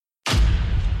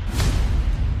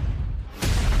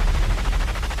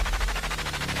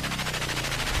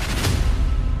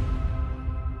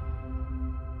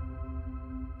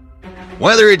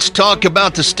Whether it's talk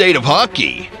about the state of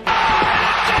hockey,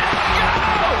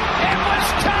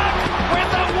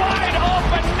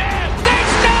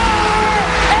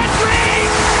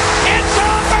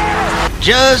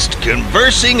 just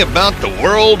conversing about the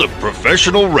world of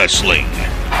professional wrestling.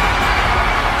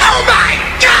 Oh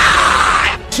my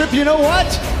God! Chip, you know what?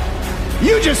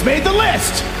 You just made the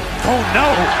list! Oh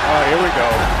no! Oh, here we go.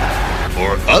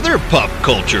 Or other pop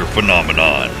culture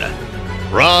phenomenon.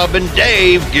 Rob and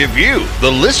Dave give you,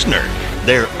 the listener,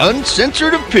 their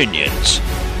uncensored opinions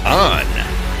on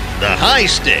the High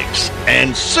Sticks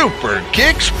and Super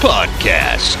Kicks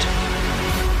podcast.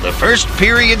 The first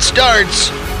period starts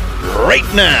right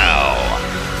now.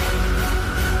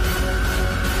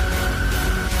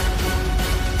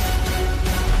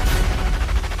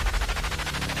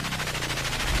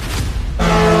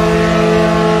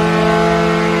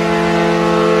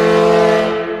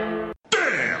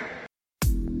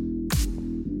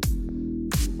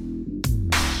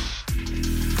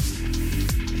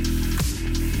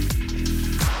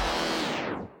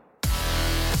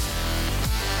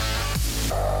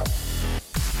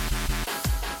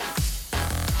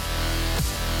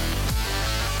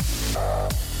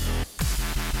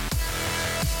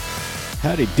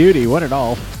 Howdy doody, one and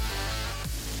all.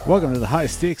 Welcome to the High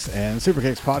Sticks and Super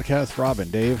Kicks podcast, Rob and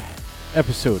Dave,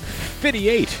 episode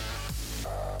 58.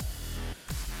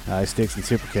 High Sticks and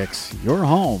Super Kicks, your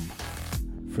home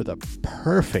for the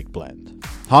perfect blend.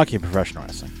 Hockey and professional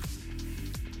wrestling.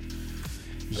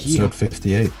 Episode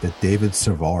 58, the David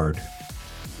Savard.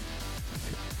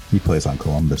 He plays on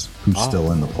Columbus, who's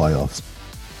still in the playoffs.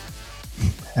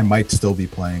 And might still be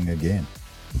playing a game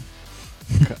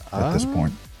at this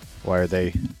point. Why are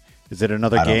they? Is it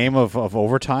another game of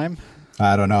overtime?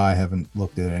 I don't know. I haven't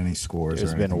looked at any scores.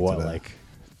 There's been, what, today. Like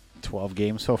 12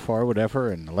 games so far, whatever,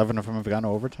 and 11 of them have gone to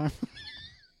overtime?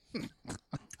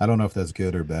 I don't know if that's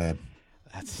good or bad.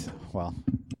 That's, well,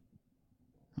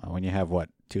 when you have, what,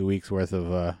 2 weeks worth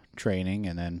of training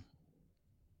and then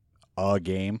a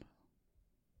game,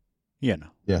 you know.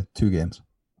 Yeah, 2 games.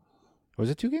 Was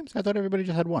it 2 games? I thought everybody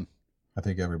just had one. I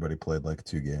think everybody played like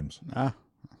 2 games. Yeah.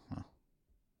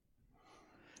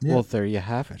 Well, there you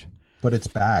have it. But it's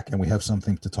back, and we have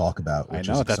something to talk about. I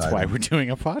know, that's why we're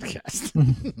doing a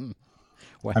podcast.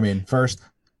 I mean, first,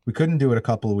 we couldn't do it a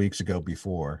couple of weeks ago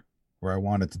before, where I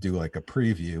wanted to do like a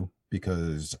preview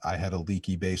because I had a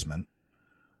leaky basement.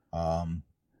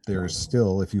 There's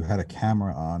still, if you had a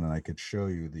camera on, and I could show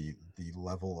you the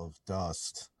level of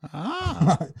dust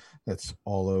that's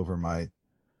all over my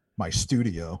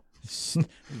studio.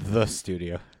 The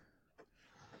studio.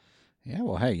 Yeah,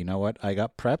 well, hey, you know what? I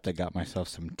got prepped. I got myself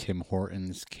some Tim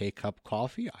Hortons K-Cup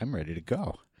coffee. I'm ready to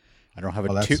go. I don't have a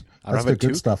toque. That's the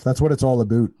good stuff. That's what it's all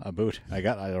about. A boot. I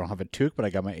don't have a toque, but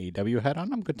I got my AEW hat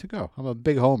on. I'm good to go. I'm a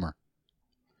big homer.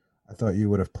 I thought you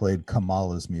would have played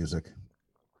Kamala's music.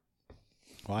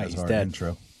 Why? He's dead.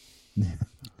 Intro.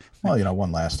 Well, you know,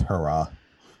 one last hurrah.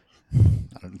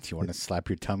 Do you want to slap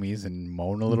your tummies and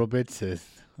moan a little bit?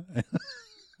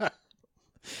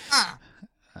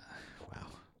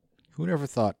 Who never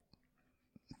thought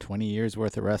 20 years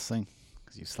worth of wrestling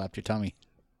because you slapped your tummy?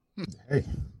 Hey.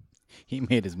 He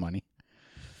made his money.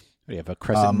 What, do you have a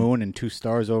crescent moon and 2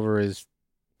 stars over his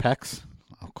pecs?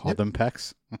 I'll call them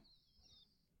pecs.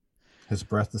 His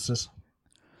breathlessness.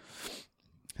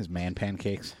 His man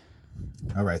pancakes.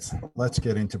 All right. Let's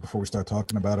get into, before we start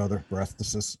talking about other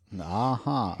breathlessness.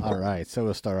 All right. So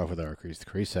we'll start off with our Crease to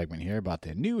Crease segment here about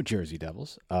the New Jersey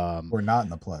Devils. We're not in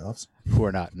the playoffs. Who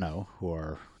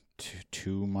are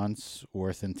 2 months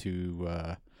worth into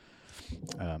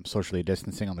socially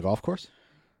distancing on the golf course.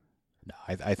 No,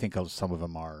 I think some of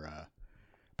them are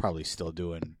probably still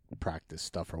doing practice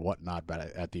stuff or whatnot,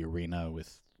 but at the arena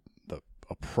with the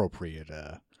appropriate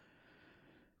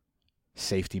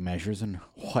safety measures and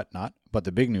whatnot. But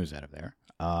the big news out of there,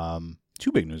 2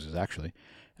 big news actually.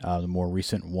 The more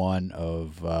recent one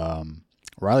of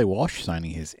Riley Walsh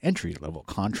signing his entry-level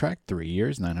contract, 3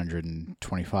 years,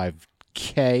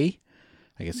 $925K.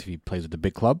 I guess if he plays with the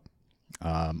big club.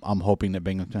 I'm hoping that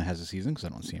Binghamton has a season because I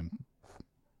don't see him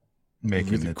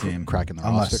making the team, cracking the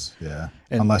roster. Yeah,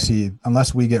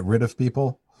 unless we get rid of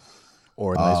people,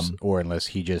 or unless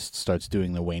he just starts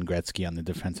doing the Wayne Gretzky on the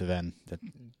defensive end. That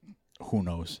who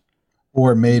knows?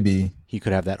 Or maybe he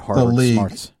could have that Harvard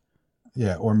smarts.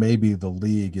 Yeah, or maybe the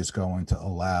league is going to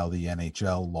allow the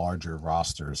NHL larger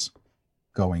rosters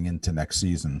going into next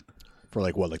season. For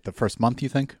like the first month, you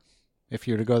think? If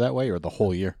you're to go that way, or the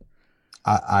whole year?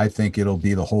 I think it'll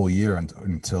be the whole year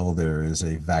until there is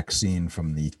a vaccine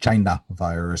from the China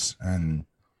virus, and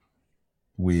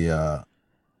we,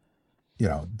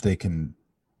 they can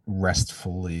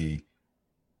restfully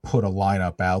put a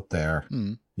lineup out there,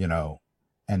 Mm. you know,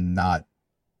 and not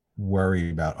worry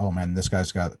about, oh man, this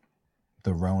guy's got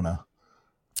the Rona.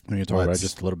 We can talk about it Let's-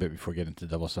 just a little bit before getting into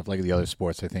double stuff. Like the other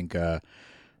sports, I think the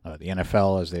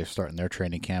NFL, as they're starting their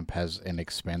training camp, has an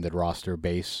expanded roster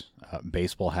base.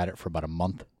 Baseball had it for about a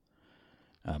month.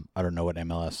 I don't know what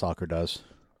MLS soccer does.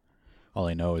 All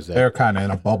I know is that, They're kind of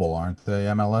in a bubble, aren't they,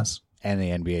 MLS? and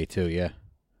the NBA too, yeah.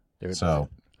 So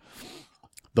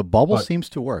The bubble But- seems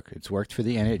to work. It's worked for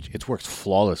the NHL. It's worked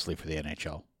flawlessly for the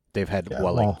NHL. They've had yeah,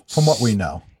 like well, from what we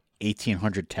know,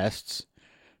 1,800 tests,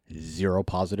 0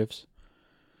 positives.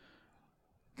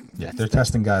 yeah, they're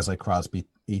testing guys like Crosby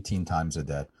 18 times a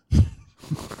day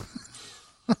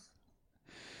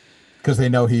because they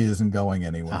know he isn't going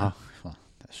anywhere. Well,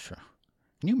 that's true.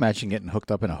 Can you imagine getting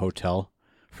hooked up in a hotel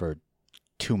for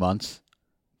 2 months,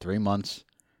 3 months,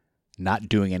 not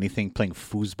doing anything, playing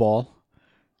foosball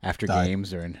after Die.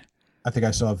 games or in? I think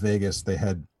I saw Vegas. They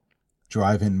had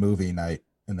drive-in movie night,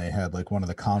 and they had like one of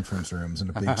the conference rooms and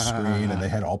a big screen, and they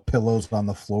had all pillows on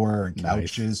the floor and Nice.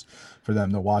 couches for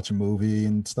them to watch a movie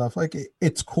and stuff. Like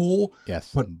it's cool,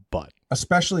 Yes, But- but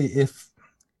especially if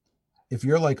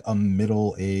you're like a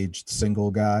middle-aged single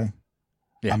guy.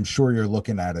 Yeah. I'm sure you're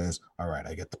looking at it as, all right,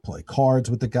 I get to play cards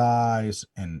with the guys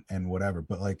and whatever.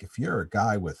 But like if you're a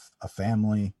guy with a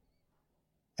family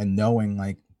and knowing,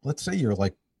 like, let's say you're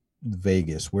like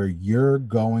Vegas, where you're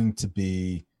going to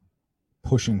be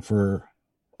pushing for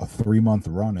a 3-month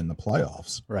run in the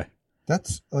playoffs. right.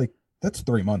 That's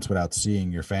 3 months without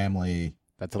seeing your family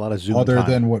That's a lot of Zoom other time.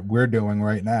 than what we're doing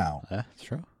right now. Yeah, that's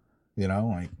true. You know,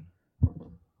 like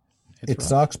It's it rough.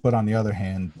 sucks, but on the other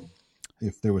hand,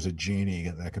 if there was a genie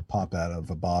that could pop out of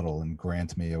a bottle and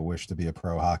grant me a wish to be a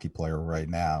pro hockey player right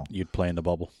now, You'd play in the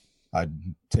bubble. I'd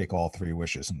take all 3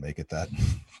 wishes and make it that.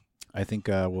 I think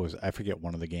I forget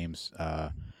one of the games.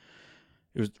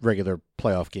 It was regular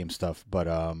playoff game stuff, but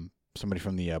somebody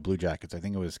from the Blue Jackets, I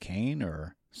think it was Kane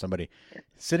or somebody,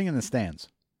 sitting in the stands.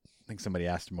 I think somebody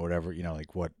asked him or whatever, like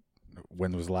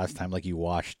when was the last time like you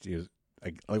watched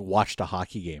watched a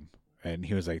hockey game, and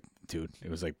he was like, dude, it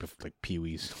was like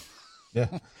Pee-wees.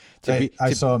 Yeah. To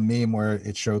I saw a meme where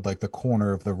it showed like the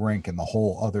corner of the rink and a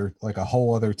whole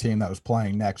other team that was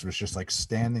playing next was just like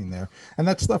standing there. And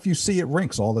that's stuff you see at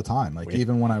rinks all the time. Like Yeah.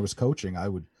 even when I was coaching, I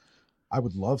would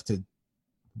love to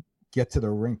get to the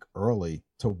rink early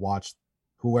to watch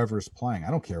whoever's playing.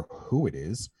 I don't care who it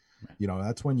is.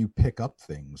 That's when you pick up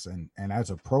things. And as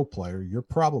a pro player, you're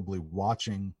probably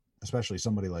watching, especially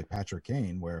somebody like Patrick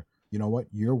Kane, where you know what,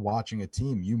 you're watching a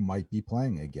team you might be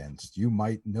playing against. You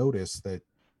might notice that,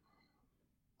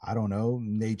 I don't know,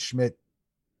 Nate Schmidt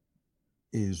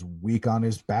is weak on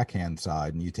his backhand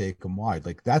side and you take him wide.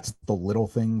 Like that's the little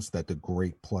things that the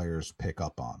great players pick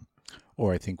up on.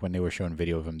 Or I think when they were showing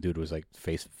video of him, dude was like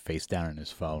face down in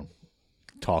his phone,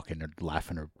 talking or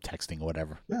laughing or texting or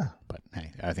whatever. Yeah. But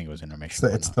hey, I think it was intermission.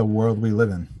 It's the world we live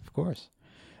in. Of course.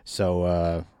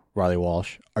 So, Riley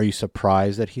Walsh, are you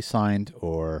surprised that he signed,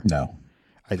 or No.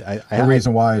 the The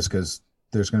reason why is because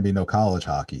there's going to be no college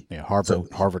hockey. Yeah,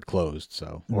 Harvard closed,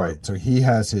 so Right. So he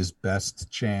has his best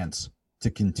chance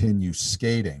to continue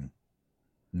skating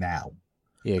now.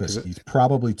 Yeah, Because because he's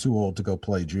probably too old to go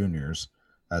play juniors.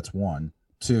 That's one.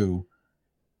 Two,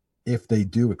 if they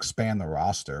do expand the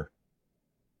roster,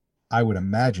 I would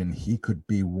imagine he could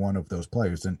be one of those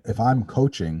players. And if I'm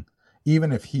coaching,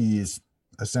 even if he's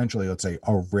essentially, let's say,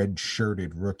 a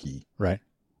red-shirted rookie, right,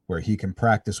 where he can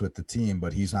practice with the team,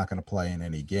 but he's not going to play in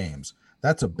any games,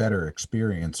 that's a better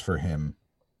experience for him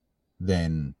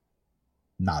than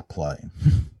not playing.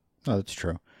 no, that's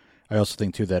true. I also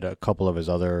think too that a couple of his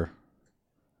other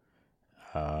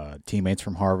teammates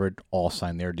from Harvard all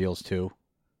signed their deals too.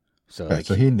 So, Okay, like,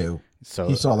 so he knew. so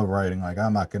He saw the writing, like,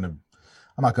 I'm not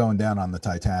going down on the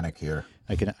Titanic here.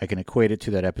 I can equate it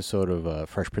to that episode of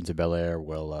Fresh Prince of Bel-Air,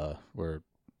 where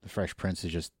the Fresh Prince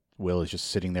Will is just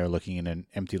sitting there looking in an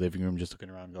empty living room, just looking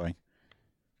around, going,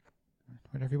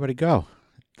 "Where'd everybody go?"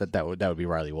 That would be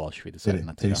Riley Walsh if he decided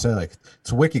not to Did go. he say, like,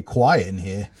 it's wicked quiet in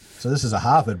here, so this is a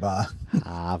Harvard bar?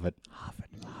 Harvard.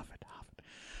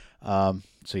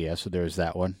 So there's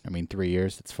that one. I mean, 3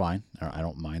 years, that's fine. I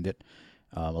don't mind it.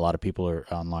 A lot of people are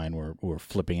online were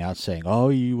flipping out, saying, "Oh,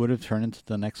 you would have turned into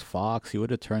the next Fox. You would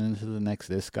have turned into the next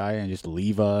this guy, and just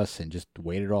leave us and just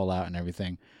wait it all out and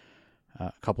everything."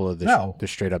 A couple of the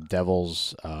straight up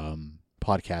Devils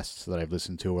podcasts that I've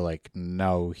listened to were like,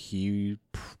 "No, he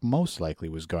most likely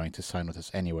was going to sign with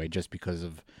us anyway, just because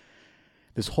of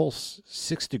this whole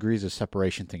 6 degrees of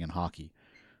separation thing in hockey."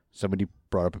 Somebody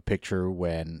brought up a picture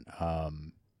when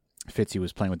Fitzy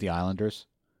was playing with the Islanders,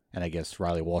 and I guess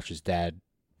Riley Walsh's dad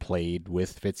played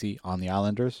with Fitzy on the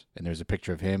Islanders, and there's a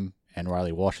picture of him and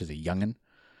Riley Walsh as a youngin'.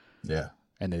 Yeah.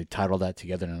 And they titled that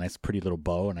together in a nice, pretty little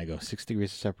bow. And I go, 6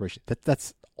 degrees of separation.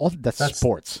 That's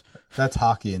sports. That's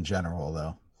hockey in general,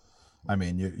 though. I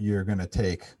mean, you're going to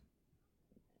take,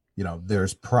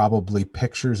 there's probably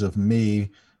pictures of me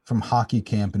from hockey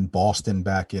camp in Boston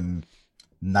back in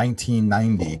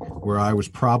 1990, where I was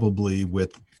probably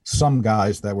with some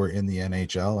guys that were in the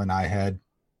NHL, and I had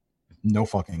no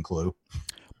fucking clue.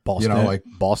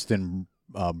 Boston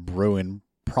Bruin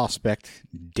prospect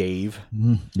Dave.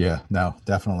 Yeah, no,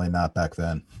 definitely not back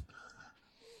then.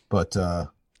 But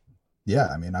yeah,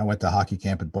 I mean, I went to hockey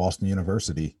camp at Boston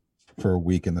University for a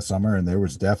week in the summer, and there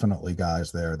was definitely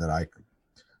guys there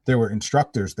there were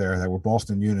instructors there that were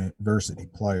Boston University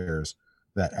players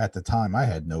that at the time I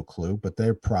had no clue, but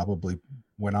they're probably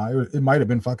it might have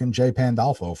been fucking Jay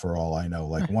Pandolfo for all I know,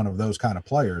 like one of those kind of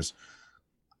players.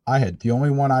 The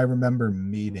only one I remember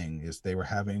meeting is they were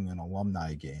having an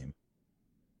alumni game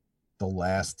the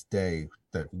last day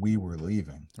that we were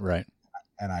leaving. Right.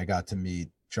 And I got to meet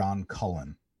John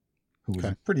Cullen, who was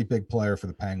a pretty big player for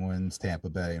the Penguins, Tampa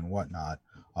Bay and whatnot.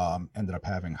 Ended up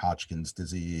having Hodgkin's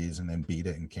disease and then beat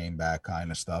it and came back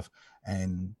kind of stuff.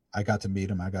 And I got to meet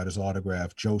him. I got his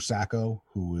autograph. Joe Sacco,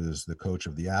 who was the coach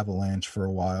of the Avalanche for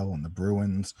a while and the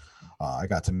Bruins. I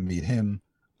got to meet him.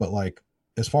 But like,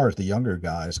 as far as the younger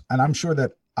guys, and I'm sure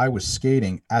that I was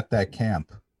skating at that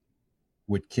camp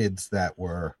with kids that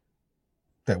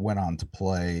went on to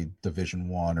play Division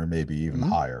I or maybe even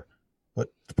higher.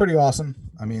 But it's pretty awesome.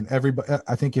 I mean, everybody,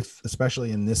 I think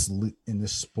especially in this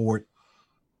sport,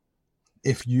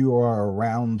 if you are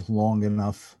around long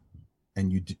enough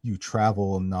and you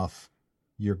travel enough,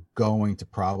 you're going to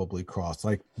probably cross.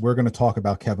 Like, we're going to talk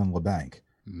about Kevin LeBanc.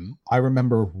 Mm-hmm. I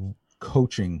remember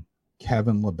coaching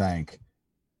Kevin LeBanc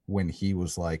when he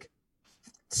was like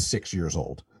 6 years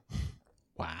old.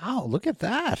 Wow, look at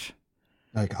that.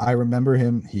 Like, I remember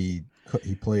him. He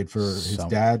played for his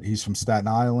dad. He's from Staten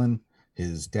Island.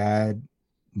 His dad,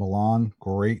 Milan,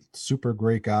 super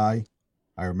great guy.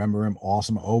 I remember him,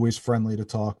 awesome, always friendly to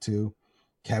talk to.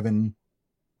 Kevin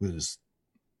was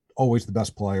always the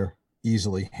best player,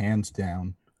 easily, hands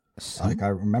down. I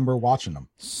remember watching him.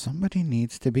 Somebody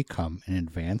needs to become an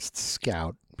advanced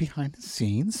scout behind the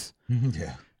scenes.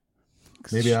 Yeah.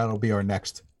 Maybe that'll be our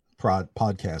next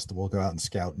podcast. We'll go out and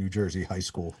scout New Jersey high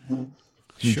school, New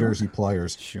Jersey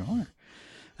players. Sure.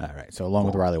 All right. So along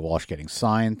with Riley Walsh getting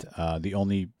signed,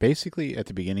 basically at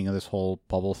the beginning of this whole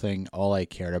bubble thing, all I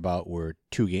cared about were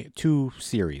two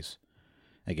series,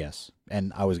 I guess.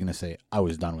 And I was going to say I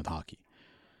was done with hockey,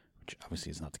 which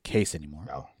obviously is not the case anymore.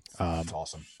 No, it's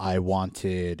awesome. I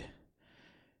wanted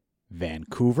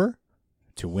Vancouver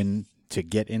to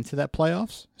get into that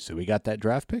playoffs. So we got that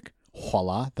draft pick.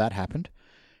 Voila, that happened.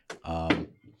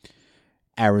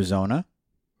 Arizona.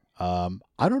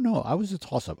 I don't know. I was a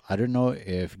toss-up. I don't know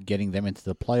if getting them into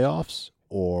the playoffs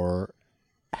or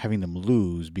having them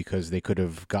lose because they could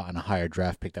have gotten a higher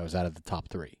draft pick that was out of the top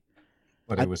three.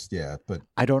 But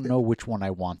I don't know which one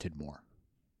I wanted more.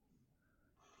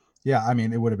 Yeah, I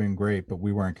mean, it would have been great, but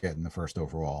we weren't getting the first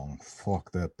overall.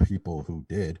 Fuck the people who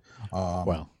did.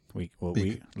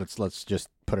 Let's just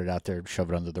put it out there,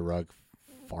 shove it under the rug.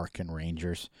 Farkin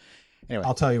Rangers. Anyway,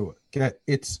 I'll tell you what.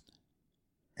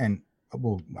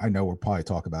 I know we'll probably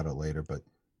talk about it later, but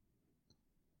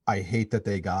I hate that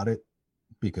they got it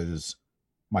because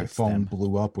my phone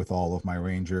blew up with all of my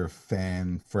Ranger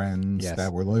fan friends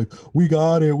that were like, we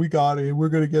got it. We're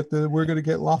going to get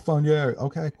Lafreniere.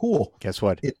 Okay, cool. Guess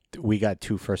what? We got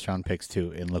 2 first-round picks,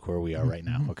 too, and look where we are right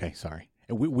now. Okay, sorry.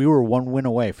 We were 1 win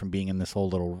away from being in this whole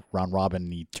little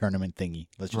round-robin tournament thingy.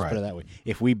 Let's just put it that way.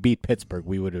 If we beat Pittsburgh,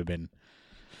 we would have been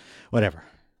whatever.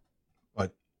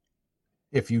 But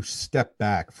if you step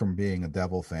back from being a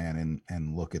Devil fan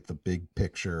and look at the big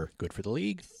picture. Good for the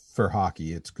league. For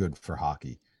hockey, it's good for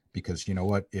hockey. Because you know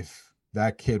what? If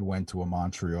that kid went to a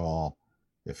Montreal,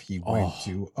 if he went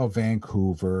to a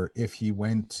Vancouver, if he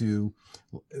went to,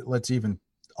 let's even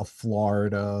a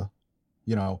Florida,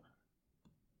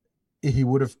 he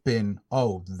would have been,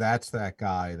 that's that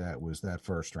guy that was that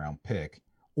first round pick.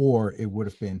 Or it would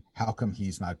have been, how come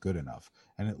he's not good enough?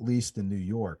 And at least in New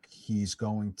York, he's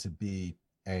going to be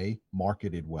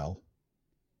marketed well.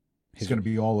 He's going to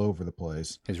be all over the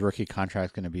place. His rookie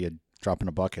contract is going to be a drop in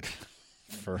a bucket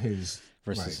for his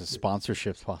versus his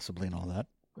sponsorships possibly and all that.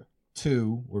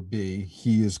 2 or B,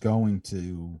 he is going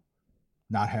to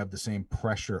not have the same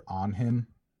pressure on him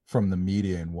from the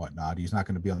media and whatnot. He's not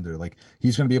going to be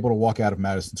he's going to be able to walk out of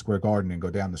Madison Square Garden and go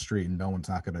down the street and no one's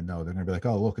not going to know. They're going to be like,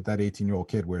 oh, look at that 18-year-old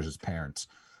kid. Where's his parents?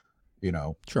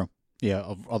 True.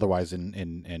 Yeah. Otherwise,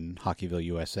 in Hockeyville,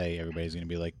 USA, everybody's going to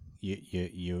be like,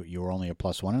 you were only a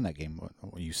 +1 in that game.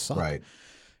 You suck. Right.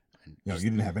 You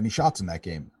didn't have any shots in that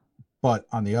game. But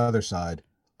on the other side,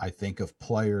 I think of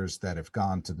players that have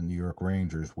gone to the New York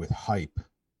Rangers with hype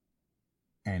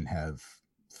and have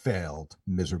failed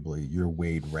miserably. Your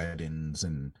Wade Reddins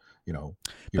and, your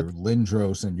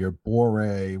Lindros and your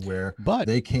Bore, where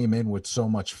they came in with so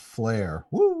much flair,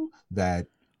 that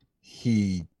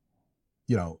you're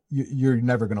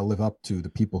never going to live up to the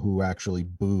people who actually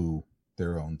boo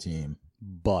their own team.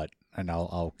 But, and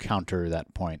I'll counter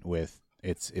that point with,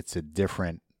 it's a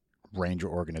different Ranger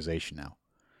organization now.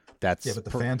 But the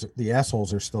fans, the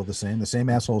assholes are still the same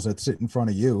assholes that sit in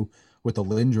front of you with the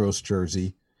Lindros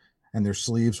jersey and their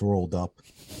sleeves rolled up.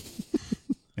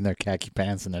 In their khaki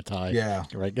pants and their tie. Yeah.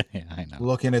 Right. Yeah, I know.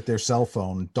 Looking at their cell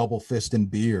phone, double fisting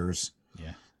beers.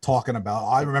 Yeah. Talking about,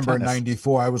 I remember in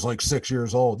 94, I was like 6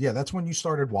 years old. Yeah, that's when you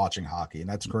started watching hockey, and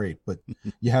that's great. But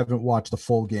you haven't watched a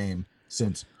full game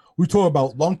since. We talk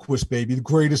about Lundqvist, baby, the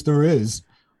greatest there is.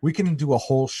 We can do a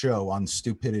whole show on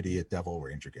stupidity at Devil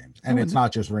Ranger games. And it's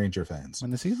not just Ranger fans.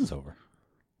 When the season's over.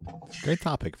 Great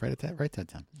topic. Write that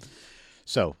down.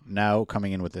 So now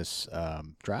coming in with this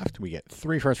draft, we get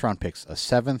 3 first-round picks, a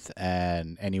 7th,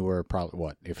 and anywhere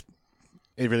probably if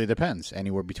it really depends,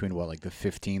 anywhere between like the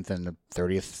 15th and the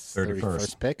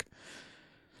 31st pick.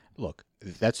 Look,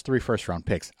 that's 3 first-round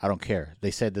picks. I don't care.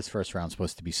 They said this first round's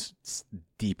supposed to be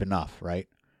deep enough, right?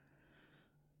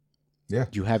 Yeah.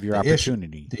 You have your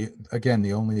opportunity.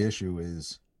 The only issue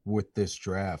is with this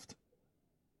draft,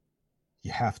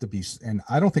 you have to be, and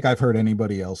I don't think I've heard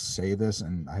anybody else say this,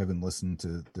 and I haven't listened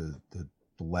to the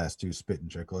last 2 Spit and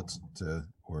Chicklets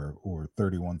or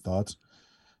 31 Thoughts.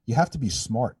 You have to be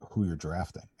smart who you're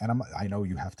drafting, and I know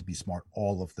you have to be smart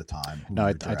all of the time. No,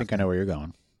 I think I know where you're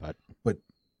going, but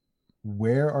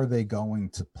where are they going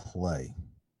to play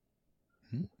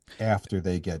after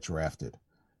they get drafted?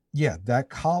 Yeah, that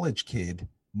college kid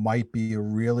might be a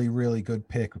really, really good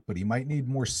pick, but he might need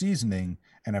more seasoning.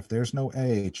 And if there's no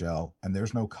AHL and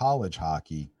there's no college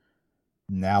hockey,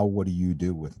 now what do you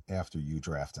do after you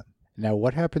draft him? Now,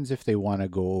 what happens if they want to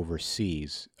go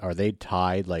overseas? Are they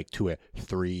tied to a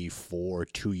 3, 4,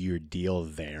 2-year deal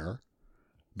there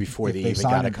before they even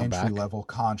got to come back? Entry-level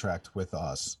contract with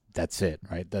us. That's it,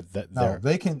 right? No,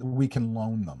 we can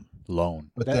loan them.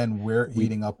 But then we're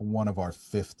eating up one of our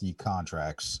 50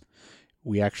 contracts.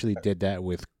 We actually did that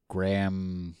with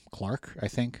Graham Clark, I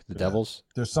think, the Devils.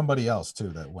 There's somebody else, too,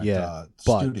 that went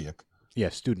Studnik. Yeah,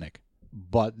 Studnik.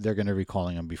 But they're going to be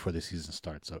calling him before the season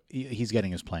starts. So he's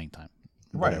getting his playing time.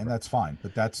 Right, and that's fine.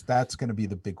 But that's going to be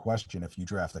the big question if you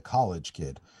draft a college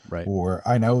kid. Right. Or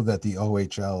I know that the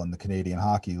OHL and the Canadian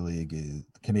Hockey League,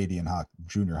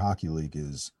 Junior Hockey League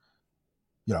is,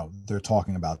 they're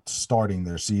talking about starting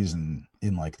their season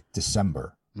in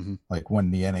December,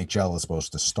 when the NHL is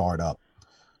supposed to start up.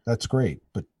 That's great,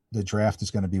 but the draft is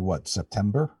going to be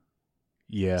September?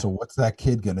 Yeah. So what's that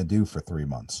kid going to do for 3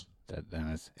 months?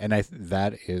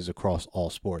 That is across all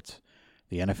sports.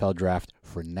 The NFL draft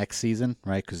for next season,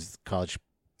 right? Because college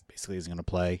basically isn't going to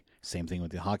play. Same thing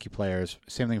with the hockey players.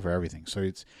 Same thing for everything. So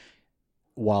it's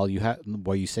while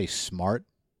you say smart,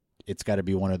 it's got to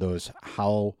be one of those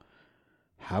how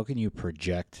can you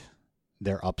project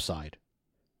their upside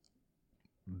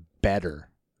better?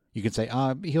 You can say,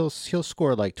 he'll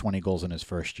score 20 goals in his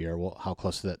first year. Well, how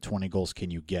close to that 20 goals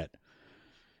can you get?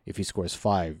 If he scores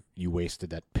 5, you wasted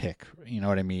that pick. You know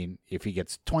what I mean? If he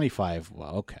gets 25,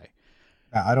 well, okay.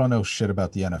 I don't know shit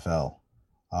about the NFL.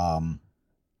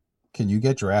 Can you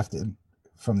get drafted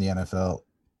from the NFL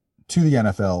to the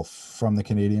NFL from the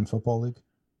Canadian Football League?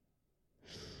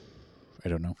 I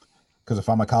don't know. Because if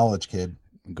I'm a college kid,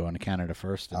 I'm going to Canada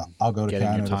first. I'll go to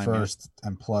Canada first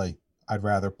and play. I'd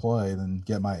rather play than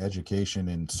get my education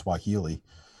in Swahili.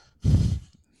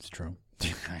 It's true.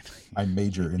 I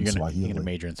major in Swahili. You're gonna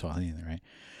major in Swahili, right?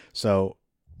 So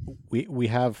we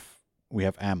have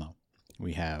ammo.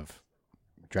 We have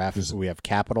draft. We have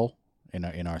capital in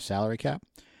our salary cap.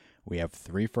 We have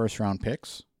 3 first-round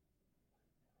picks.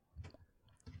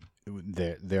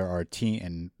 There are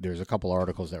and there's a couple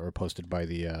articles that were posted by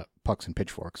the Pucks and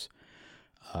Pitchforks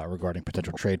regarding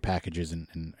potential trade packages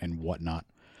and whatnot.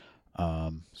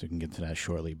 So we can get to that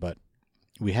shortly. But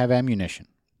we have ammunition.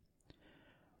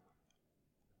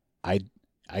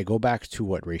 I go back to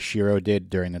what Ray Shero did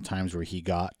during the times where he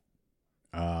got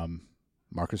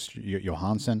Marcus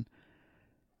Johansson,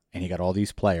 and he got all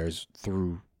these players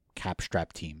through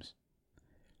cap-strapped teams.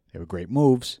 They were great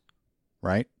moves,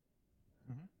 right?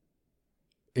 Mm-hmm.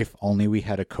 If only we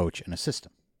had a coach and a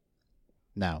system.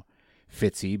 Now,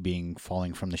 Fitzy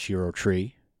falling from the Shero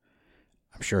tree,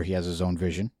 I'm sure he has his own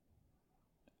vision.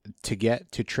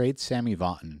 To trade Sammy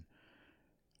Vatanen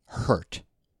hurt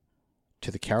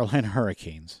to the Carolina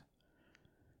Hurricanes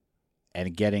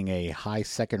and getting a high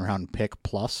second-round pick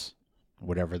plus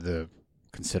whatever the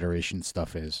consideration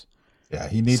stuff is. Yeah,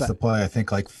 he needs to play, I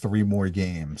think, like 3 more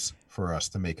games for us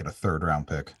to make it a 3rd-round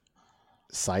pick.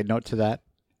 Side note to that,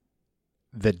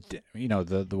 the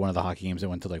one of the hockey games that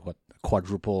went to like what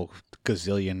quadruple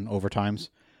gazillion overtimes,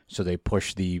 so they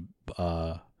pushed the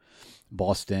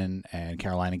Boston and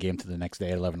Carolina game to the next day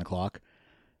at 11 o'clock.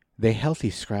 They healthy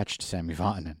scratched Sammy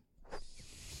Vatanen.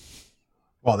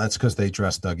 Well, that's because they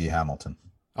dressed Dougie Hamilton.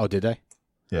 Oh, did they?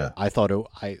 Yeah. I thought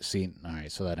all right, so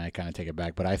then I kind of take it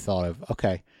back, but I thought of,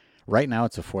 okay, right now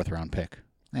it's a 4th-round pick.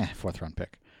 4th-round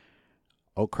pick.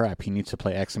 Oh, crap, he needs to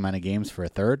play X amount of games for a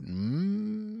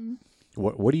 3rd?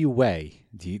 What do you weigh?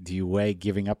 Do you weigh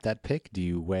giving up that pick? Do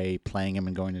you weigh playing him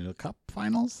and going into the Cup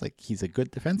finals? Like, he's a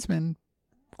good defenseman,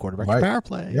 quarterback power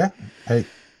play. Yeah. Hey,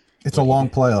 it's a long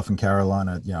playoff in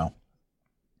Carolina,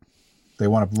 They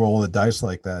want to roll the dice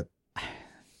like that.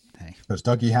 Because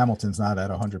Dougie Hamilton's not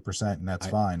at 100%, and that's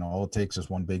fine. All it takes is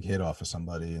one big hit off of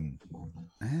somebody, and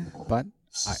but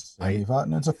Sammy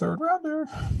Vatanen's a 3rd-rounder.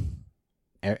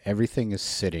 Everything is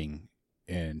sitting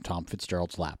in Tom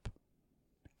Fitzgerald's lap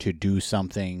to do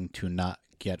something to not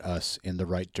get us in the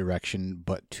right direction,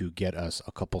 but to get us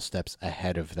a couple steps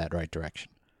ahead of that right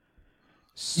direction.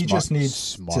 He just needs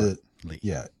smartly.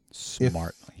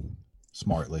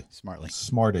 Smartly.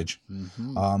 Smartage.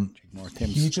 Mm-hmm.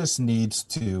 He just needs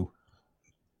to.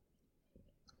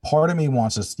 Part of me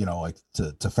wants us,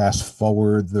 to fast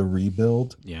forward the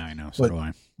rebuild. Yeah, I know. So do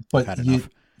I. But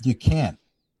you can't,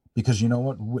 because you know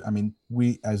what?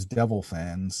 We as Devil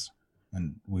fans,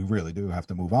 and we really do have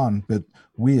to move on. But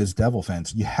we as Devil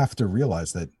fans, you have to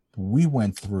realize that we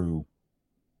went through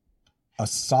a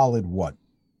solid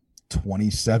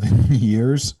 27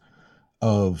 years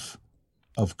of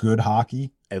good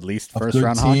hockey, at least first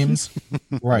round teams,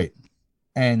 right?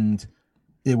 And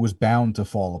it was bound to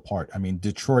fall apart. I mean,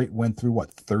 Detroit went through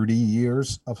 30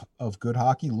 years of good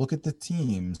hockey. Look at the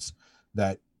teams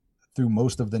that through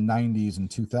most of the 90s and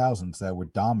 2000s that were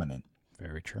dominant.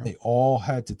 Very true. They all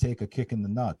had to take a kick in the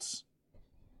nuts.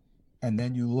 And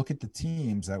then you look at the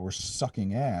teams that were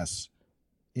sucking ass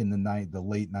in the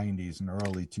late 90s and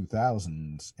early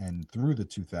 2000s, and through the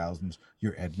 2000s,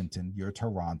 you're Edmonton, you're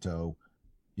Toronto,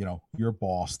 you're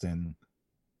Boston.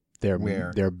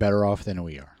 They're better off than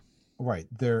we are. Right.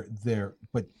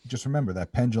 But just remember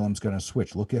that pendulum's going to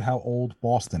switch. Look at how old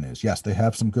Boston is. Yes, they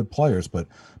have some good players, but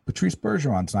Patrice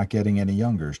Bergeron's not getting any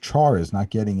younger. Char is not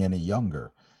getting any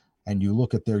younger. And you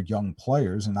look at their young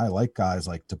players, and I like guys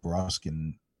like DeBrusk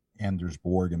and Anders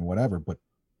Borg and whatever, but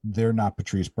they're not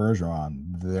Patrice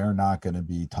Bergeron. They're not going to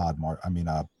be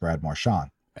Brad Marchand.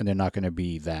 And they're not going to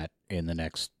be that in the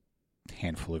next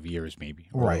handful of years, maybe,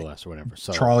 or right. less, or whatever.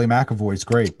 So Charlie McAvoy's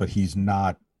great, but he's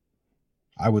not.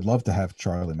 I would love to have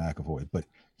Charlie McAvoy, but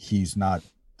he's not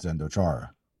Zdeno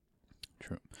Chara.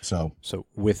 True. So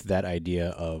with that idea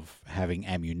of having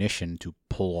ammunition to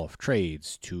pull off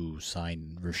trades, to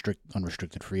sign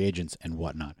unrestricted free agents and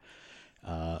whatnot,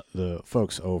 the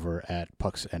folks over at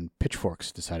Pucks and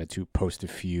Pitchforks decided to post a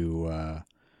few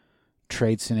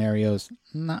trade scenarios.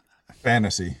 Not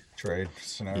fantasy trade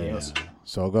scenarios. Yeah.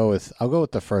 So I'll go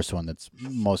with the first one that's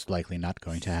most likely not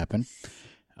going to happen.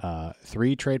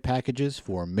 3 trade packages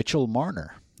for Mitchell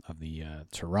Marner of the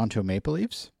Toronto Maple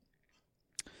Leafs.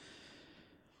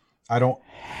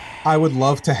 I would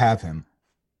love to have him.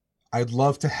 I'd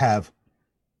love to have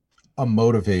a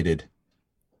motivated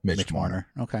Mitch Marner.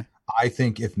 Okay. I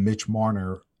think if Mitch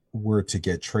Marner were to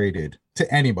get traded to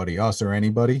anybody, us or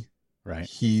anybody, right,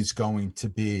 he's going to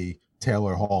be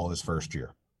Taylor Hall his first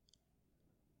year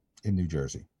in New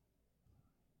Jersey.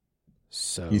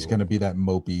 So he's going to be that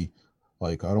mopey,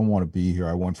 like, I don't want to be here.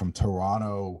 I went from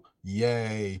Toronto,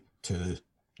 yay, to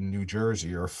New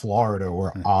Jersey or Florida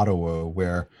or Ottawa,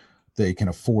 where they can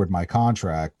afford my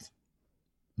contract.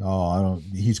 No, I don't.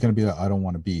 He's going to be, I don't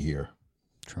want to be here.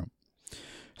 True.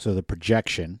 So the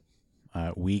projection,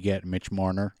 we get Mitch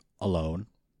Marner alone.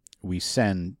 We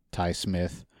send Ty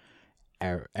Smith,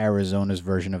 Arizona's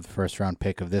version of the first round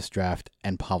pick of this draft,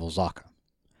 and Pavel Zacha.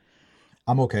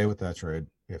 I'm okay with that trade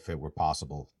if it were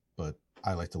possible, but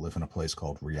I like to live in a place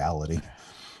called reality.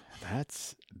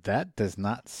 That does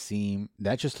not seem,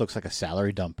 that just looks like a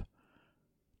salary dump.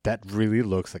 That really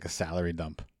looks like a salary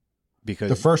dump. Because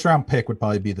the first round pick would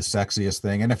probably be the sexiest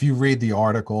thing. And if you read the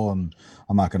article, and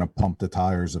I'm not going to pump the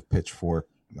tires of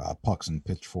Pucks and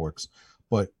Pitchforks,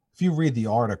 but if you read the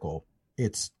article,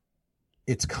 it's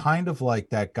it's kind of like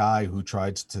that guy who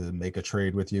tried to make a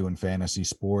trade with you in fantasy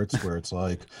sports where it's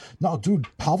like, no, dude,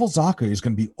 Pavel Zacha is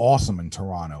going to be awesome in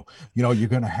Toronto. You know, you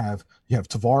have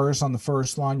Tavares on the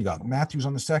first line. You got Matthews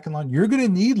on the second line. You're going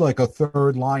to need like a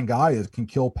third line guy that can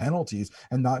kill penalties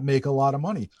and not make a lot of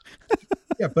money.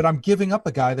 Yeah, but I'm giving up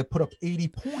a guy that put up 80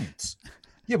 points.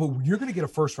 Yeah, but you're going to get a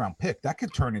first-round pick. That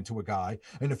could turn into a guy.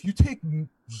 And if you take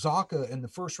Zacha and the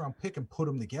first-round pick and put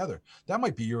them together, that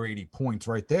might be your 80 points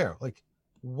right there. Like,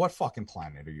 what fucking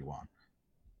planet are you on?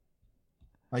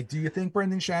 Like, do you think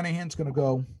Brendan Shanahan's going to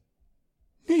go?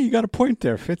 Yeah, you got a point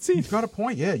there, Fitzy. You've got a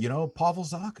point. Yeah, you know, Pavel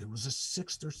Zacha was a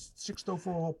sixth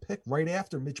overall pick right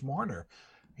after Mitch Marner.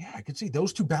 Yeah, I could see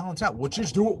those two balance out. We'll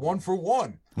just do it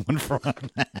 1-for-1. 1-for-1.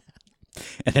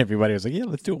 And everybody was like, yeah,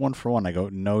 let's do it 1-for-1. I go,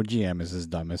 no GM is as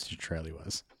dumb as Chitrelli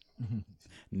was.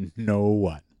 No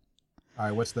what? All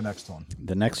right, what's the next one?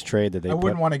 The next trade that they I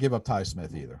wouldn't want to give up Ty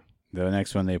Smith either. The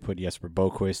next one, they put Jesper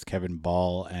Boquist, Kevin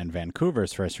Ball, and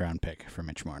Vancouver's first-round pick for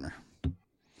Mitch Marner.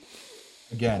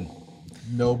 Again,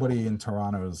 nobody in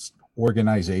Toronto's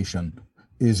organization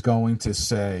is going to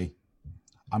say,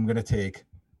 I'm going to take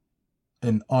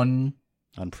an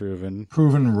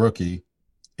unproven rookie,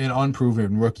 an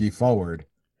unproven rookie forward,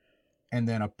 and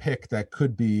then a pick that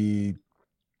could be,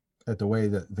 at the way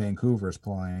that Vancouver's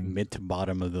playing, mid to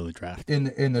bottom of the draft in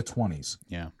the 20s.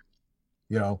 Yeah.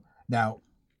 You know, now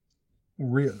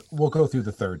we'll go through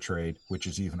the third trade, which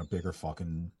is even a bigger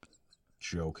fucking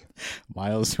joke.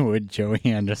 Miles Wood, Joey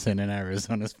Anderson, and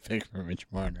Arizona's pick for Mitch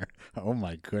Marner. Oh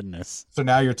my goodness. So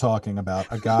now you're talking about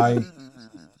a guy,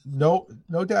 no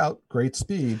doubt, great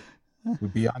speed,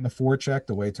 would be on the forecheck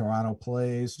the way Toronto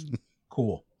plays.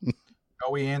 Cool.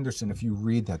 Joey Anderson, if you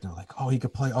read that, they're like, oh, he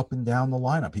could play up and down the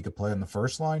lineup. He could play on the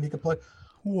first line. He could play.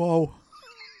 Whoa.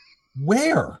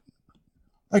 Where?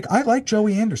 Like, I like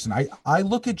Joey Anderson. I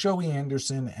look at Joey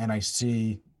Anderson and I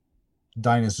see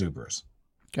Dinah Zubers.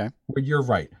 Okay. Where you're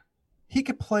right. He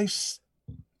could play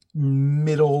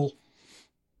middle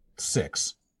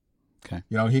six. Okay.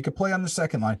 You know, he could play on the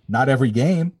second line. Not every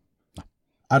game.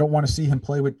 I don't want to see him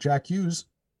play with Jack Hughes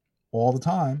all the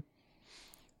time.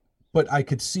 But I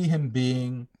could see him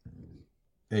being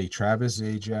a Travis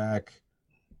Zajac,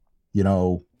 you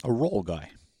know. A role guy.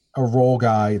 A role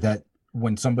guy that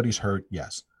when somebody's hurt,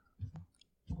 yes.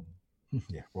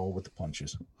 Yeah, roll with the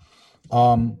punches.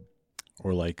 Or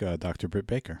like Dr. Britt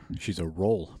Baker. She's a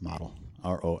role model.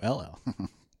 ROLL. That's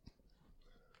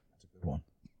a good one.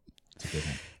 That's a good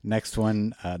one. Next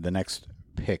one, the next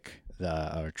pick,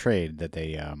 or trade that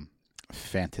they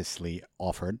fantastically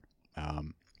offered,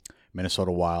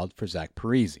 Minnesota Wild for Zach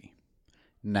Parise.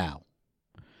 Now,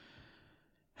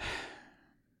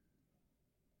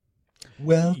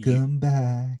 welcome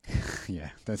back.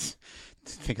 Yeah,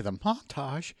 think of the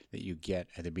montage that you get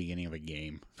at the beginning of a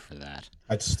game for that.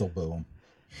 I'd still boo him.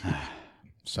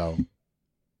 So,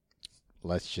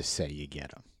 let's just say you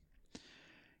get him.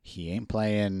 He ain't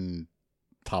playing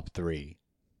top 3.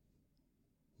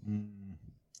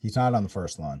 He's not on the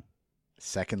first line.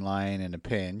 Second line in a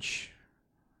pinch.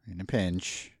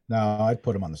 No, I'd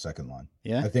put him on the second line.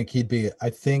 Yeah? I think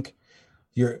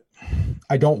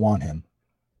I don't want him.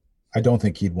 I don't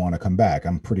think he'd want to come back.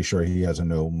 I'm pretty sure he has a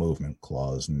no movement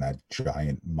clause in that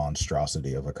giant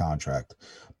monstrosity of a contract.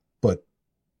 But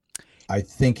I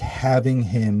think having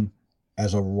him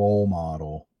as a role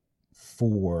model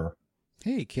for,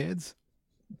 hey kids,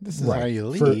 this is how you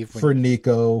leave. For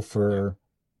Nico, for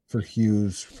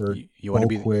Hughes, for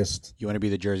Boquist. You want to be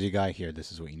the Jersey guy here.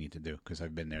 This is what you need to do, because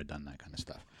I've been there, done that kind of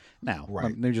stuff. Now,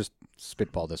 let me just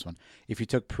spitball this one. If you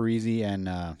took Parise and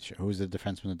who's the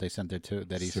defenseman that they sent there to?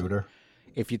 Suter.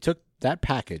 If you took that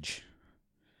package,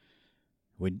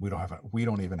 we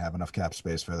don't even have enough cap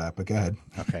space for that. But go ahead.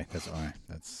 Okay, that's all right.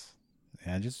 That's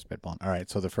just spitballing. All right.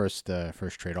 So the first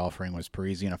trade offering was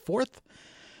Parise and a 4th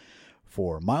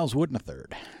for Miles Wood and a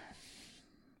 3rd.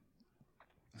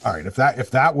 All right,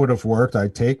 if that would have worked,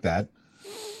 I'd take that,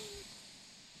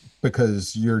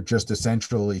 because you're just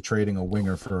essentially trading a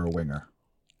winger for a winger.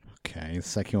 Okay, the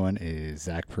second one is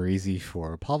Zach Parise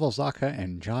for Pavel Zacha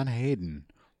and John Hayden.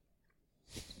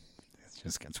 It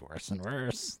just gets worse and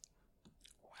worse.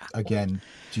 Wow. Again,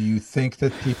 do you think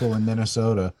that people in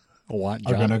Minnesota are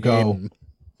going to go,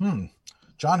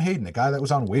 John Hayden, the guy that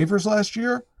was on waivers last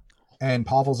year, and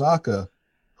Pavel Zacha,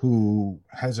 who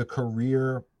has a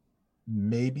career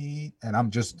maybe, and I'm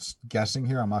just guessing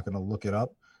here, I'm not going to look it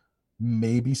up,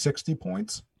 maybe 60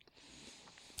 points.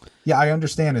 Yeah, I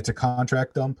understand it's a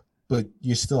contract dump, but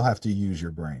you still have to use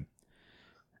your brain.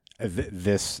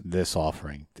 This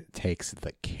offering takes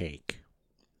the cake.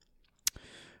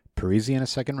 Parise and a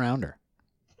 2nd rounder.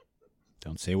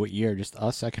 Don't say what year, just a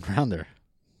 2nd rounder.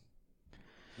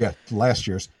 Yeah, last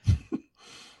year's.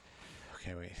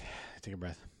 Okay, wait. Take a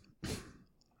breath.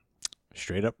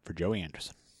 Straight up for Joey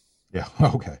Anderson. Yeah,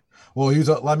 okay. Well,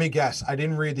 let me guess. I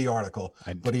didn't read the article,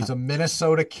 but he's a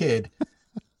Minnesota kid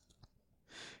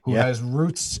who Yeah. has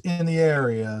roots in the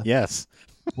area. Yes.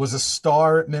 Was a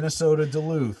star at Minnesota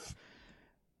Duluth.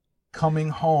 Coming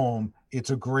home, it's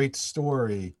a great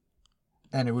story,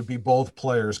 and it would be both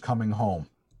players coming home,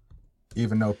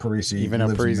 even though Parisi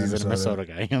Parisi's a Minnesota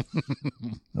guy.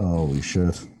 Holy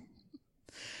shit!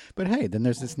 But hey, then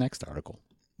there's this next article.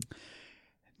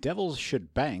 Devils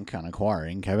should bank on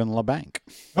acquiring Kevin LeBanc.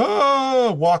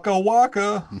 Oh, Waka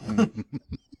Waka!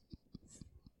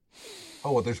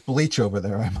 Oh, well, there's bleach over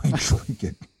there. I might drink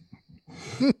it.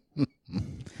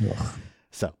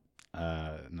 So,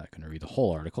 I'm not going to read the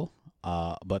whole article,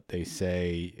 but they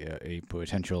say a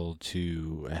potential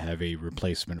to have a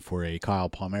replacement for a Kyle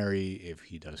Palmieri if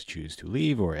he does choose to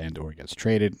leave or gets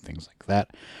traded, things like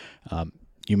that.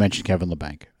 You mentioned Kevin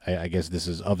LeBanc. I guess this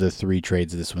is, of the three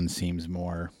trades, this one seems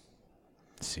more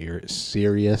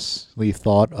seriously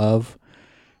thought of.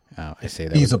 I say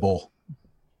that feasible.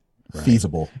 Right.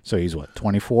 Feasible. So he's what,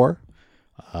 24?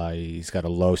 He's got a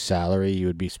low salary. You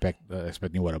would be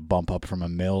expecting a bump up from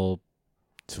 $1 million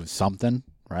to something,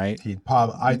 right?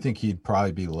 I think he'd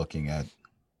probably be looking at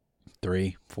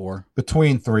 3, 4,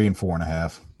 between 3 and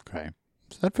 4.5. Okay,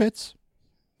 so that fits.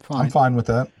 Fine. I'm fine with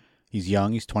that. He's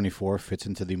young. He's 24. Fits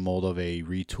into the mold of a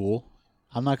retool.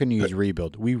 I'm not going to use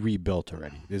rebuild. We rebuilt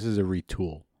already. This is a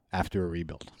retool after a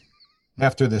rebuild.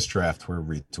 After this draft, we're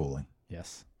retooling.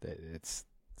 Yes, it's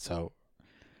so.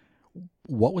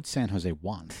 What would San Jose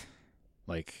want?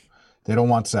 Like, they don't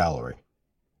want salary.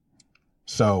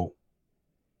 So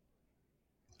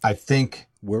I think,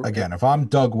 again, if I'm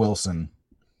Doug Wilson,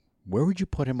 where would you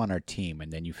put him on our team?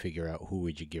 And then you figure out who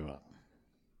would you give up.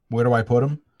 Where do I put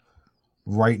him?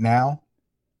 Right now,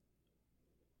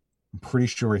 I'm pretty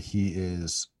sure he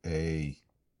is a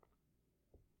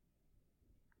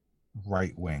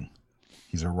right wing.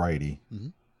 He's a righty.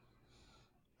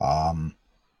 Mm-hmm.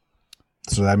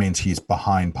 So that means he's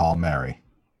behind Palmieri.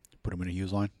 Put him in a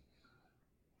Hughes line?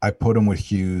 I put him with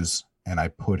Hughes, and I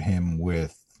put him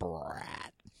with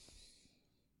Brat.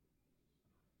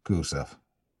 Gusev.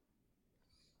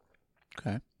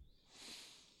 Okay.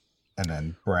 And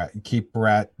then keep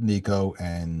Brat, Nico,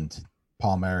 and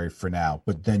Palmieri for now.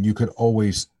 But then you could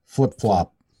always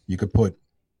flip-flop. You could put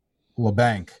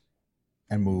LeBanc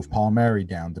and move Palmieri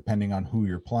down, depending on who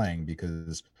you're playing,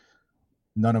 because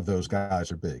none of those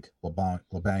guys are big.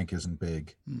 LeBanc isn't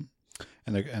big.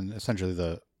 And essentially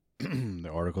the the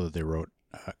article that they wrote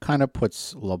kind of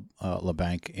puts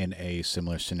LeBanc in a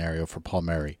similar scenario for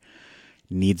Palmieri.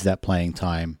 Needs that playing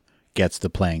time, gets the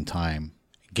playing time,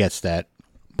 gets that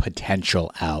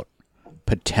potential of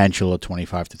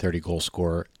 25 to 30 goal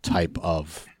scorer type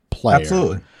of player.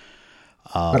 Absolutely.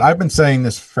 But I've been saying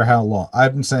this for how long?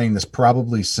 I've been saying this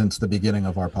probably since the beginning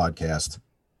of our podcast.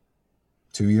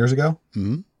 2 years ago.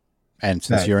 Mm-hmm. And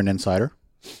since you're an insider,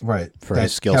 right, for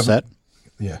his skill set.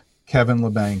 Yeah. Kevin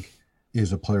LeBanc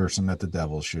is a person that the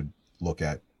Devils should look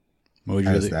at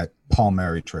as that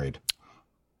Palmieri trade.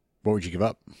 What would you give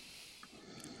up?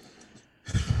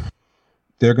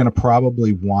 They're going to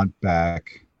probably want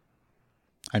back.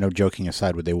 I know, joking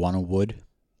aside, would they want a Wood?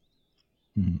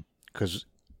 Because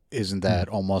isn't that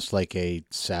almost like a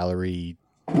salary?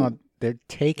 They're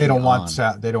taking. They don't want.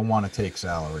 They don't want to take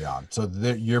salary on. So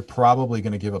you're probably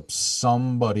going to give up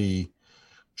somebody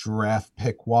draft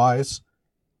pick wise.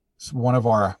 It's one of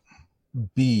our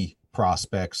B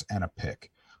prospects and a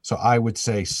pick. So I would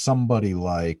say somebody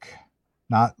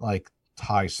not like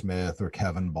Ty Smith or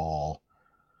Kevin Ball.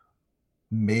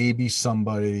 Maybe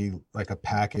somebody like a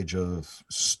package of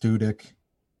Studik,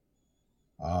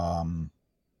 and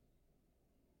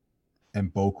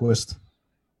Boquist.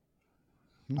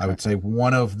 Okay. I would say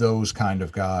one of those kind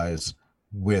of guys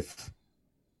with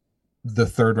the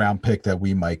 3rd round pick that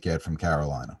we might get from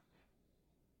Carolina.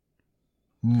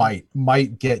 Might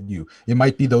get you. It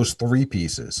might be those 3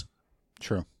 pieces.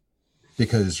 True.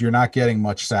 Because you're not getting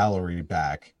much salary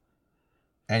back,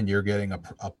 and you're getting a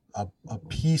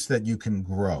piece that you can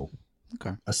grow.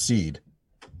 Okay. A seed.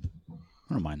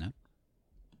 I don't mind that.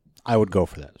 I would go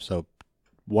for that. So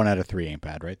 1 out of 3 ain't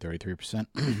bad, right? 33%.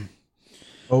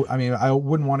 Oh, I mean, I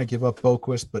wouldn't want to give up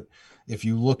Boquist, but if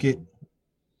you look at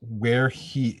where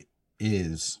he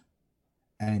is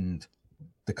and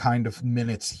the kind of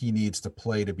minutes he needs to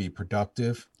play to be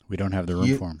productive, we don't have the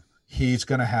room for him. He's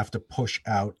going to have to push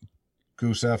out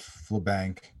Gusev,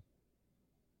 LeBanc,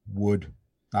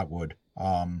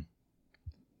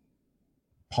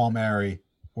 Palmieri,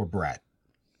 or Brett.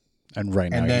 And right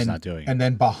now he's not doing it. And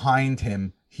then behind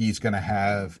him, he's going to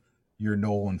have your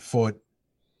Nolan Foote,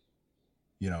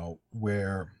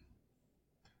 where,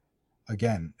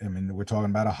 again, I mean, we're talking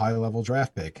about a high level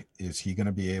draft pick. Is he going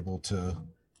to be able to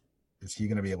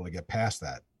get past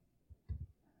that?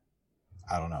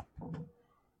 I don't know.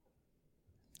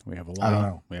 We have a while. I don't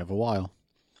know. We have a while.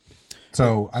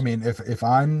 So, I mean, if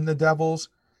I'm the Devils,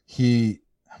 and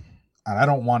I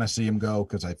don't want to see him go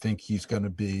because I think he's going to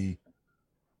be,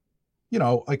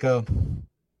 like a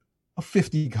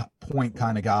 50-point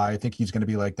kind of guy. I think he's going to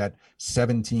be like that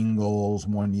 17 goals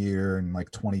 1 year and like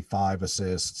 25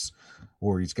 assists,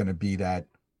 or he's going to be that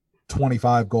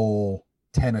 25 goal,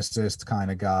 10 assist kind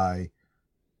of guy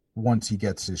once he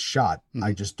gets his shot. Mm-hmm.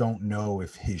 I just don't know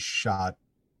if his shot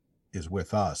is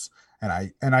with us.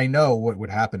 And I know what would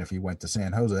happen if he went to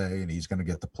San Jose and he's going to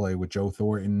get to play with Joe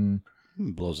Thornton.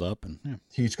 He blows up and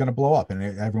he's going to blow up and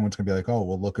everyone's going to be like, oh,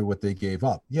 well, look at what they gave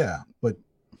up. Yeah, but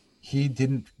he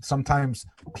didn't. Sometimes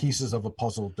pieces of a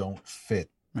puzzle don't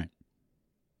fit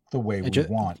the way we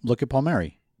want. Look at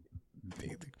Palmieri.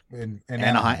 And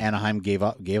Anaheim gave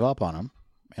up on him,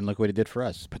 and look what he did for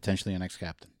us. Potentially an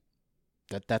ex-captain.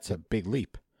 That's a big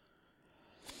leap.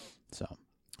 So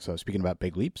speaking about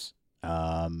big leaps,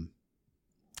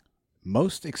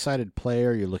 most excited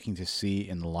player you're looking to see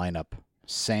in the lineup,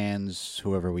 sans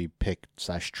whoever we pick /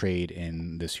 trade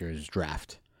in this year's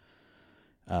draft.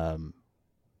 The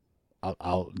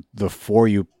four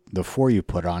you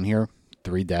put on here,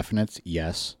 3 definites,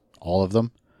 yes, all of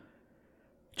them.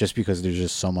 Just because there's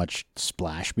just so much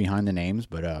splash behind the names,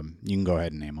 but you can go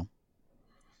ahead and name them.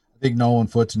 I think Nolan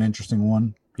Foote's an interesting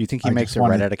one. You think he makes it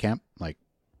right out of camp? Like,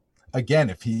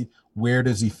 again, where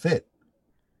does he fit?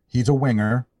 He's a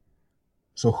winger.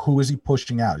 So who is he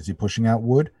pushing out? Is he pushing out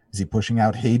Wood? Is he pushing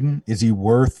out Hayden? Is he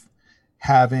worth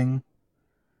having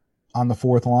on the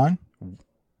 4th line?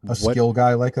 Skill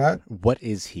guy like that? What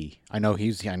is he? I know he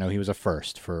was a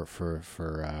first for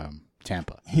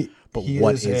Tampa. But he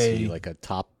what is he? Like a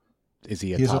top? Is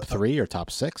he a top 3 or top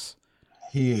 6?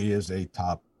 He is a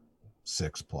top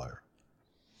 6 player.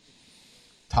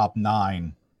 Top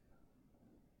 9.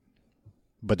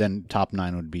 But then top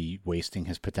 9 would be wasting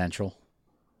his potential,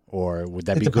 or would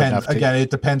that be good enough? Again, it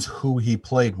depends who he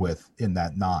played with in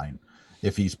that 9.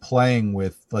 If he's playing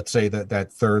with, let's say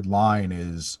that third line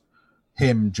is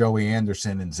him, Joey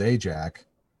Anderson, and Zajac,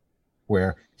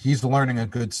 where he's learning a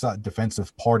good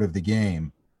defensive part of the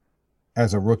game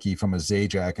as a rookie from a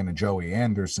Zajac and a Joey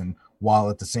Anderson, while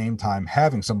at the same time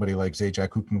having somebody like Zajac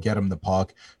who can get him the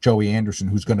puck, Joey Anderson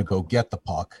who's going to go get the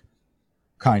puck,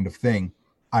 kind of thing.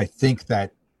 I think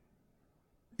that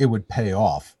it would pay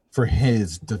off for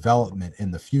his development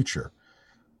in the future.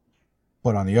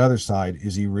 But on the other side,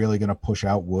 is he really going to push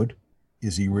out Wood?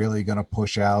 Is he really going to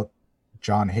push out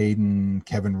John Hayden,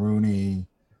 Kevin Rooney?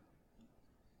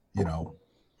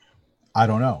 I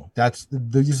don't know.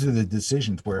 These are the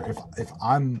decisions where if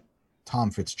I'm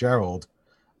Tom Fitzgerald,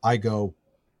 I go,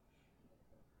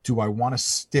 do I want to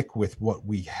stick with what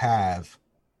we have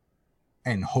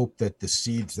and hope that the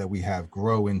seeds that we have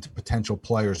grow into potential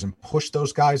players and push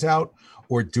those guys out?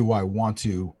 Or do I want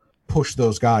to push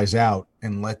those guys out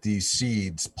and let these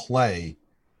seeds play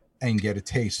and get a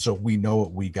taste so we know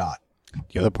what we got?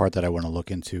 The other part that I want to look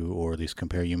into, or at least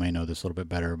compare, you may know this a little bit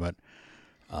better, but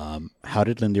how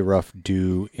did Lindy Ruff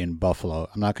do in Buffalo?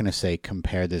 I'm not going to say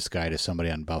compare this guy to somebody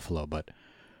on Buffalo, but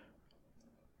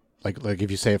like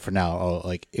if you say it for now,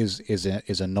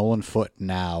 is a Nolan Foote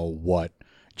now what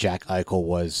Jack Eichel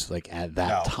was like at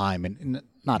that time, and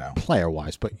not player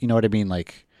wise, but you know what I mean?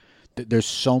 Like there's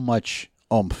so much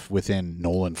oomph within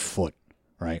Nolan Foote,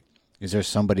 right? Is there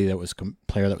somebody that was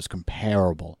player that was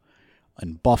comparable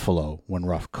in Buffalo when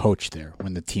Ruff coached there,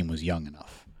 when the team was young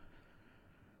enough?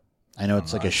 I know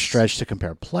it's like a stretch to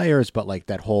compare players, but like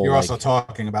that whole. You're also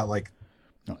talking about like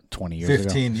 20 years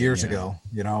 15 years ago,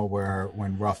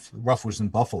 when Ruff was in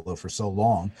Buffalo for so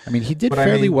long. I mean, he did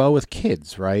fairly well with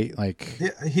kids, right? Like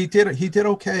he did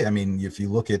okay. I mean, if you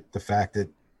look at the fact that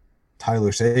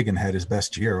Tyler Seguin had his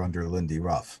best year under Lindy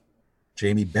Ruff,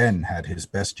 Jamie Benn had his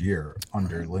best year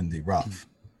under Lindy Ruff.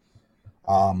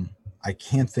 I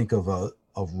can't think of a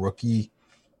rookie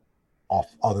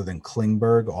other than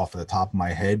Klingberg off the top of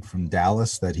my head from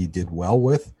Dallas that he did well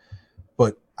with,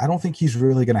 but I don't think he's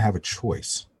really going to have a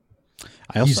choice.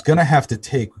 He's going to have to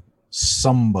take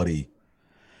somebody.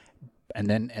 And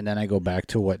then I go back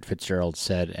to what Fitzgerald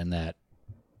said, and that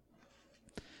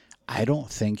I don't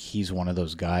think he's one of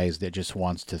those guys that just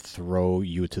wants to throw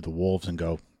you to the wolves and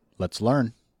go, let's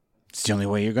learn. It's the only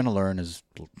way you're going to learn is,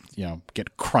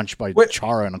 get crunched by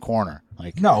Chara in a corner.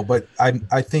 Like no, but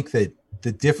I think that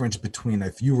the difference between,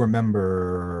 if you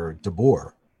remember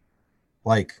DeBoer,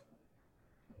 like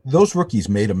those rookies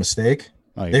made a mistake.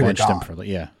 Oh, you They were benched him gone. for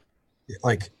yeah.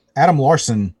 Like Adam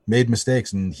Larson made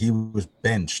mistakes and he was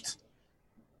benched.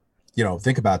 You know,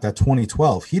 think about that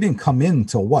 2012. He didn't come in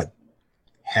till what?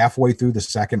 Halfway through the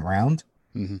second round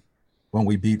when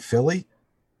we beat Philly.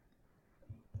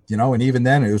 You know, and even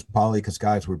then it was probably because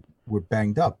guys were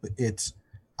banged up.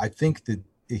 I think that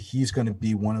he's going to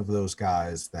be one of those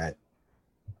guys that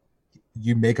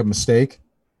you make a mistake,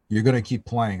 you're going to keep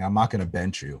playing. I'm not going to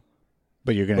bench you.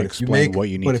 But you're going to explain what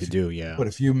you need to do, yeah. But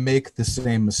if you make the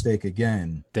same mistake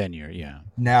again, then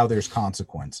now there's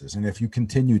consequences. And if you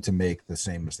continue to make the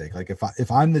same mistake, like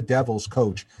if I'm the Devils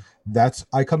coach,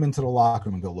 I come into the locker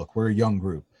room and go, look, we're a young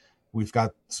group. We've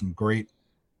got some great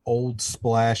old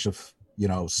splash of, you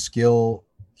know, skill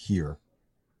here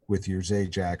with your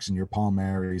Zajaks and your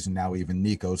Palmieri's, and now even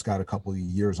Nico's got a couple of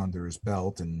years under his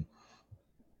belt.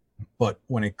 But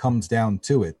when it comes down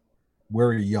to it,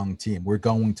 we're a young team. We're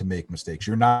going to make mistakes.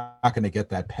 You're not going to get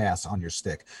that pass on your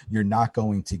stick. You're not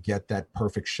going to get that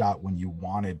perfect shot when you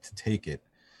wanted to take it.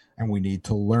 And we need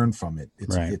to learn from it.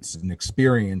 It's an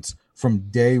experience from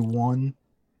day 1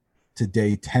 to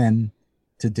day 10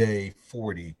 to day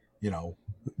 40. You know,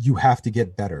 you have to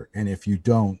get better. And if you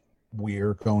don't,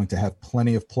 we're going to have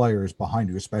plenty of players behind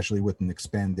you, especially with an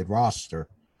expanded roster.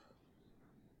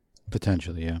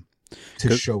 Potentially, yeah.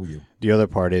 To show you. The other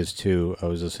part is, too, I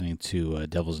was listening to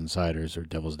Devil's Insiders or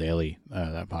Devil's Daily,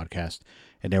 that podcast,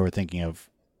 and they were thinking of,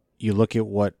 you look at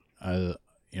what,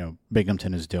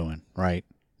 Binghamton is doing, right?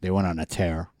 They went on a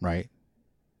tear, right?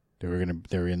 They were in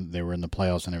the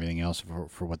playoffs and everything else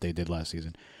for what they did last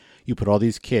season. You put all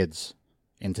these kids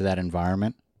into that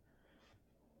environment,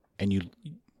 and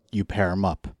you pair them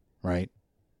up, right?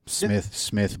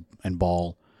 Smith and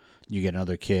Ball. You get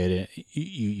another kid.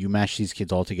 You mash these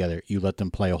kids all together. You let them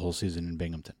play a whole season in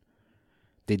Binghamton.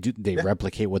 They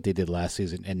replicate what they did last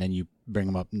season, and then you bring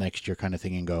them up next year, kind of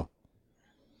thing, and go,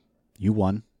 you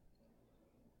won.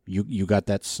 You got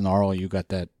that snarl. You got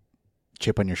that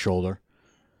chip on your shoulder.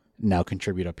 Now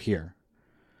contribute up here.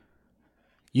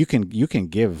 You can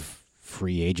give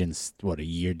free agents a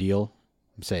year deal.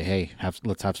 Say, hey,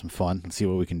 let's have some fun and see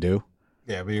what we can do.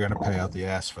 Yeah, but you're going to pay out the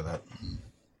ass for that.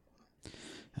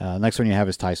 Next one you have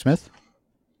is Ty Smith.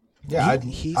 Yeah,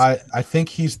 I think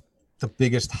he's the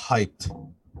biggest hyped.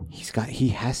 He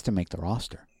has to make the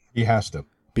roster. He has to.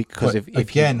 Because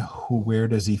where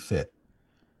does he fit?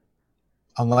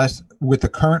 Unless with the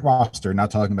current roster,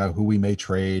 not talking about who we may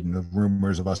trade and the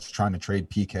rumors of us trying to trade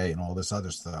PK and all this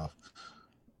other stuff,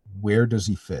 where does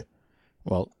he fit?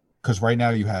 Well, because right now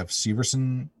you have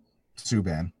Severson,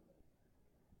 Subban,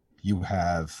 you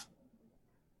have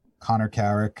Connor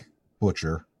Carrick,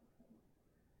 Butcher.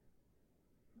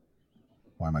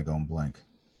 Why am I going blank?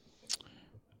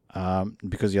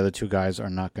 Because the other two guys are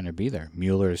not going to be there.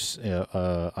 Mueller's,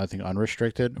 I think,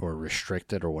 unrestricted or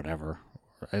restricted or whatever.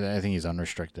 I think he's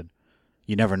unrestricted.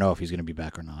 You never know if he's going to be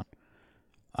back or not.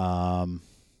 Who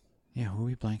are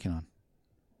we blanking on?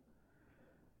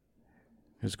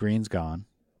 Because Green's gone.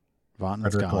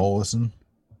 Vaughton's Frederick gone. Olesen.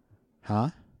 Huh?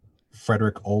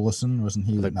 Frederick Olesen, wasn't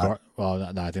he? No,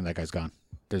 I think that guy's gone.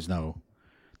 There's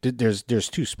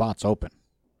 2 spots open.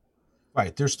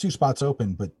 Right, there's 2 spots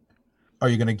open, but are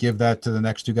you going to give that to the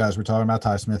next 2 guys we're talking about,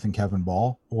 Ty Smith and Kevin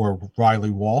Ball, or Riley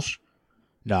Walsh?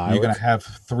 No, you're going to have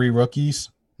 3 rookies.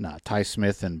 No, Ty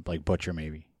Smith and Butcher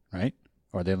maybe, right?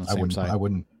 Or are they on the same side? I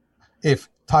wouldn't. If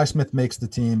Ty Smith makes the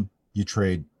team, you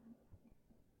trade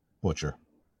Butcher.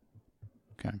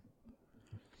 Okay.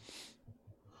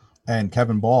 And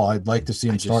Kevin Ball, I'd like to see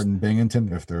him start in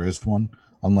Binghamton if there is one,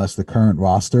 unless the current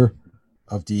roster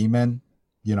of D-men,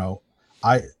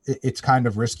 it's kind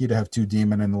of risky to have 2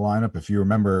 D-men in the lineup. If you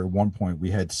remember, at one point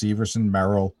we had Severson,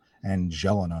 Merrill, and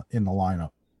Jelena in the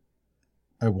lineup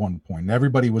at one point. And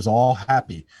everybody was all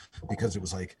happy because it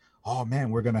was like, oh man,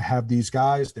 we're going to have these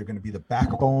guys. They're going to be the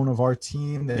backbone of our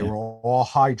team. They were all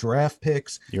high draft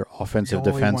picks. Your offensive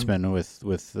defenseman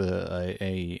with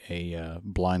a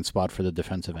blind spot for the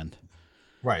defensive end.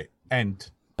 Right. And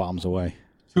bombs away.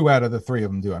 2 out of the 3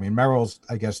 of them do. I mean, Merrill's,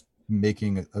 I guess,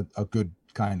 making a good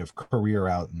kind of career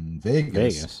out in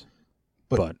Vegas.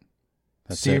 But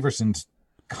Severson's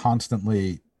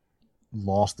constantly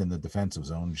lost in the defensive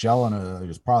zone. Jelena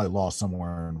is probably lost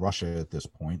somewhere in Russia at this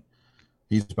point.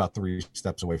 He's about 3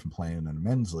 steps away from playing in the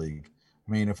men's league.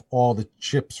 I mean, if all the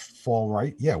chips fall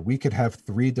right, yeah, we could have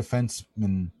 3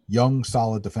 defensemen, young,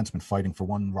 solid defensemen fighting for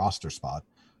 1 roster spot.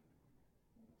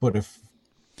 But if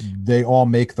they all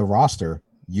make the roster,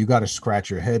 you got to scratch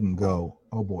your head and go,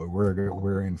 oh boy,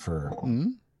 we're in for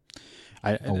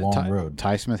a long road.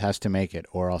 Ty Smith has to make it,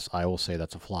 or else I will say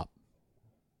that's a flop.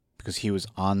 Because he was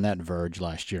on that verge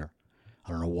last year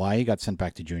I don't know why he got sent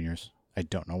back to juniors. I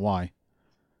don't know why.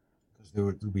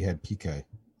 Because we had PK,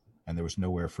 and there was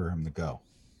nowhere for him to go.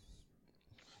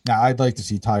 Now, I'd like to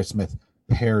see Ty Smith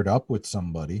paired up with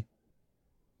somebody.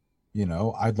 You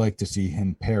know, I'd like to see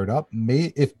him paired up.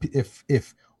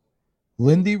 If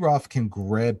Lindy Ruff can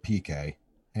grab PK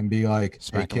and be like,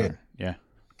 "Hey,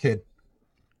 kid,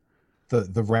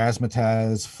 the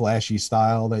razzmatazz, flashy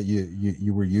style that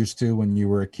you were used to when you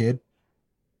were a kid,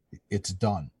 it's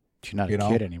done." You're not a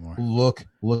kid anymore. Look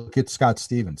at Scott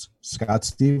Stevens. Scott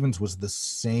Stevens was the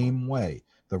same way.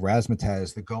 The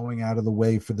razzmatazz, the going out of the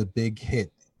way for the big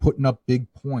hit, putting up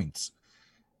big points.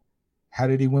 How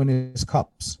did he win his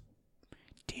cups?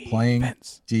 Playing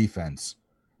defense.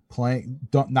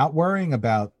 Not worrying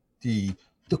about the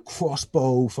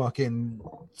crossbow fucking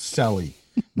celly.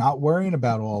 Not worrying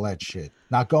about all that shit.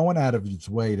 Not going out of his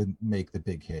way to make the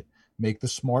big hit. Make the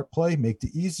smart play, make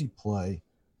the easy play.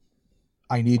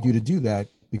 I need you to do that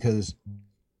because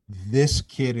this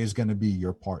kid is going to be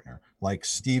your partner. Like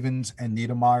Stevens and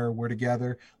Niedermeyer were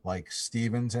together, like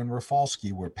Stevens and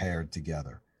Rafalski were paired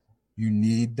together. You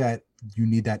need that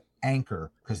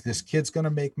anchor because this kid's going to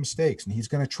make mistakes and he's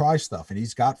going to try stuff and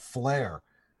he's got flair.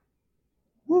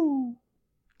 Woo!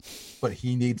 But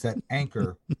he needs that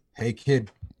anchor. Hey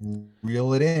kid,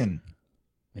 reel it in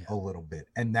a little bit.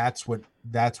 And that's what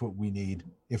we need.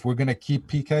 If we're going to keep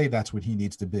PK, that's what he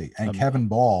needs to be. And Kevin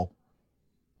Ball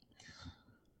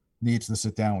needs to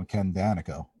sit down with Ken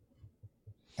Danico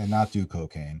and not do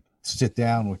cocaine. Sit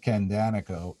down with Ken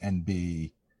Danico and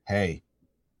be, hey,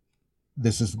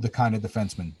 this is the kind of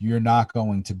defenseman. You're not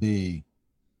going to be,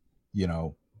 you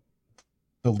know,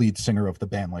 the lead singer of the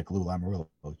band like Lou Lamoriello.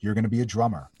 You're going to be a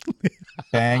drummer.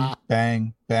 Bang,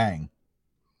 bang, bang.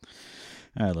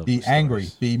 I love be angry,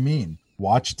 be mean.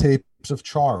 Watch tapes of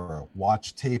Chara.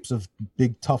 Watch tapes of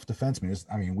big, tough defensemen.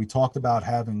 I mean, we talked about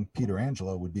having Peter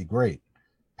Angelo would be great.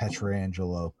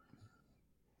 Petrangelo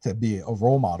to be a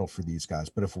role model for these guys.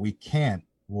 But if we can't,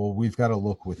 well, we've got to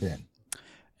look within.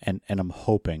 And I'm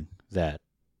hoping that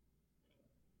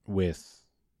with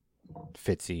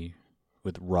Fitzy,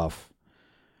 with Ruff,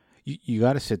 you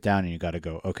got to sit down and you got to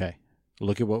go, okay,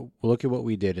 look at what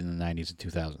we did in the 90s and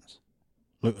 2000s.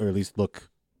 Look, or at least look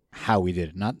how we did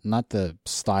it. Not the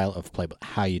style of play, but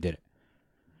how you did it.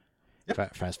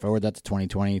 Yep. Fast forward that to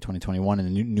 2020, 2021,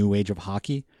 and the new age of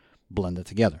hockey, blend it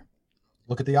together.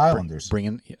 Look at the Islanders. Bring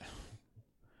in...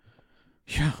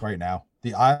 Yeah. Right now.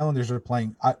 The Islanders are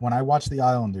playing... when I watch the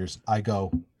Islanders, I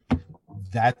go,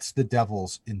 that's the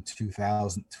Devils in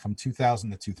 2000, from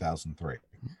 2000 to 2003,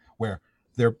 where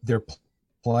they're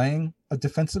playing a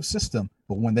defensive system,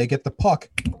 but when they get the puck...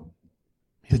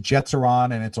 The Jets are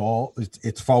on, and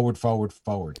it's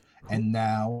forward. And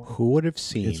now, who would have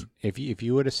seen if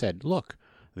you would have said, "Look,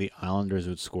 the Islanders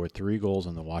would score 3 goals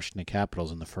on the Washington Capitals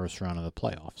in the first round of the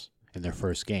playoffs in their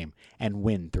first game and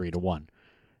win 3-1"?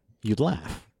 You'd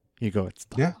laugh. You go, "It's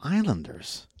the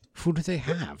Islanders. Who do they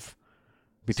have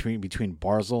between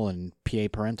Barzal and P.A.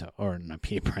 Parento or not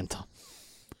P.A. Parento?"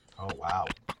 Oh wow,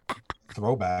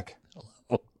 throwback.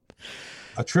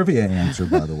 A trivia answer,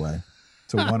 by the way.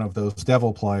 To one of those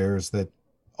Devil players that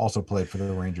also played for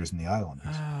the Rangers and the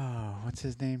Islanders. Oh, what's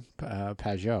his name?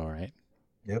 Pajot, right?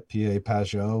 Yep, P.A.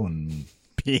 Pajot and...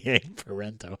 P.A.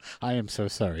 Parento. I am so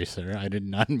sorry, sir. I did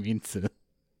not mean to...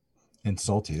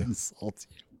 Insult you.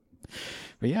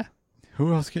 But yeah,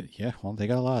 who else could... Yeah, well, they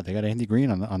got a lot. They got Andy Green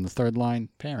on the third line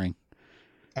pairing.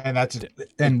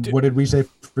 And what did we say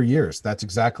for years? That's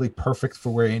exactly perfect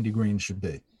for where Andy Green should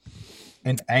be.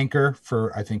 An anchor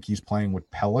for, I think he's playing with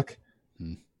Pellick.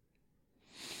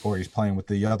 Or he's playing with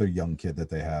the other young kid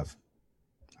that they have.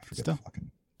 I forget the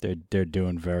fucking... They're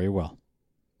doing very well.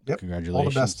 Yep. Congratulations.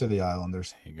 All the best to the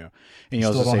Islanders. There you go. And you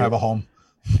still don't have a home.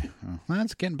 Well,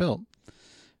 it's getting built.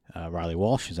 Riley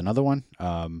Walsh is another one.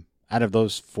 Out of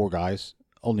those 4 guys,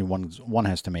 only one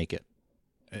has to make it.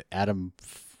 Adam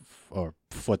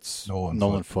Foot's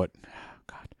Nolan Foote. Oh,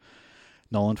 God.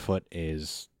 Nolan Foote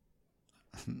is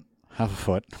half a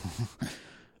foot.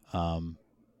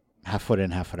 Half foot in,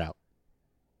 half foot out.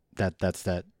 That's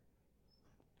that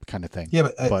kind of thing. Yeah,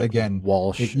 but again,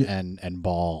 Walsh and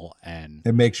Ball and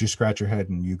it makes you scratch your head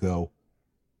and you go,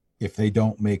 if they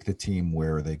don't make the team,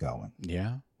 where are they going?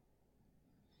 Yeah.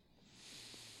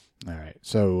 All right.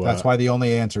 So that's why the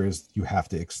only answer is you have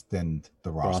to extend the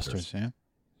rosters. Yeah.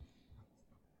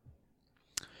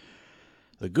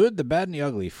 The good, the bad, and the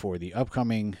ugly for the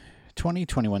upcoming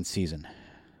 2021 season.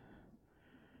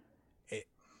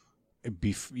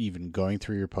 Even going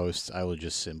through your posts, I will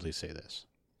just simply say this.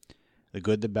 The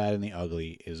good, the bad, and the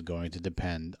ugly is going to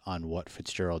depend on what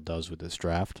Fitzgerald does with this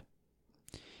draft.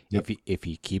 Yep. If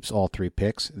he keeps all 3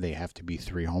 picks, they have to be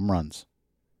 3 home runs.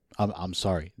 I'm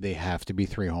sorry, they have to be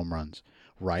 3 home runs.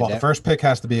 Right. Well, the first pick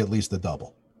has to be at least a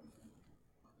double.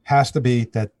 Has to be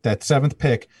that 7th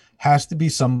pick has to be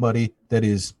somebody that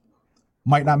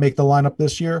might not make the lineup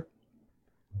this year,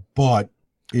 but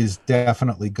is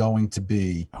definitely going to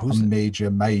be a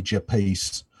major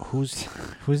piece. Who's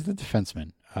the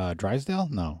defenseman? Drysdale?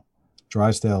 No.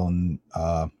 Drysdale and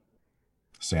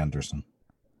Sanderson.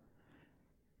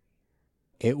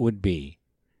 It would be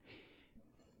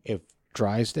if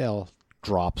Drysdale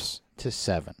drops to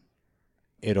 7,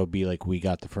 it'll be like we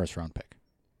got the first round pick.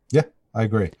 Yeah, I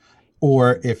agree.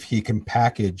 Or if he can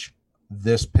package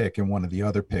this pick and one of the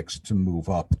other picks to move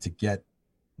up to get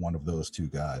one of those 2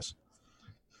 guys.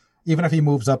 Even if he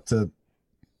moves up to,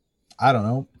 I don't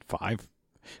know, 5.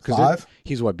 5?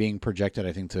 He's being projected,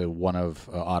 I think, to one of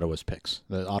Ottawa's picks,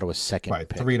 the Ottawa's second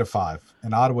pick. 3 to 5.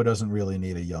 And Ottawa doesn't really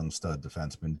need a young stud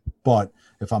defenseman. But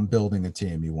if I'm building a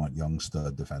team, you want young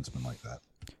stud defensemen like that.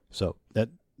 So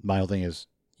my whole thing is,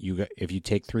 if you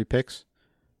take 3 picks,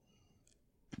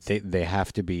 they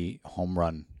have to be home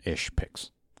run-ish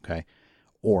picks, okay?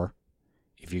 Or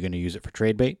if you're going to use it for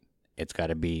trade bait, it's got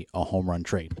to be a home run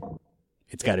trade.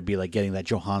 It's got to be like getting that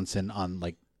Johansson on,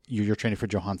 like, you're trading for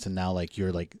Johansson now, like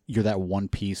you're that 1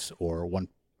 piece or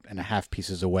 1.5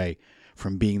 pieces away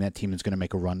from being that team that's going to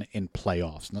make a run in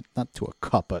playoffs. Not to a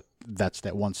cup, but that's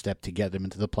that 1 step to get them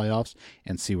into the playoffs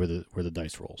and see where the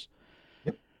dice rolls.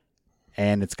 Yep.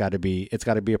 And it's got to be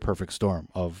a perfect storm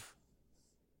of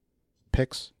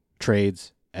picks,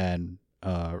 trades, and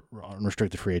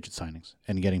unrestricted free agent signings,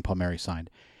 and getting Palmieri signed.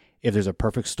 If there's a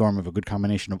perfect storm of a good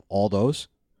combination of all those,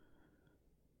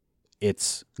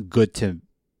 it's good to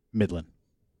Midland.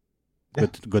 Yeah.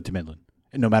 Good to Midland.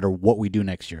 And no matter what we do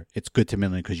next year, it's good to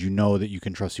Midland because you know that you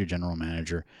can trust your general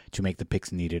manager to make the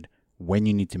picks needed when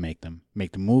you need to make them,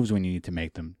 make the moves when you need to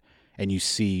make them. And you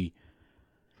see,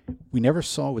 we never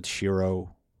saw with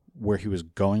Shiro where he was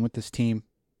going with this team.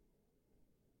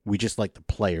 We just like the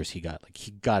players he got. Like,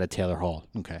 he got a Taylor Hall.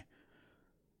 Okay.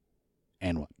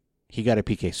 And what? He got a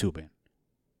PK Subban.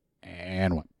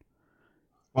 And what?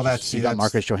 Well, he got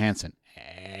Marcus Johansson.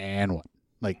 And what?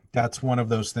 Like, that's one of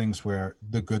those things where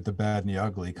the good, the bad, and the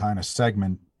ugly kind of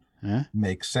segment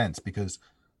makes sense because,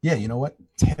 yeah, you know what?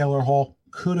 Taylor Hall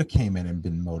could have came in and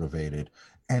been motivated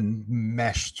and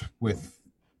meshed with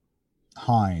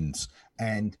Hines,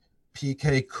 and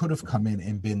PK could have come in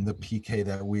and been the PK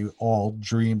that we all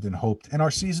dreamed and hoped. And our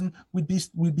season, we'd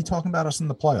be talking about us in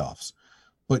the playoffs.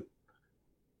 But,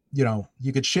 you know,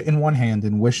 you could shit in one hand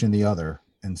and wish in the other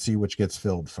and see which gets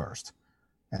filled first.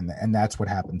 And that's what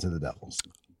happened to the Devils.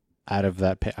 Out of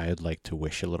that pit, I'd like to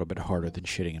wish a little bit harder than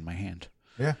shitting in my hand.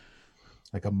 Yeah,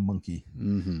 like a monkey.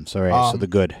 Mm-hmm. So the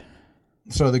good.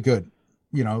 So the good.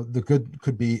 You know, the good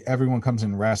could be everyone comes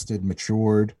in rested,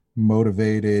 matured,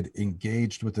 motivated,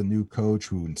 engaged with a new coach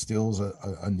who instills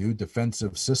a new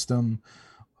defensive system.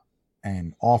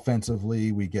 And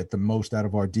offensively, we get the most out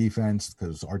of our defense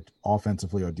because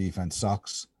offensively our defense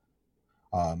sucks.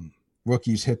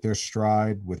 Rookies hit their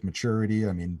stride with maturity.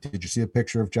 I mean, did you see a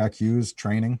picture of Jack Hughes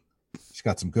training? He's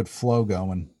got some good flow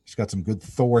going. He's got some good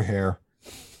Thor hair,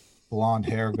 blonde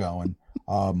hair going.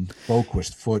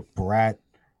 Boquist, Foot, Bratt,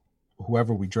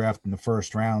 whoever we draft in the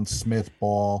first round, Smith,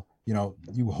 Ball. You know,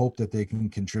 you hope that they can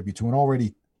contribute to an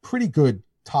already pretty good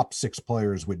top 6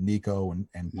 players with Nico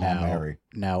and Palmieri.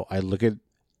 Now, I look at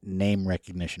name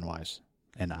recognition wise,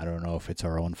 and I don't know if it's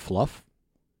our own fluff.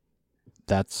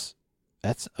 That's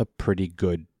a pretty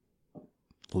good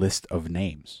list of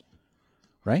names,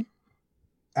 right?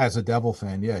 As a Devil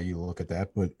fan, yeah, you look at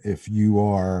that. But if you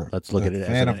are a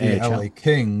fan of the LA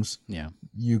Kings, yeah,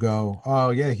 you go, oh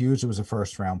yeah, Hughes was a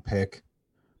first round pick.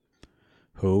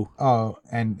 Who? Oh,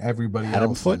 and everybody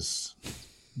Adam else Foote? is,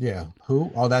 yeah.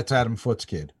 Who? Oh, that's Adam Foote's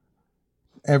kid.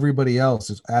 Everybody else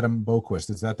is Adam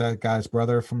Boquist. Is that guy's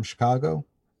brother from Chicago?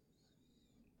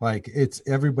 Like, it's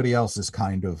everybody else is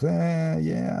kind of,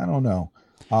 yeah, I don't know.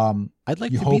 I'd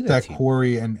like you to hope be that team.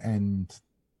 Corey and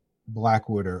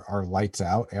Blackwood are lights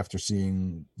out after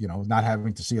seeing, you know, not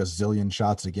having to see a zillion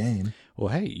shots a game. Well,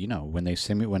 hey, you know, when they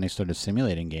started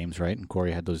simulating games, right? And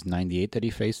Corey had those 98 that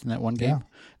he faced in that one game.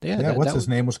 Yeah. What's his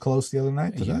name was close the other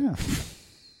night to that.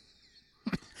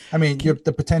 I mean,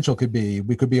 the potential could be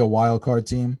we could be a wild card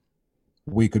team.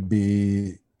 We could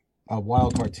be a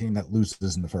wild card team that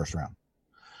loses in the first round.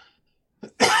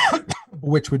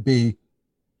 Which would be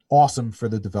awesome for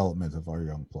the development of our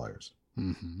young players.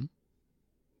 Mm-hmm.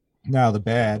 Now, the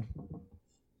bad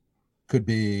could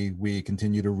be we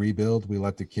continue to rebuild. We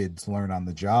let the kids learn on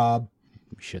the job.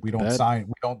 Shit We the don't bed. sign.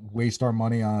 We don't waste our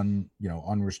money on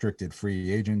unrestricted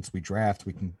free agents. We draft.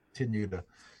 We continue to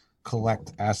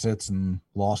collect assets and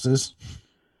losses.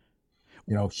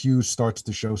 Hughes starts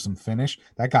to show some finish.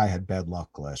 That guy had bad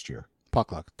luck last year.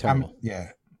 Puck luck, terrible.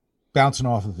 Bouncing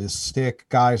off of his stick.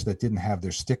 Guys that didn't have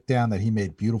their stick down that he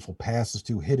made beautiful passes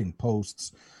to, hitting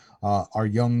posts. Our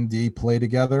young D play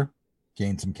together,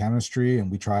 gain some chemistry, and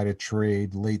we try to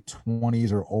trade late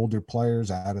 20s or older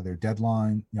players out of their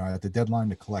deadline, at the deadline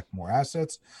to collect more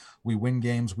assets. We win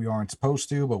games we aren't supposed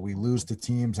to, but we lose to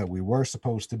teams that we were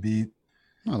supposed to beat.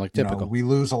 Like typical. We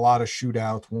lose a lot of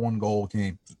shootouts, 1-goal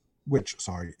games, which,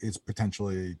 is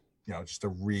potentially, just a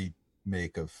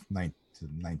remake of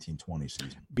 1920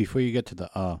 season. Before you get to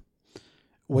the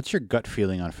what's your gut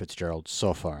feeling on Fitzgerald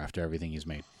so far after everything he's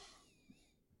made?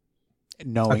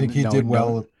 I think he did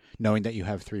well. Knowing that you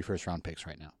have 3 first-round picks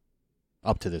right now,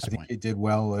 up to this point. I think he did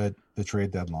well at the trade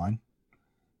deadline.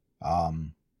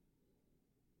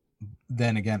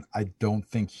 Then again, I don't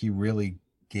think he really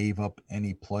gave up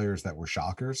any players that were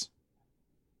shockers.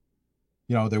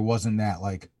 There wasn't that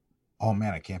like, oh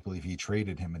man, I can't believe he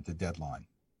traded him at the deadline.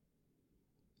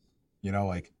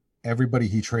 Like everybody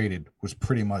he traded was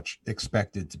pretty much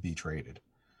expected to be traded.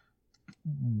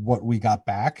 What we got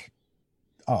back,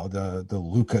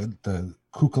 the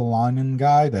Kukalainen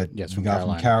guy that we got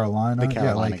from Carolina. The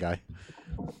Carolina guy.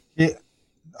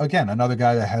 Again, another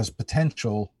guy that has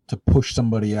potential to push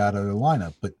somebody out of the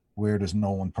lineup, but where does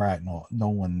Nolan Pratt,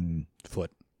 Nolan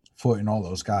Foot and all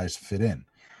those guys fit in?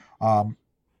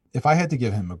 If I had to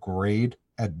give him a grade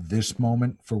at this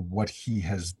moment for what he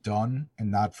has done and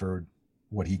not for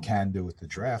what he can do with the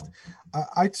draft,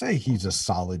 I'd say he's a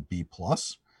solid B+,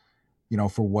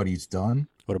 for what he's done.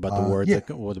 What about the words?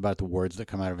 What about the words that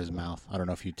come out of his mouth? I don't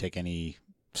know if you take any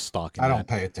stock in that. I don't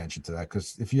pay attention to that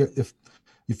because if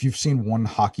you've seen one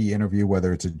hockey interview,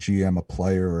 whether it's a GM, a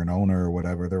player, or an owner, or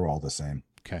whatever, they're all the same.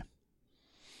 Okay.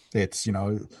 It's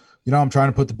I'm trying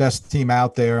to put the best team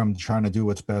out there. I'm trying to do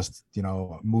what's best.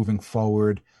 Moving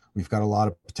forward, we've got a lot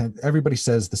of potential. Everybody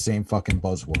says the same fucking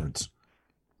buzzwords.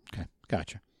 Okay,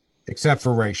 gotcha. Except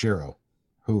for Ray Shero,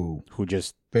 who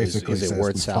just basically is says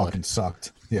word we salad. Fucking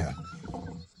sucked. Yeah.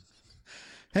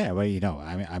 Yeah, well,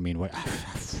 I mean, what?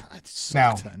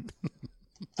 Now,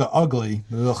 the ugly.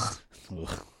 Ugh.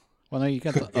 Well, no, you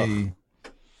got the.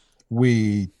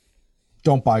 We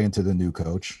don't buy into the new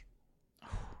coach.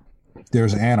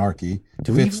 There's anarchy.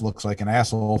 Fitz looks like an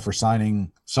asshole for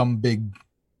signing some big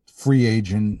free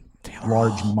agent,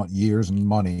 large years and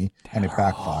money, and it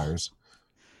backfires.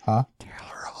 Huh?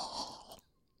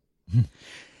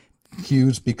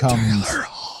 Hughes becomes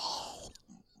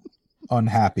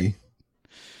unhappy.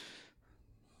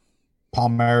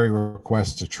 Palmieri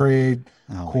requests a trade.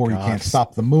 Corey can't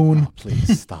stop the moon. Oh,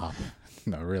 please stop.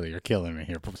 No, really, you're killing me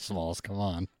here, Smalls. Come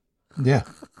on. Yeah.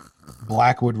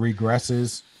 Blackwood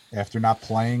regresses after not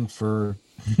playing for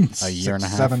a year and a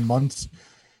half, 7 months.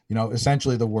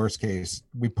 Essentially the worst case.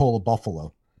 We pull a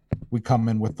Buffalo. We come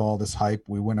in with all this hype.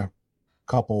 We win a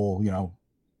couple,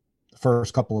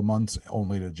 first couple of months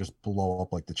only to just blow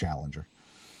up like the Challenger.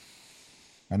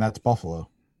 And that's Buffalo.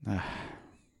 I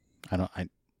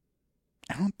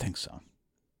don't think so.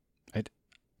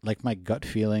 Like my gut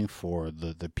feeling for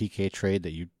the PK trade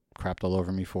that you crapped all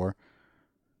over me for.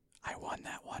 I won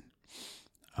that one.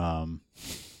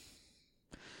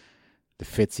 The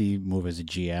Fitzy move as a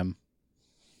GM.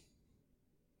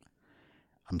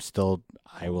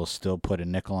 I will still put a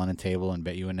nickel on the table and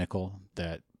bet you a nickel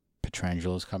that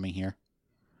Pietrangelo is coming here.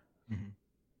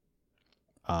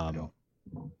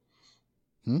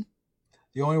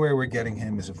 The only way we're getting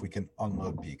him is if we can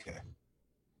unload PK.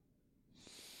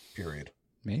 Period.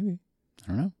 Maybe. I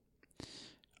don't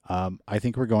know. I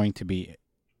think we're going to be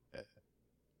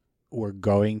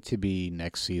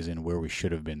next season where we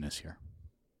should have been this year.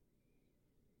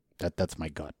 That's my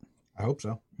gut. I hope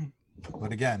so.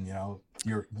 But again,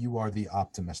 you are the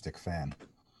optimistic fan.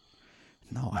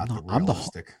 No, I'm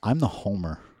the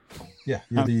homer. Yeah,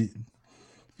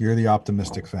 you're the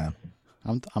optimistic fan.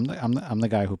 I'm the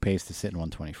guy who pays to sit in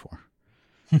 124.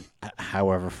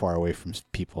 However far away from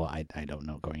people, I don't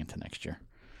know going into next year.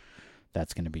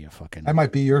 That's going to be a fucking... That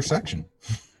might be your section.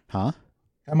 Huh?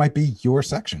 That might be your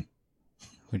section.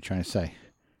 What are you trying to say?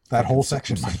 That whole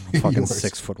section might be fucking yours.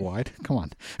 6 foot wide. Come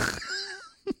on.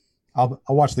 I'll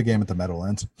watch the game at the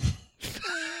Meadowlands.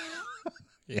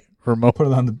 Yeah, remote. Put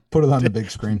it on the big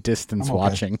screen. Distance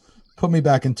watching. Put me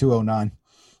back in 209.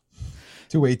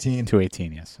 218.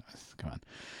 218, yes. Come on.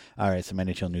 All right, some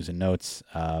NHL news and notes.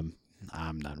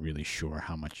 I'm not really sure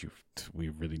how much we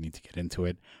really need to get into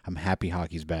it. I'm happy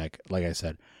hockey's back. Like I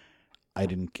said, I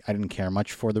didn't care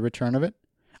much for the return of it.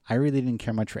 I really didn't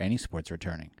care much for any sports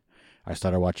returning. I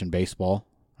started watching baseball.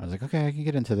 I was like, okay, I can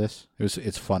get into this.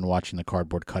 It's fun watching the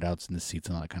cardboard cutouts and the seats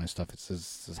and all that kind of stuff. It's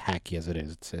as hacky as it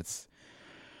is. It's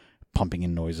pumping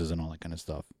in noises and all that kind of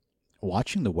stuff.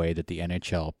 Watching the way that the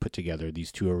NHL put together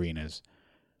these two arenas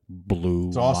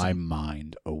blew my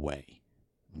mind away.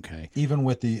 Okay. Even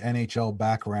with the NHL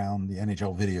background, the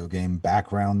NHL video game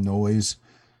background noise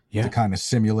to kind of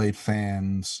simulate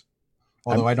fans.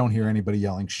 Although I don't hear anybody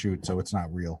yelling shoot, so it's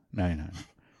not real. No.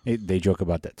 They joke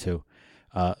about that too.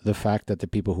 The fact that the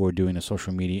people who were doing the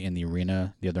social media in the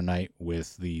arena the other night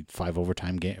with the 5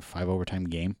 overtime game,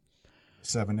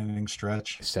 7-inning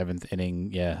stretch, 7th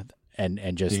inning,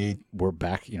 and just we're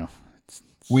back.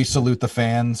 We salute the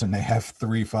fans, and they have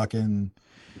 3 fucking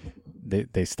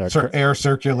they start air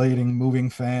circulating moving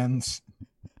fans.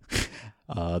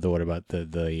 What about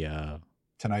the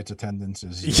tonight's attendance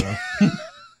is 0.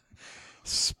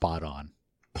 Spot on.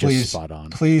 Please, just spot on.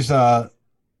 Please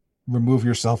remove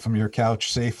yourself from your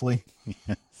couch safely.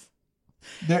 Yes.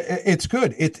 It's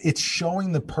good. It's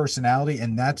showing the personality,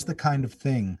 and that's the kind of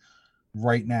thing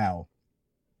right now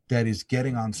that is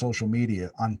getting on social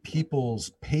media, on people's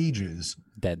pages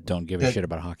that don't give a shit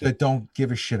about hockey. That don't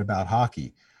give a shit about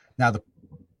hockey. Now, the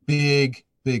big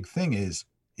thing is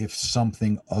if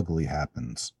something ugly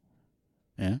happens,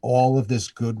 all of this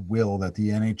goodwill that the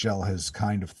NHL has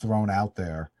kind of thrown out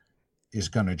there is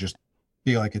going to just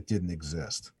be like it didn't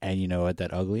exist. And you know what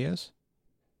that ugly is?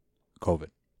 COVID.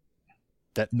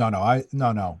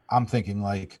 No. I'm thinking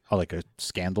like a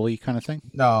scandal-y kind of thing?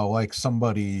 No, like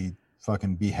somebody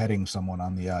fucking beheading someone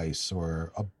on the ice,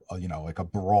 or like a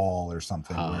brawl or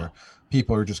something where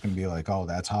people are just going to be like, "Oh,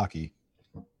 that's hockey."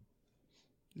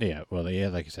 Yeah, well,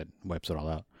 like you said, wipes it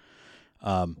all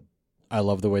out. I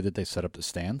love the way that they set up the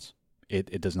stands.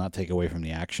 It does not take away from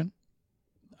the action.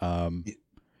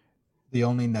 The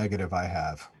only negative I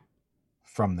have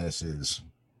from this is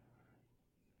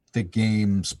the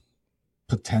game's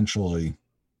potentially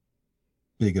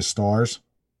biggest stars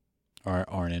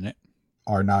aren't in it.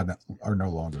 Are no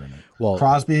longer in it. Well,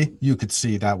 Crosby, you could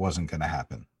see that wasn't going to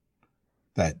happen.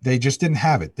 That they just didn't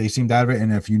have it. They seemed out of it.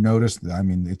 And if you notice, I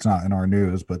mean, it's not in our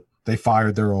news, but they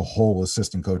fired their whole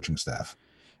assistant coaching staff.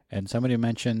 And somebody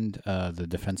mentioned the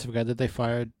defensive guy that they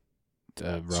fired,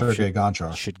 Sergei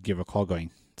Gonchar, should give a call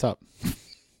going, "What's up?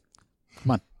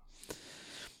 Come on."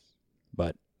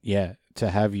 But yeah, to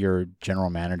have your general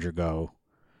manager go,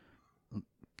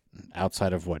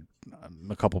 outside of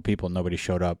a couple people, nobody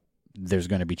showed up. There's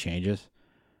going to be changes.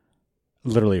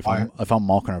 Literally, if I'm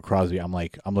Malkin or Crosby, I'm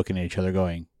looking at each other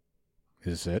going,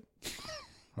 "Is this it?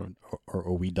 or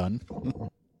are we done?"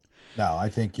 No, I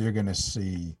think you're going to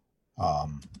see.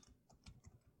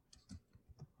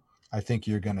 I think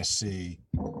you're going to see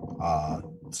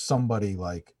somebody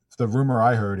like, the rumor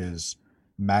I heard is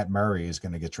Matt Murray is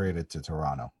going to get traded to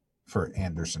Toronto for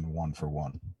Anderson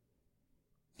 1-for-1.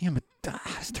 Yeah, but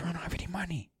does Toronto have any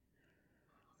money?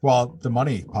 Well, the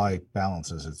money probably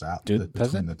balances it out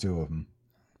between the two of them.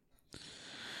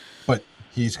 But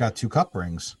he's got 2 cup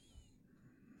rings.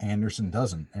 Anderson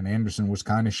doesn't. And Anderson was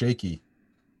kind of shaky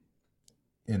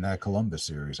in that Columbus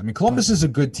series. I mean, Columbus is a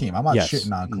good team. I'm not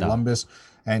shitting on Columbus.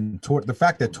 No. And the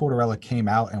fact that Tortorella came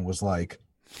out and was like,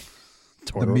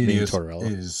 the media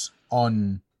is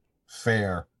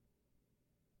unfair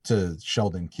to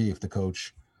Sheldon Keefe, the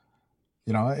coach.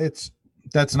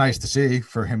 That's nice to see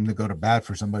for him to go to bat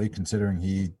for somebody, considering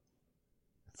he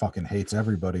fucking hates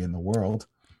everybody in the world.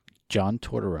 John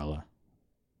Tortorella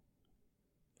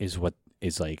is what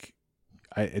is like.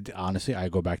 Honestly, I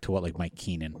go back to what Mike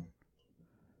Keenan,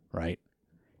 right?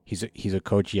 He's a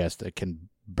coach, yes, that can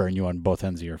burn you on both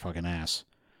ends of your fucking ass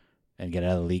and get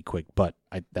out of the league quick. But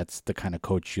that's the kind of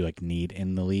coach you need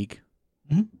in the league.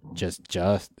 Mm-hmm. Just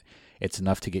it's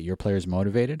enough to get your players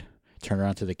motivated. Turn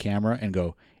around to the camera and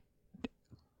go,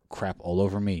 crap all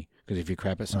over me. Because if you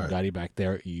crap at some guy back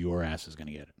there, your ass is going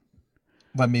to get it.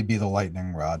 Let me be the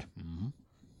lightning rod. Mm-hmm.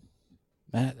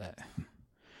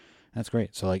 That's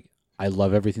great. So I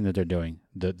love everything that they're doing.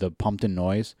 The pumped in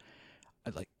noise.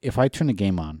 If I turn the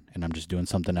game on and I'm just doing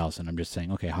something else and I'm just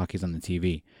saying, okay, hockey's on the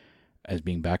TV as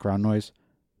being background noise,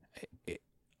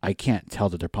 I can't tell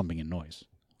that they're pumping in noise.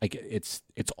 It's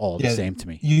all the same to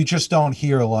me. You just don't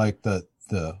hear the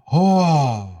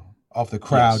of the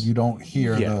crowd. Yes. You don't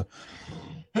hear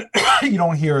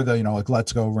the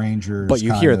let's go Rangers. But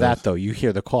you hear that though. You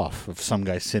hear the cough of some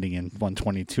guy sitting in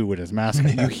 122 with his mask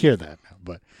on. You hear that.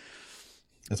 But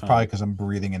it's probably because I'm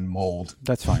breathing in mold.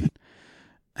 That's fine.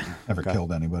 Never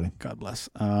killed anybody. God bless.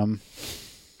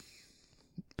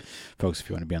 Folks, if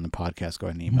you want to be on the podcast, go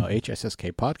ahead and email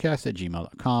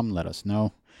hsskpodcast@gmail.com. Let us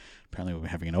know. Apparently we'll be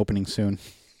having an opening soon.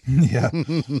 Yeah.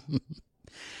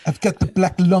 I've got the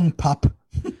black lung pop.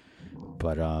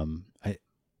 But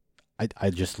I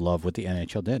just love what the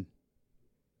NHL did.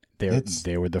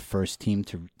 They were the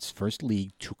first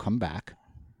league to come back.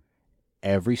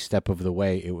 Every step of the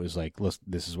way, it was like, listen,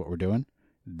 this is what we're doing.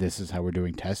 This is how we're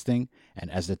doing testing.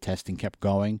 And as the testing kept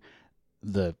going,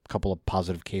 the couple of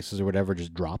positive cases or whatever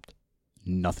just dropped.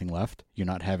 Nothing left. You're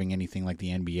not having anything like the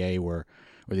NBA or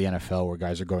the NFL where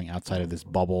guys are going outside of this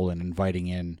bubble and inviting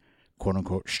in quote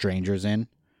unquote strangers in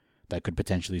that could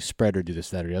potentially spread or do this,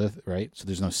 that, or the other, right? So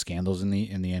there's no scandals in the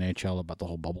NHL about the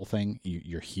whole bubble thing.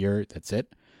 You're here, that's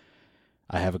it.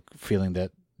 I have a feeling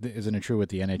that, isn't it true with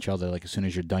the NHL that like as soon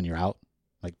as you're done, you're out?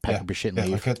 Like pack up your shit and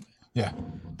leave.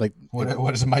 Like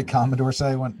what does Mike Commodore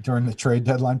say during the trade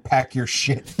deadline? Pack your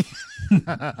shit.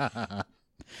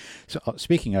 So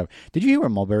speaking of, did you hear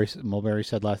what Mulberry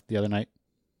said the other night?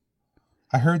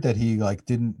 I heard that he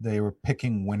they were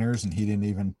picking winners and he didn't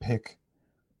even pick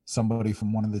somebody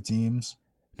from one of the teams.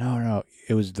 No,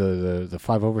 it was the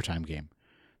 5 overtime game.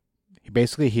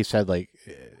 He said like,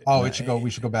 we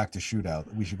should go back to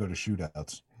shootout. We should go to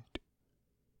shootouts.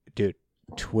 Dude,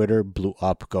 Twitter blew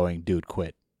up going, dude,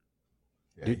 quit.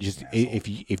 Yeah, dude, just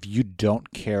if you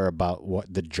don't care about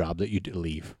what the job that you do,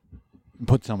 leave.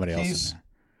 Put somebody else in there.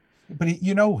 But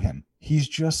you know him. He's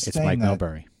just it's saying Mike that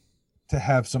Milbury to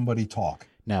have somebody talk.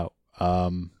 Now,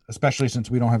 especially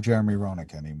since we don't have Jeremy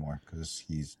Roenick anymore because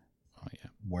he's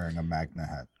wearing a Magna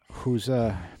hat. Who's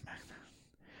oh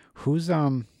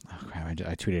crap,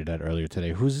 I tweeted that earlier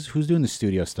today. Who's doing the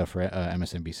studio stuff for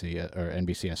MSNBC or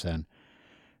NBCSN?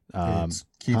 It's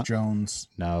Keith Jones.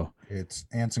 No. It's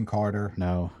Anson Carter.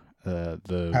 No.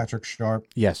 The Patrick Sharp.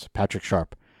 Yes, Patrick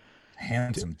Sharp.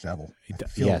 Handsome devil.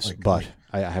 Yes, but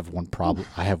I have one problem.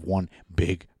 I have one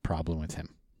big problem with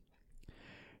him.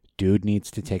 Dude needs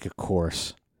to take a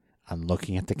course on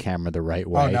looking at the camera the right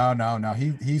way. Oh, no.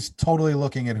 He's totally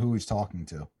looking at who he's talking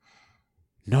to.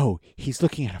 No, he's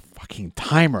looking at a fucking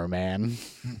timer, man.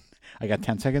 I got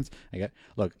 10 seconds.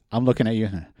 Look, I'm looking at you.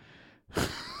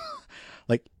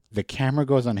 Like, the camera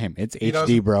goes on him. It's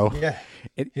HD, bro. Yeah.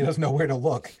 He doesn't know where to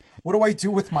look. What do I do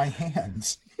with my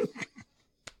hands?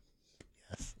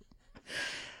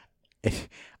 Yes.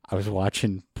 I was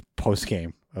watching post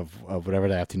game of whatever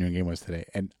the afternoon game was today,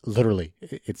 and literally,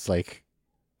 it's like,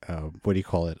 what do you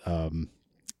call it?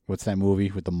 What's that movie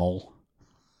with the mole?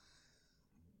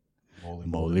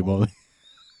 Moly.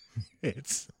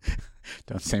 It's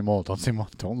don't say mole.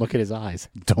 Don't look at his eyes.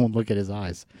 Don't look at his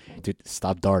eyes. Dude,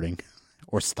 stop darting,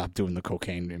 or stop doing the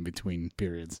cocaine in between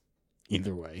periods.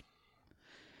 Either way,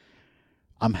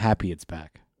 I'm happy it's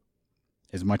back.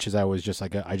 As much as I was just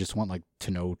like, I just want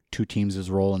to know 2 teams'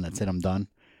 role and that's it, I'm done.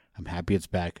 I'm happy it's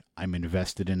back. I'm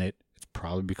invested in it. It's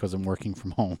probably because I'm working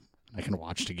from home. I can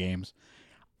watch the games.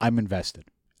 I'm invested.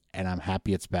 And I'm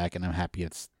happy it's back and I'm happy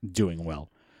it's doing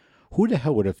well. Who the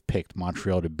hell would have picked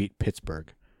Montreal to beat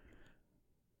Pittsburgh?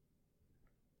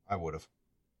 I would have.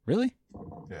 Really?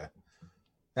 Yeah.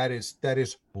 That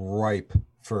is ripe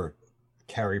for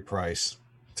Carey Price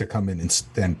to come in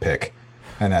and pick.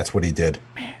 And that's what he did.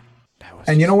 Man.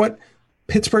 And you know what?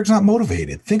 Pittsburgh's not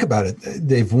motivated. Think about it.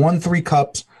 They've won 3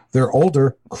 cups. They're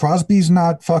older. Crosby's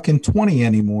not fucking 20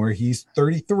 anymore. He's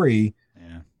 33.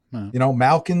 Yeah. No. You know,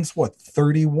 Malkin's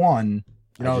 31.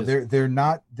 You know, they're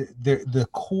not the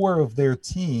core of their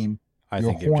team.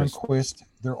 Your Hornquist,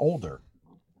 they're older.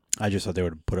 I just thought they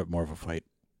would put up more of a fight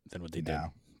than what they did.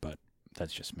 But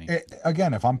that's just me.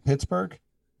 Again, if I'm Pittsburgh,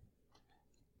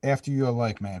 after you're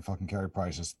like, man, fucking Carey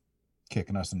Price is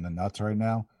kicking us in the nuts right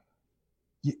now.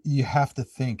 You have to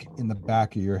think in the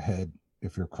back of your head,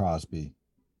 if you're Crosby,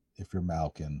 if you're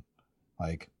Malkin,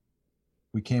 like,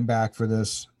 we came back for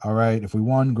this. All right. If we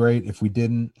won, great. If we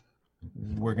didn't,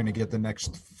 we're going to get the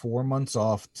next 4 months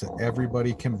off so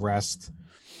everybody can rest.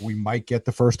 We might get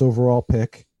the first overall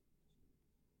pick,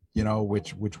 you know,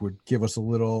 which would give us a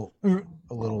little,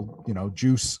 you know,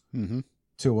 juice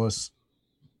to us.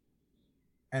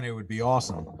 And it would be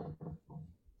awesome.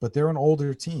 But they're an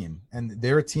older team, and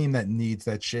they're a team that needs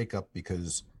that shakeup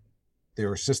because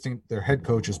their head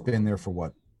coach has been there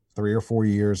for 3 or 4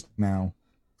 years now,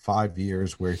 5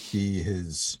 years, where he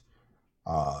is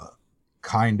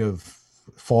kind of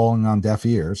falling on deaf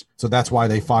ears. So that's why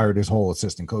they fired his whole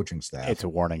assistant coaching staff. It's a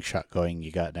warning shot going,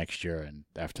 you got next year, and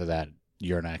after that,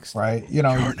 you're next. Right? You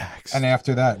know, you're next. And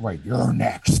after that, right, you're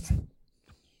next.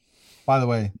 By the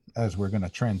way, as we're going to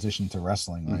transition to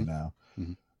wrestling right now.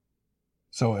 Mm-hmm.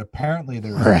 So apparently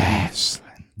there's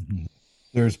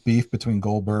beef between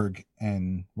Goldberg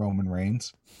and Roman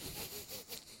Reigns.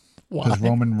 because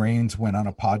Roman Reigns went on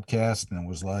a podcast and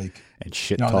was like, and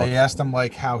shit. They asked him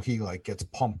like how he like gets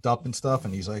pumped up and stuff,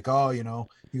 and he's like, oh,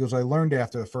 he goes, I learned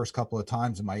after the first couple of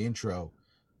times in my intro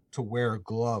to wear a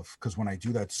glove because when I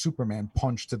do that Superman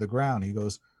punch to the ground, he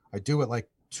goes, I do it like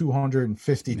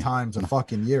 250 times a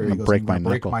fucking year. He goes, break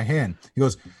my hand. He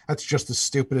goes, that's just as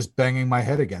stupid as banging my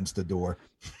head against the door.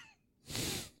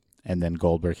 And then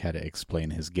Goldberg had to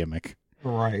explain his gimmick.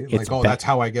 Right. It's like, that's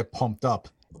how I get pumped up.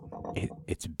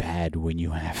 It's bad when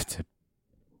you have to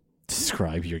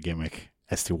describe your gimmick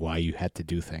as to why you had to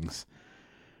do things.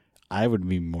 I would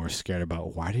be more scared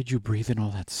about, why did you breathe in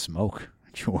all that smoke?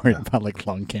 Aren't you worried about like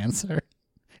lung cancer?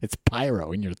 It's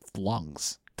pyro in your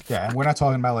lungs. Yeah, and we're not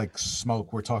talking about like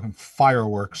smoke. We're talking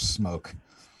fireworks smoke.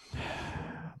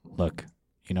 Look,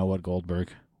 you know what,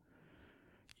 Goldberg?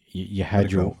 You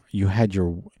had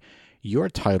your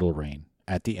title reign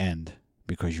at the end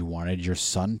because you wanted your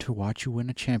son to watch you win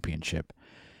a championship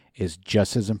is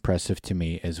just as impressive to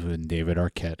me as when David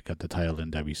Arquette got the title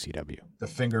in WCW. The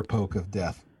finger poke of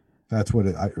death. That's what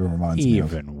it reminds me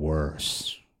of. Even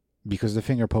worse. Because the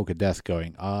finger poke of death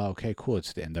going, okay, cool,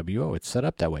 it's the NWO. It's set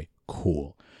up that way.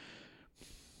 Cool.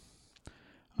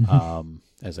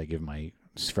 As I give my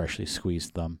freshly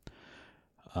squeezed thumb.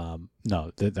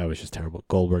 No, that was just terrible.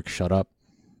 Goldberg, shut up.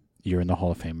 You're in the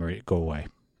Hall of Fame. Right? Go away.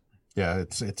 Yeah,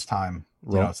 it's time.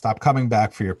 Stop coming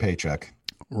back for your paycheck.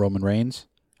 Roman Reigns,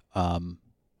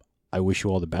 I wish you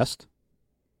all the best.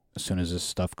 As soon as this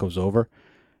stuff goes over,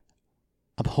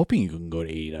 I'm hoping you can go to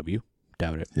AEW.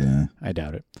 Doubt it. Yeah. I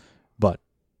doubt it. But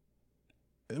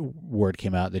word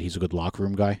came out that he's a good locker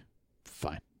room guy.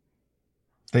 Fine.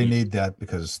 They need that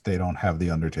because they don't have The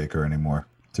Undertaker anymore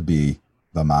to be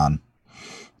the man.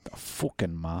 The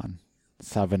fucking man.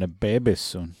 He's having a baby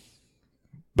soon.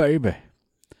 Baby.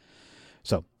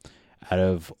 So, out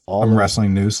of all...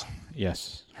 wrestling news.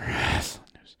 Yes. Wrestling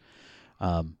news.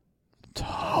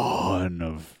 Ton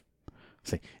of,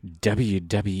 say,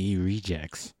 WWE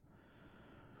rejects.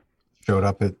 Showed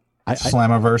up at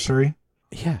Slammiversary.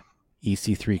 Yeah.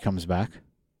 EC3 comes back.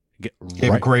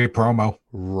 Gave a great promo.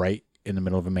 Right in the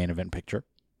middle of a main event picture.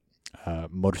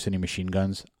 Motor City Machine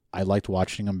Guns. I liked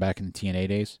watching them back in the TNA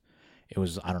days. It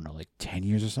was, I don't know, like 10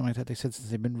 years or something like that, they said, since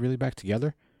they've been really back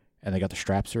together. And they got the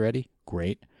straps already.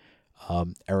 Great.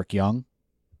 Eric Young,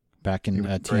 back in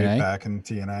TNA. Back in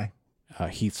TNA.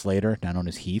 Heath Slater, now known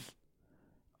as Heath.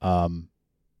 And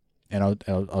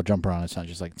I'll jump around. It's not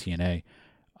just like TNA.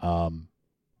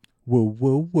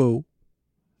 Whoa.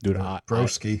 Dude,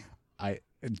 Broski.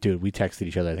 Dude, we texted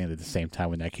each other, I think, at the same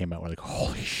time when that came out. We're like,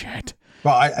 holy shit.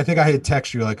 Well, I think I had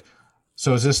text you like,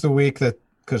 so is this the week that,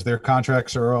 because their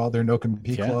contracts are all, their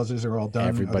no-compete clauses are all done.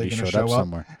 Everybody showed up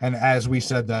somewhere. And as we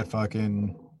said that,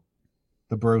 fucking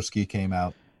the Broski came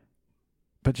out.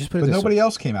 But just put it But this nobody way.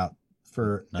 else came out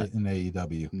in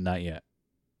AEW. Not yet.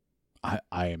 I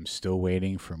am still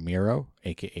waiting for Miro,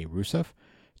 a.k.a. Rusev,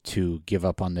 to give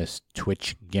up on this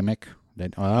Twitch gimmick.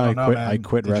 That I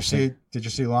quit wrestling. Did you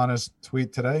see Lana's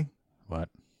tweet today? What?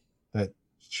 That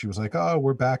she was like, "Oh,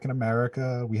 we're back in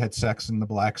America. We had sex in the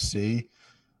Black Sea."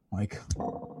 Like,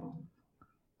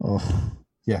 oh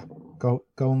yeah, go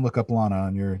and look up Lana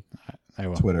on your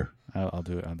Twitter. I'll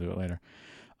do it. I'll do it later.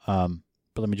 But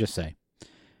let me just say,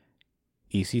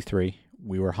 EC3,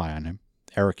 we were high on him.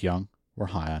 Eric Young, we're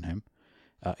high on him.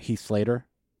 Heath Slater,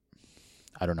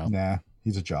 I don't know. Nah,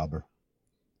 he's a jobber.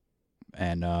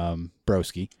 And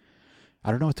Broski,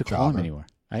 I don't know what to call him anymore.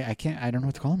 I can't. I don't know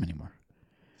what to call him anymore.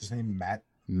 His name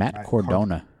Matt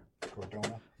Cardona.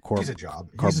 He's a job.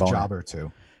 He's a jobber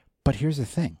too. But here's the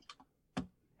thing.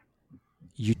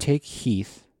 You take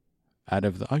Heath out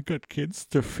of the I got kids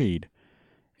to feed,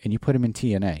 and you put him in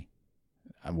TNA.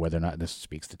 Whether or not this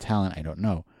speaks to talent, I don't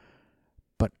know.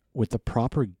 But with the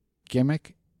proper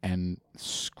gimmick and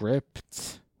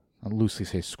script, I'll loosely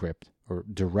say script, or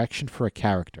direction for a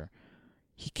character,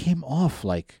 he came off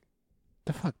like,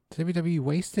 the fuck, WWE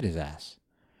wasted his ass.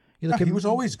 He was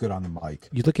always good on the mic.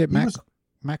 You look at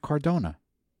Matt Cardona.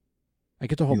 I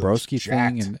get the whole Broski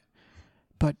thing,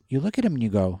 but you look at him and you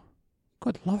go,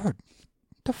 good Lord, what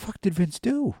the fuck did Vince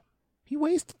do? He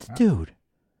wasted the dude.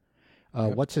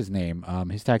 What's his name?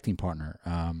 His tag team partner,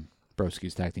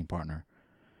 Broski's tag team partner.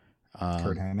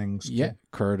 Kurt Hennings. Yeah,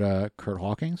 Kurt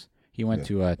Hawkins. He went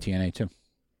to TNA too.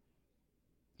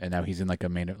 And now he's in like a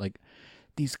main, like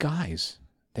these guys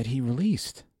that he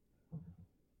released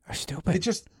are stupid.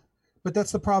 But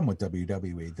that's the problem with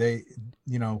WWE.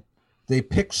 They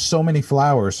pick so many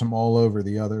flowers from all over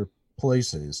the other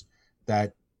places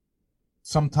that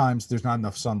sometimes there's not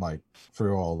enough sunlight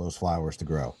for all those flowers to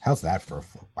grow. How's that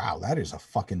wow, that is a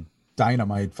fucking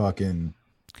dynamite fucking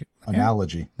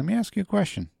analogy. Let me ask you a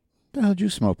question. The hell did you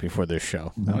smoke before this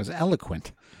show? That was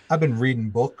eloquent. I've been reading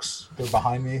books. They're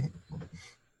behind me.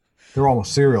 They're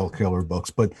almost serial killer books,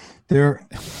 but they're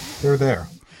there.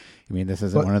 You mean this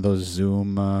isn't one of those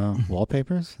Zoom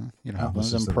wallpapers? You know, No, one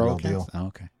this of is them the real pro deal. Oh,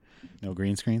 okay. No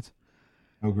green screens?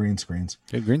 No green screens.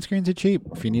 Dude, green screens are cheap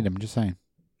if you need them. Just saying.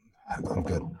 I'm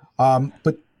good.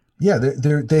 But yeah,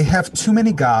 they have too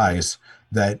many guys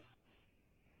that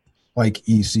like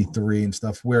EC3 and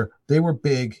stuff where they were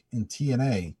big in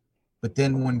TNA, but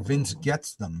then when Vince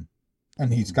gets them,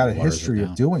 and he's got a Waters history it of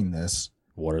down. doing this,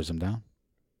 Waters them down.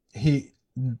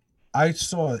 I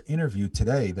saw an interview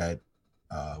today that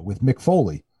with Mick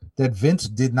Foley that Vince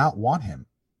did not want him.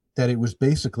 That it was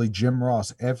basically Jim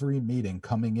Ross every meeting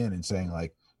coming in and saying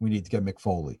like, "We need to get Mick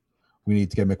Foley. We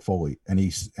need to get Mick Foley." And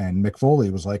Mick Foley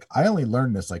was like, "I only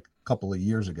learned this like a couple of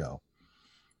years ago."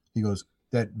 He goes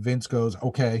that Vince goes,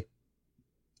 "Okay,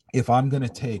 if I'm gonna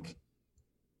take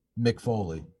Mick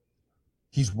Foley,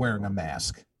 he's wearing a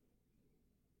mask."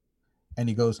 And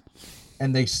he goes,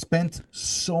 and they spent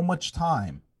so much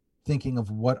time thinking of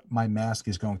what my mask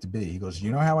is going to be. He goes,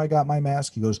 "You know how I got my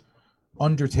mask?" He goes,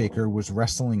 "Undertaker was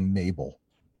wrestling Mabel,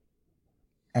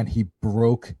 and he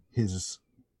broke his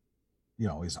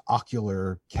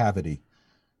ocular cavity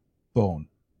bone,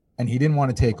 and he didn't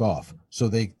want to take off. So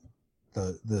the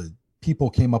people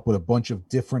came up with a bunch of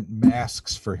different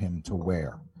masks for him to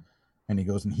wear." And he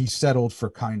goes, and he settled for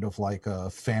kind of like a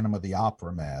Phantom of the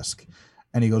Opera mask.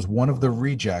 And he goes, one of the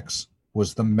rejects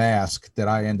was the mask that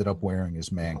I ended up wearing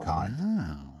as Mankind.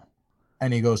 Oh.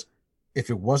 And he goes, if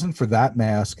it wasn't for that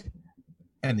mask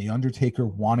and the Undertaker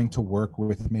wanting to work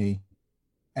with me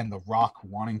and The Rock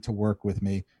wanting to work with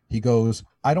me, he goes,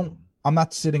 I'm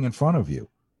not sitting in front of you.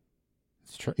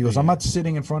 It's true. He goes, I'm not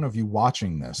sitting in front of you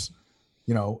watching this.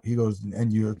 You know, he goes,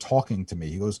 and you're talking to me.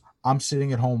 He goes, I'm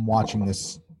sitting at home watching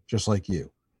this just like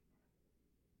you.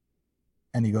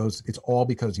 And he goes, it's all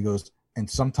because he goes, and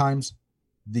sometimes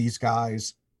these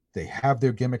guys, they have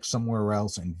their gimmick somewhere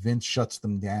else and Vince shuts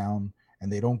them down and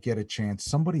they don't get a chance.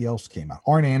 Somebody else came out.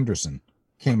 Arn Anderson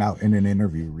came out in an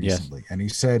interview recently, and he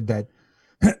said that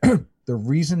the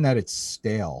reason that it's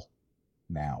stale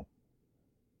now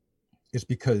is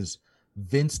because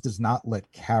Vince does not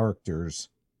let characters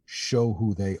show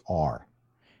who they are.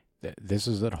 This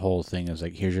is that whole thing is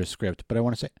like, here's your script, but I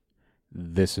want to say,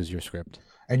 this is your script.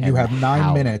 And you have 9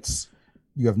 how? minutes.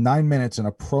 You have 9 minutes in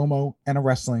a promo and a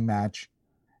wrestling match,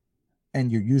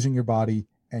 and you're using your body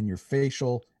and your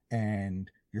facial and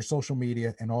your social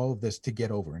media and all of this to get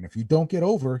over. And if you don't get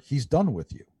over, he's done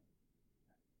with you.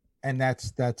 And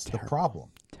that's the problem.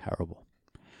 Terrible.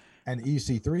 And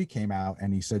EC3 came out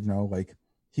and he said, no, like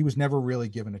he was never really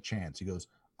given a chance. He goes,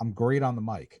 I'm great on the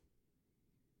mic.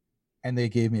 And they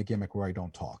gave me a gimmick where I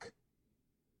don't talk.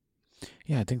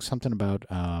 Yeah, I think something about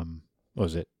what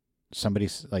was it?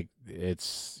 Somebody's like,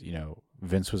 it's, you know,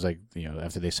 Vince was like, you know,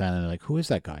 after they signed him, like, who is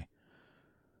that guy?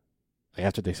 Like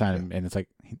after they signed him, and it's like,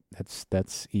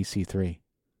 that's EC3.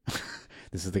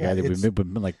 This is the guy that we've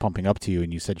been like pumping up to you,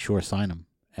 and you said, sure, sign him,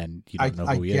 and you don't know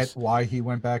who he is. I get why he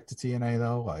went back to TNA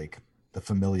though, like the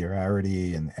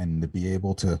familiarity and to be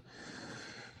able to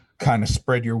kind of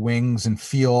spread your wings and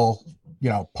feel, you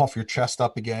know, puff your chest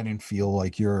up again and feel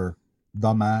like you're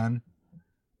the man.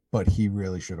 But he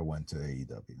really should have went to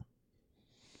AEW.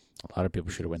 A lot of people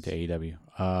should have went to AEW.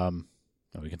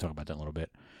 We can talk about that in a little bit.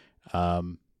 At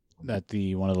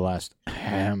one of the last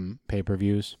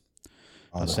pay-per-views,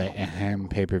 I'll say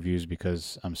pay-per-views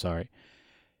because I'm sorry.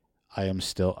 I am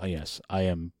still, yes, I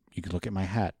am. You can look at my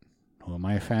hat. Who am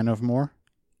I a fan of more?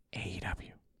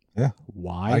 AEW. Yeah.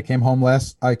 Why? I came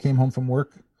home from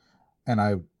work, and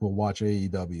I will watch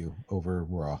AEW over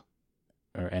Raw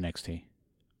or NXT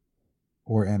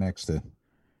or NXT.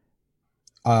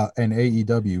 And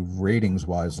AEW ratings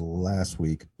wise last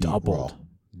week doubled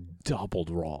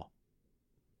Raw.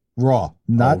 Raw,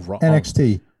 not Raw.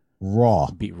 NXT. Raw.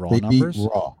 Beat Raw they numbers. Beat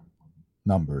Raw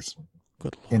numbers.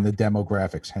 Good Lord. In the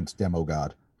demographics, hence Demo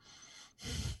God.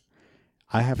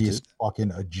 He's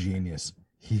fucking a genius.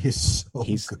 He is so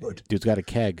good. Dude's got a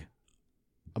keg,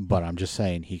 but I'm just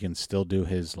saying he can still do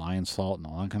his lion salt and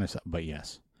all that kind of stuff. But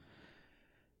yes,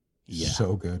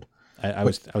 so good. I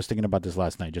was thinking about this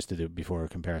last night just to do before a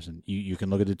comparison. You can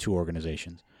look at the two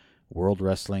organizations, World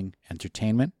Wrestling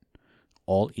Entertainment,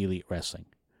 All Elite Wrestling.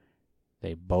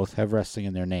 They both have wrestling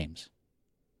in their names.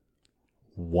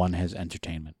 One has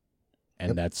entertainment,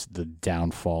 and that's the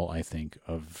downfall, I think,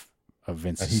 of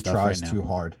Vince's stuff right now. He tries too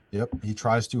hard. Yep, he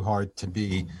tries too hard to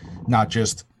be not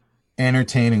just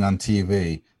entertaining on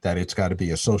TV. That it's got to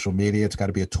be a social media, it's got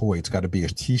to be a toy, it's got to be a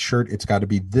T-shirt, it's got to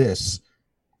be this.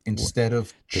 Instead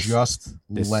of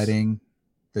letting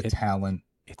the talent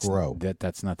grow.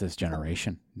 That's not this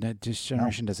generation. This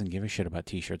generation doesn't give a shit about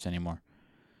T-shirts anymore.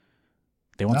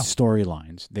 They want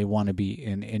storylines. They want to be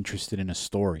interested in a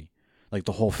story, like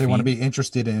the whole. They want to be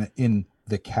interested in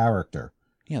the character.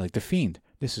 Yeah, like the Fiend.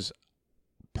 This is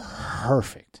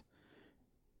perfect.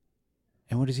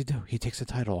 And what does he do? He takes the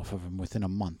title off of him within a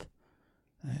month.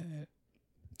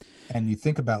 And you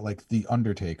think about like the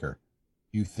Undertaker.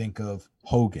 You think of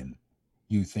Hogan.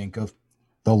 You think of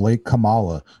the late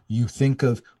Kamala. You think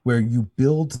of where you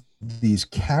build these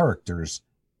characters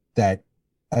that,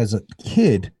 as a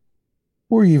kid,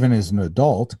 or even as an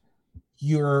adult,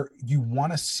 you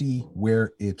want to see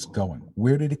where it's going.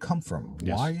 Where did it come from?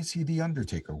 Yes. Why is he the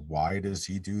Undertaker? Why does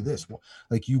he do this?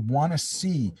 Like, you want to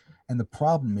see. And the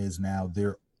problem is now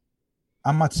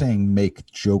I'm not saying make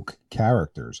joke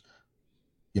characters,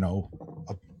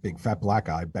 a big fat black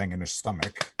guy banging his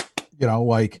stomach,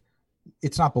 like,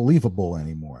 it's not believable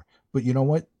anymore. But you know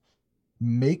what?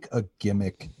 Make a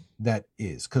gimmick that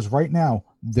is, because right now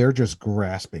they're just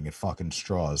grasping at fucking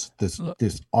straws. This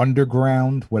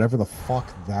underground, whatever the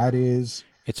fuck that is.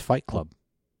 It's Fight Club.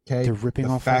 Okay. They're ripping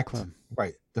off Fight Club.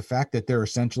 Right. The fact that they're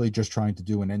essentially just trying to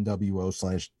do an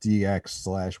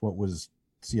NWO/DX/ what was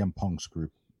CM Punk's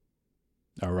group.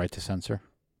 Oh, Right to Censor?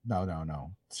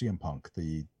 No. CM Punk,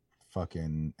 the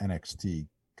fucking NXT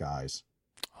guys.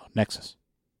 Oh, Nexus.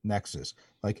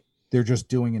 Like, they're just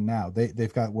doing it now.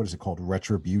 They've got, what is it called?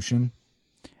 Retribution.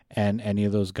 And any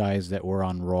of those guys that were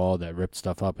on Raw that ripped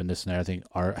stuff up and this and everything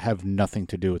have nothing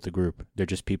to do with the group. They're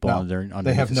just people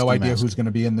they have no idea who's going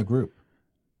to be in the group.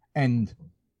 And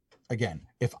again,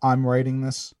 if I'm writing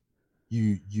this,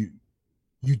 you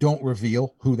don't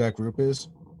reveal who that group is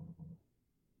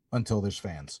until there's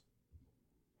fans.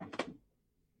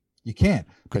 You can't,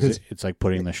 because it's like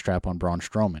putting the strap on Braun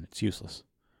Strowman. It's useless.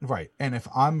 Right. And if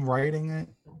I'm writing it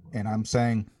and I'm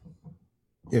saying,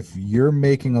 if you're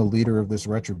making a leader of this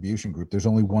Retribution group, there's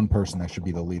only one person that should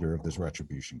be the leader of this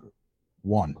Retribution group.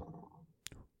 One.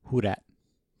 Who dat?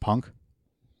 Punk?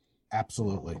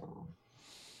 Absolutely.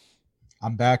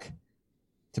 I'm back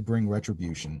to bring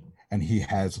Retribution, and he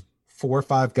has 4 or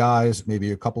 5 guys,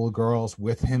 maybe a couple of girls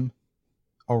with him,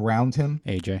 around him.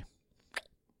 AJ.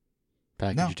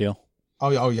 Package deal.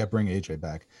 Oh yeah, bring AJ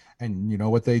back. And you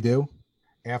know what they do?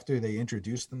 After they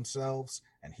introduce themselves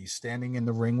and he's standing in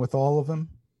the ring with all of them,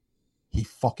 he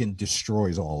fucking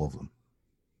destroys all of them.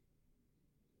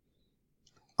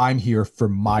 I'm here for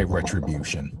my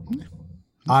Retribution.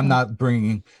 I'm not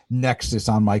bringing Nexus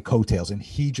on my coattails. And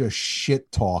he just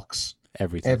shit talks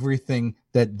everything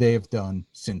that they've done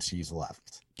since he's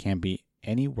left. Can't be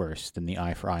any worse than the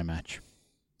eye for eye match.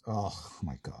 Oh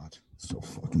my God. So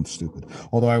fucking stupid.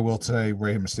 Although I will say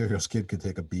Rey Mysterio's kid could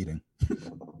take a beating.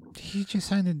 He just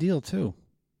signed a deal too.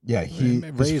 Yeah,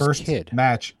 his first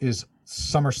match is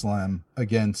SummerSlam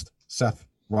against Seth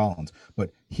Rollins,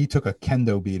 but he took a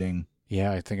kendo beating.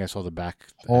 Yeah, I think I saw the back.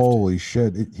 Holy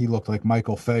shit. He looked like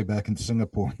Michael Fay back in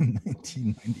Singapore in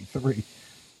 1993.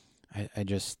 I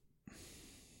just,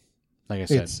 like I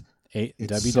said, it's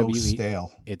WWE, so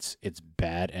stale. It's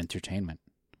bad entertainment.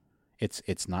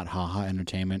 It's not haha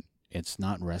entertainment. It's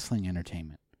not wrestling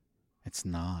entertainment. It's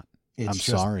not. I'm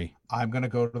sorry. I'm going to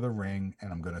go to the ring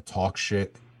and I'm going to talk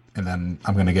shit, and then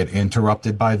I'm going to get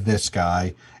interrupted by this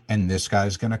guy, and this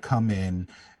guy's going to come in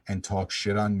and talk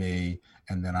shit on me,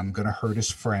 and then I'm going to hurt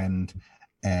his friend,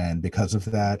 and because of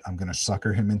that, I'm going to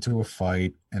sucker him into a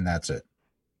fight, and that's it.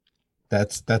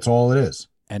 That's all it is.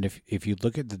 And if you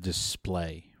look at the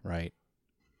display, right,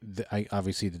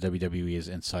 obviously the WWE is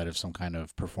inside of some kind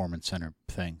of performance center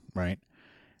thing, right?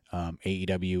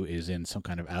 AEW is in some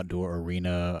kind of outdoor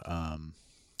arena. I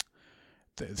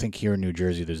think here in New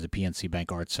Jersey, there's the PNC Bank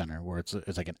Arts Center, where it's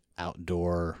like an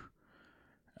outdoor,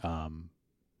 I don't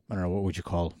know, what would you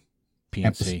call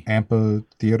PNC?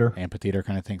 Amphitheater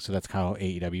kind of thing. So that's how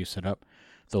AEW is set up.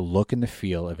 The look and the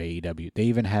feel of AEW. They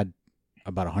even had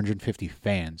about 150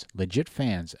 fans, legit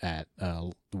fans, at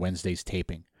Wednesday's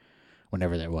taping,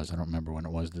 whenever that was. I don't remember when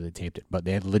it was that they taped it, but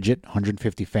they had legit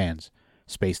 150 fans,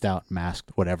 spaced out,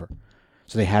 masked, whatever.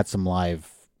 So they had some live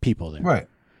people there. Right.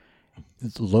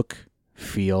 Look,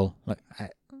 feel, like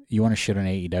you want to shit on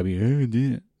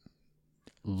AEW,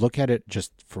 look at it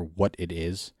just for what it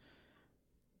is.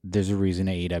 There's a reason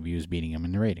AEW is beating them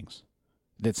in the ratings.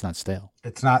 It's not stale.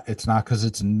 It's not because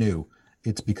it's new.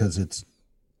 It's because it's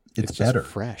better,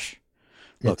 just fresh.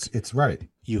 Look, it's right.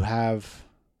 You have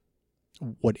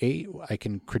I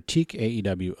can critique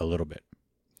AEW a little bit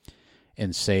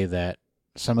and say that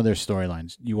some of their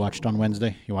storylines. You watched on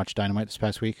Wednesday? You watched Dynamite this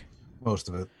past week? Most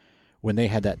of it. When they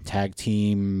had that tag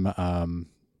team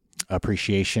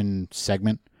appreciation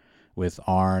segment with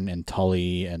Arn and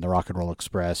Tully and the Rock and Roll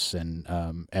Express and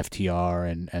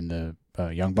FTR and the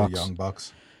Young Bucks. The Young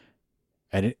Bucks.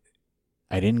 I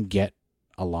didn't get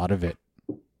a lot of it.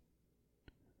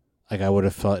 Like, I would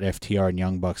have thought FTR and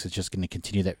Young Bucks is just going to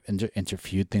continue that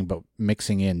interfeud thing, but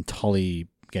mixing in Tully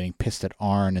getting pissed at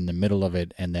Arn in the middle of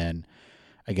it, and then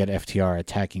I get FTR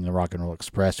attacking the Rock and Roll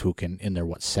Express, who can, in their,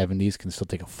 70s, can still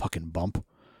take a fucking bump.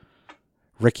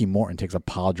 Ricky Morton takes a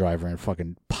pile driver and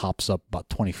fucking pops up about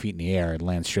 20 feet in the air and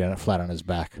lands flat on his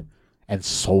back and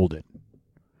sold it.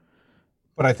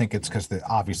 But I think it's because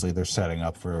obviously they're setting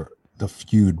up for the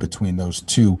feud between those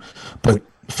two. But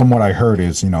from what I heard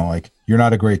is, like, you're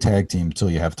not a great tag team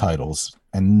until you have titles.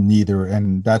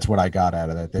 And that's what I got out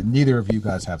of that neither of you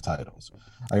guys have titles.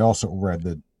 I also read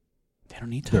that they don't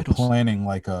need they're titles. planning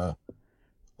like a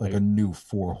new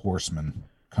 4 Horsemen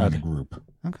kind of group.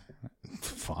 Okay.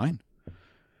 Fine.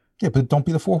 Yeah, but don't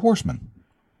be the 4 Horsemen.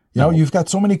 You've got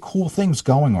so many cool things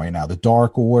going right now. The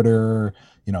Dark Order,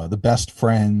 the Best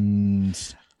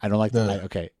Friends. I don't like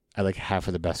I like half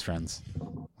of the Best Friends.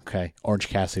 Okay. Orange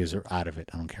Cassidy's are out of it.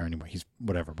 I don't care anymore. He's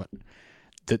whatever, but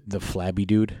the flabby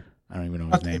dude, I don't even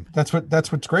know his name. That's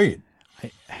what's great.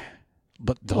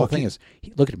 But the whole thing is,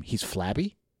 look at him. He's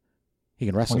flabby. He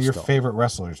can wrestle. One of your still. favorite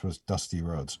wrestlers was Dusty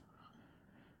Rhodes.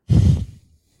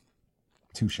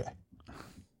 Touche.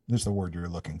 There's the word you're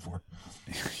looking for.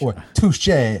 Or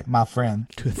touche, my friend.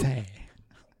 Touche.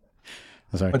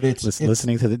 I'm sorry. But it's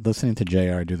listening to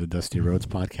JR do the Dusty Rhodes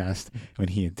podcast when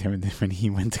he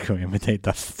went to go imitate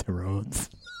Dusty Rhodes.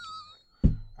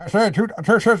 I said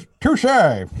touche.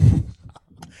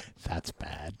 That's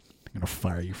bad. I'm gonna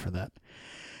fire you for that.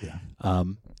 Yeah.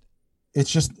 It's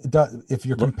just, if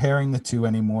you're comparing the two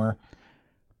anymore,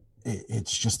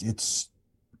 it's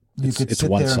you could sit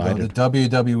there and go, the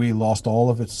WWE lost all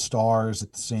of its stars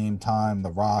at the same time, The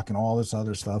Rock and all this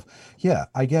other stuff. Yeah,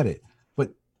 I get it.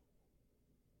 But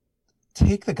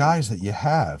take the guys that you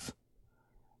have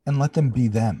and let them be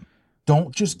them.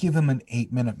 Don't just give them an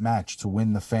 8-minute match to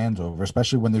win the fans over,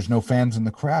 especially when there's no fans in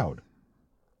the crowd.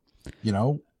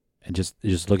 And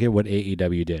just look at what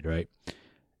AEW did, right?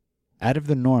 Out of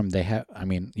the norm, they have,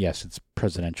 yes, it's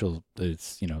presidential.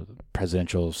 It's,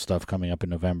 presidential stuff coming up in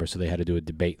November, so they had to do a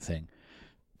debate thing.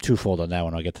 Twofold on that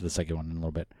one. I'll get to the second one in a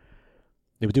little bit.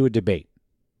 They would do a debate.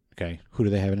 Okay. Who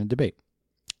do they have in a debate?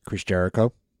 Chris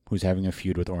Jericho, who's having a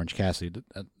feud with Orange Cassidy.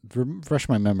 Refresh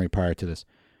my memory prior to this.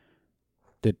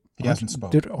 He hasn't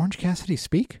spoken. Did Orange Cassidy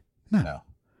speak? No.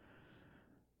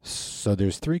 So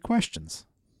there's 3 questions.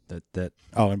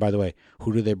 Oh, and by the way,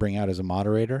 who do they bring out as a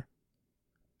moderator?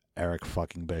 Eric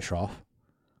fucking Bischoff.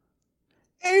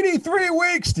 83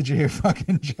 weeks. Did you hear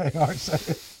fucking JR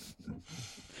say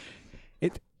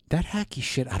it? That hacky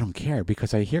shit, I don't care,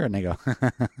 because I hear it and I go,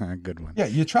 good one. Yeah,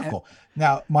 you chuckle.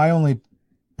 Now, my only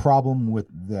problem with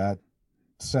that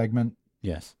segment,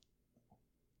 yes,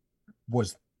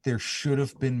 was there should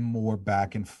have been more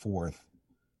back and forth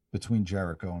between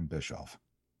Jericho and Bischoff.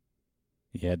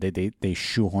 Yeah, they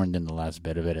shoehorned in the last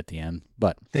bit of it at the end,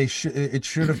 but it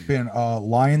should have been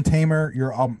Lion Tamer.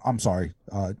 I'm sorry,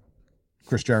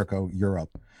 Chris Jericho, you're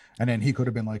up, and then he could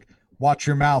have been like, "Watch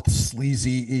your mouth,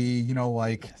 sleazy,"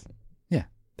 like. Yeah,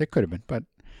 there could have been, but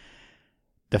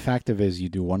the fact of it is, you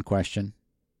do one question,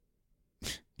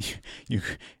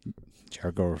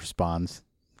 Jericho responds,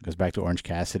 goes back to Orange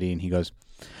Cassidy, and he goes,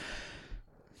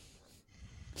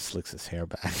 slicks his hair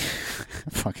back,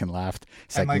 fucking laughed.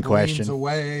 Second question, leans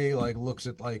away, looks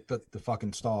at the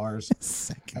fucking stars.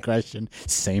 Second question,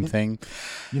 same thing.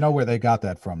 You know where they got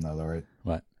that from, though, right?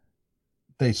 What?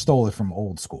 They stole it from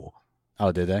Old School.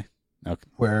 Oh, did they? Okay.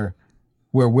 Where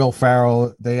Will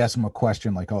Ferrell, they asked him a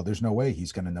question like, "Oh, there's no way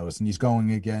he's going to notice," and he's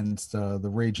going against the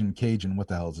Raging Cajun. What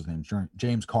the hell is his name?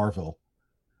 James Carville.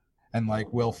 And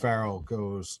Will Ferrell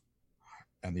goes,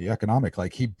 and the economic,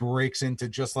 he breaks into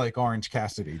just like Orange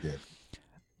Cassidy did.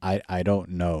 I don't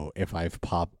know if I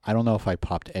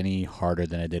popped any harder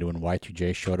than I did when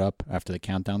Y2J showed up after the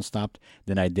countdown stopped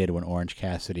than I did when Orange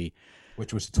Cassidy,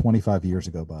 which was 25 years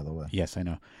ago, by the way. Yes, I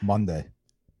know. Monday.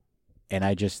 And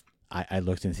I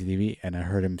looked into TV and I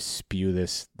heard him spew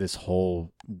this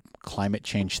whole climate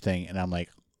change thing, and I'm like,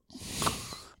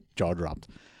 jaw dropped.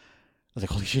 I was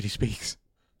like, holy shit, he speaks.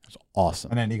 It was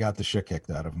awesome. And then he got the shit kicked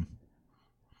out of him.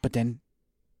 But then,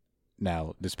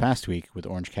 now, this past week with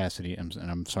Orange Cassidy, and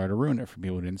I'm sorry to ruin it for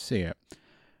people who didn't see it,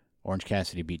 Orange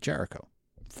Cassidy beat Jericho.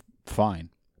 Fine.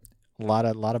 A lot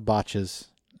of botches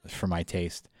for my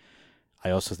taste.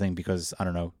 I also think because, I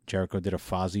don't know, Jericho did a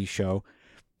Fozzy show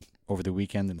over the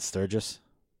weekend in Sturgis,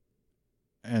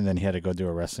 and then he had to go do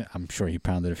a wrestling. I'm sure he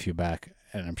pounded a few back,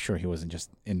 and I'm sure he wasn't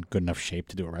just in good enough shape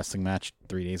to do a wrestling match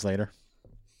 3 days later.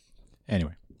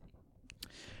 Anyway,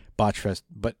 Botchfest,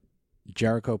 but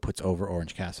Jericho puts over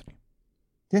Orange Cassidy.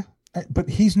 Yeah, but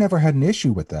he's never had an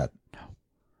issue with that. No,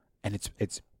 and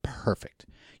it's perfect.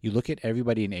 You look at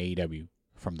everybody in AEW,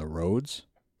 from the Rhodes,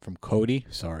 from Cody.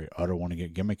 Sorry, I don't want to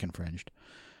get gimmick infringed.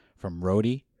 From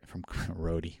Rhodey,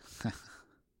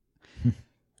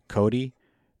 Cody,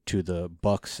 to the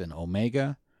Bucks and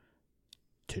Omega,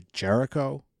 to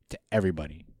Jericho, to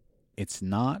everybody. It's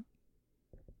not,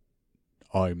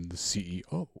 I'm the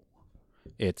CEO.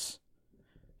 It's,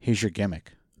 here's your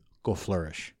gimmick. Go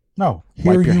flourish. No,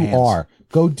 here Wipe your you hands. are.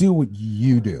 Go do what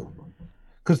you do.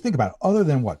 Because think about it. Other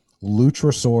than what?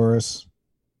 Luchasaurus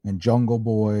and Jungle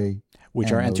Boy. Which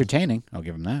and are those- entertaining. I'll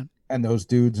give them that. And those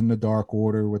dudes in the Dark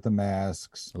Order with the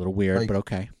masks. A little weird, Like- but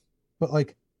okay. But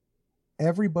like,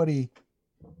 everybody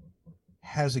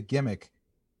has a gimmick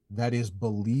that is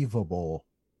believable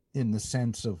in the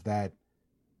sense of that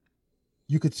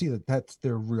you could see that that's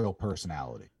their real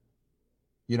personality.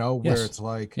 You know, where Yes. it's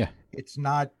like, Yeah. it's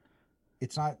not,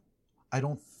 I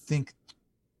don't think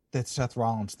that Seth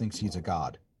Rollins thinks he's a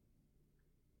god.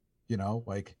 You know,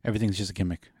 like, Everything's just a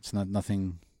gimmick. It's not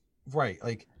nothing. right.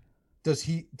 Like, does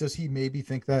he maybe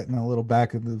think that in a little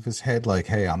back of his head, like,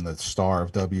 hey, I'm the star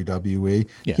of WWE?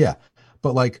 Yeah.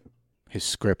 But like, His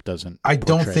script doesn't. I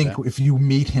don't portray think that. if you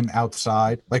meet him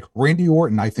outside, like Randy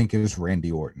Orton, I think is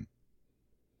Randy Orton.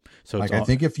 So Like, it's all I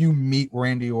think if you meet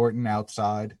Randy Orton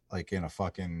outside, like in a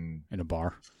fucking in a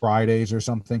bar. Fridays or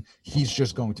something, he's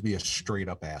just going to be a straight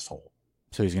up asshole.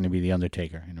 So he's going to be the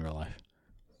Undertaker in real life.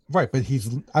 Right. But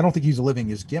I don't think he's living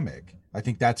his gimmick. I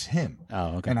think that's him.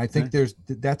 Oh, okay. And I think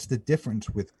that's the difference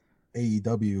with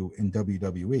AEW and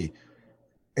WWE.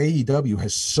 AEW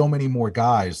has so many more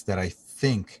guys that I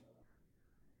think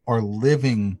are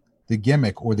living the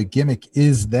gimmick, or the gimmick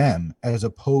is them, as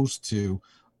opposed to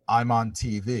I'm on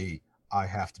TV, I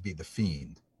have to be the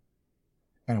Fiend.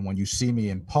 And when you see me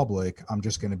in public, I'm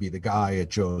just going to be the guy at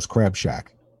Joe's Crab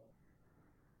Shack.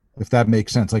 If that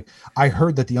makes sense. Like, I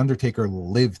heard that the Undertaker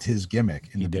lived his gimmick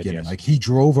in He the did, beginning. yes. Like, he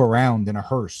drove around in a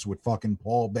hearse with fucking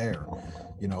Paul Bear.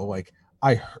 You know, like,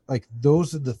 like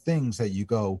those are the things that you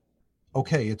go,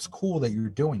 okay, it's cool that you're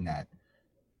doing that,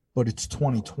 but it's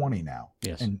 2020 now.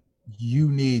 Yes. And you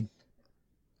need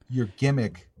your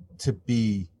gimmick to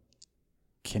be,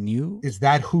 Can you is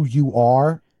that who you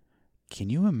are?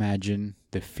 imagine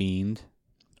the Fiend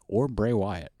or Bray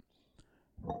Wyatt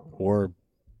or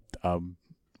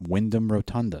Wyndham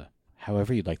Rotunda,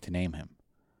 however you'd like to name him,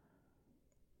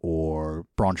 or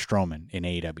Braun Strowman in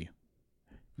AEW?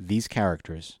 These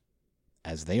characters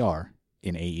as they are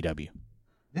in AEW.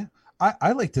 Yeah.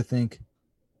 I like to think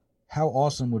how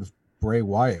awesome would have Bray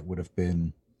Wyatt would have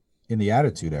been in the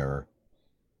Attitude Era,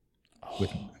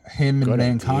 with him and good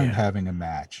Mankind idea. having a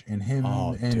match, and him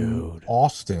Oh, and dude.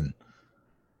 Austin.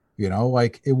 You know,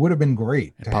 like, it would have been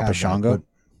great to Papa have that, Shango? but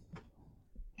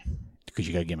Because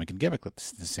you got gimmick and gimmick.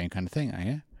 It's the same kind of thing.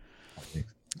 Yeah.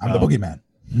 I'm the boogeyman.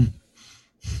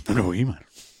 No, you man.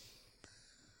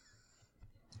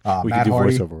 We Matt could do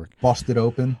Hardy voiceover work. busted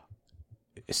open.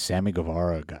 Sammy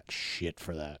Guevara got shit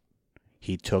for that.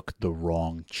 He took the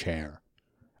wrong chair.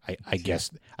 I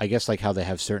guess like how they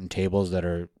have certain tables that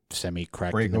are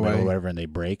semi-cracked in the middle Breakaway. or whatever and they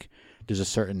break. There's a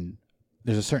certain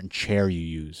chair you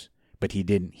use, but he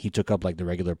didn't. He took up like the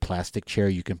regular plastic chair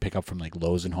you can pick up from like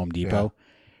Lowe's and Home Depot,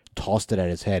 tossed it at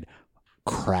his head,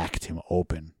 cracked him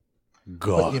open.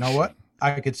 Gosh. But you know what?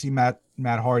 I could see Matt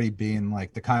Hardy being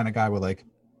like the kind of guy with like,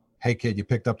 hey kid, you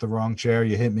picked up the wrong chair,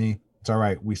 you hit me. It's all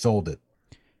right. We sold it.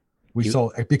 We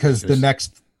sold it because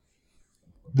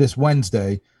this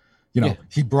Wednesday, you know, Yeah.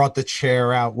 he brought the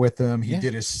chair out with him. He Yeah.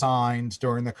 did his signs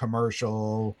during the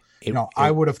commercial. It- I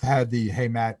it- would have had the, hey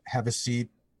Matt, have a seat,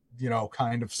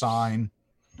 kind of sign.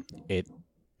 It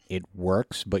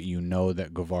works, but you know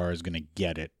that Guevara is going to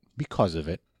get it because of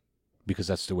it, because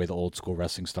that's the way the old school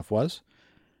wrestling stuff was.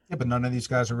 Yeah, but none of these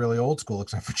guys are really old school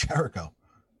except for Jericho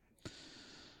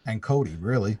and Cody,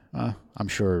 really. I'm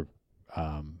sure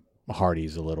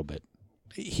Hardy's a little bit.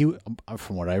 He,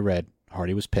 from what I read,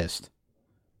 Hardy was pissed,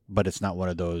 but it's not one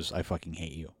of those "I fucking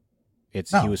hate you."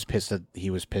 It's No. he was pissed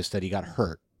that he got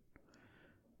hurt,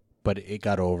 but it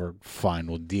got over. Fine,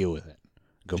 we'll deal with it.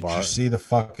 Did Guevara, you see the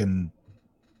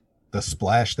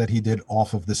splash that he did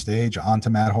off of the stage onto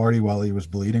Matt Hardy while he was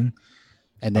bleeding?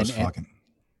 and That then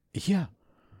was yeah,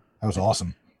 that was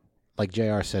awesome. like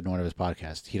JR said in one of his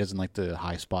podcasts, he doesn't like the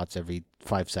high spots every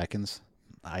 5 seconds.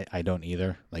 I don't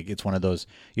either. Like, it's one of those,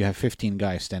 you have 15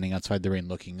 guys standing outside the ring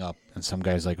looking up, and some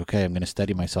guy's like, okay, I'm going to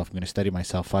steady myself.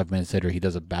 5 minutes later, he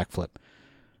does a backflip.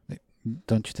 Like,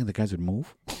 don't you think the guys would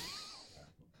move?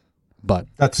 But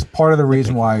That's part of the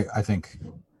reason why I think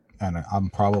and I'm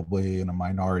probably in a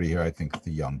minority here. I think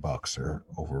the Young Bucks are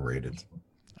overrated.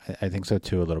 I think so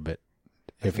too, a little bit.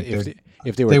 If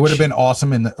they They would have been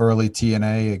awesome in the early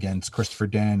TNA against Christopher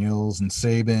Daniels and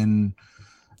Sabin,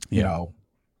 you know,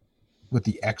 with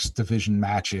the X division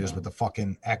matches with the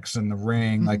fucking X in the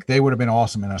ring. Like they would have been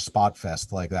awesome in a spot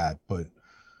fest like that. But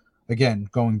again,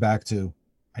 going back to,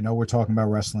 I know we're talking about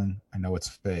wrestling. I know it's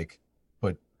fake,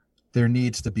 but there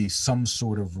needs to be some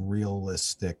sort of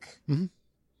realistic, you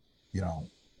know,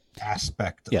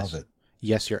 aspect of it.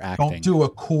 Yes, you're acting. Don't do a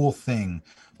cool thing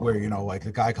where, you know, like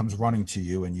the guy comes running to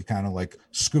you and you kind of like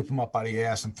scoop him up by the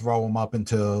ass and throw him up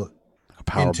into a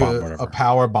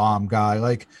power bomb guy.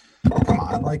 Like, come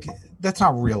on, like that's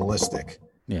not realistic.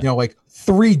 Yeah. You know, like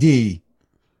 3D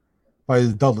by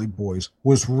the Dudley Boys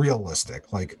was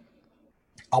realistic. Like,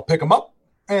 I'll pick him up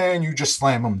and you just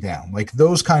slam him down. Like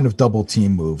those kind of double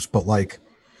team moves. But like,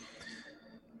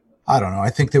 I don't know. I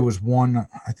think there was one.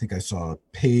 I think I saw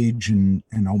Page and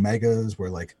Omegas where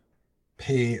like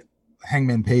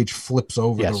Hangman Page flips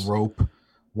over the rope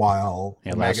while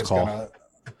Omega's gonna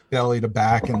belly to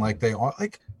back, and like they are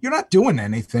like, you're not doing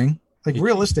anything. Like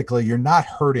realistically, you're not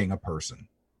hurting a person.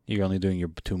 You're only doing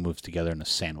your two moves together in a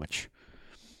sandwich.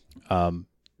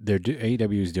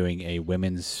 AEW is doing a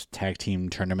women's tag team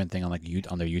tournament thing on like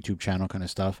on their YouTube channel kind of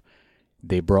stuff.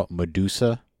 They brought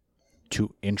Medusa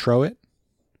to intro it.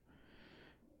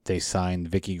 They signed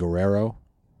Vicky Guerrero.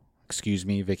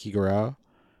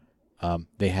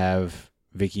 They have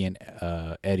Vicky and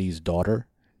Eddie's daughter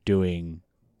doing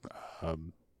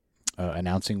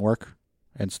announcing work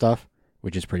and stuff,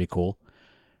 which is pretty cool.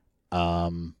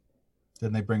 Didn't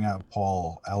they bring out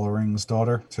Paul Ellering's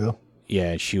daughter too?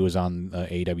 Yeah, she was on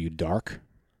AEW Dark.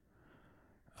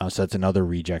 So that's another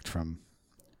reject from,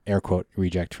 air quote,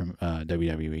 reject from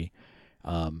WWE.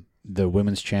 The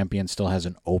women's champion still has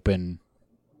an open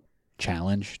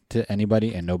challenge to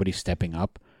anybody and nobody's stepping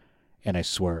up. And I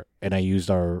swear, and I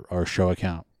used our show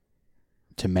account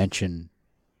to mention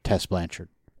Tess Blanchard.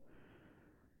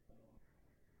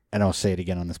 And I'll say it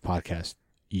again on this podcast.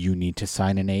 You need to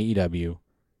sign an AEW.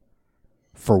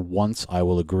 For once, I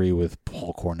will agree with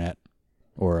Paul Cornette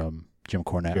or Jim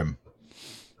Cornette.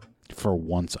 For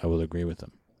once, I will agree with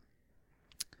him.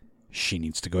 She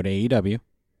needs to go to AEW.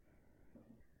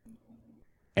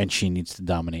 And she needs to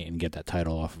dominate and get that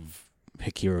title off of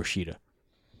Hikaru Shida.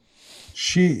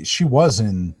 She was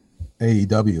in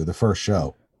AEW the first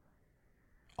show.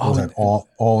 Was that all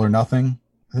or nothing?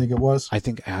 I think it was. I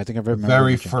think I remember the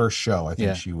very first show. I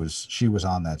think she was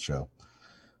on that show.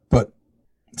 But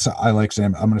so I like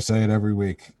Sam. I'm going to say it every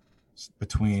week.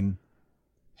 Between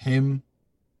him,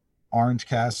 Orange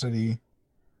Cassidy,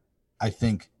 I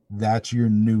think that's your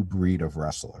new breed of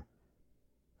wrestler.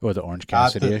 Or the Orange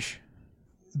Cassidy-ish?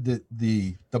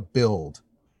 The build.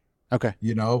 Okay.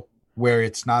 You know, where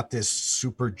it's not this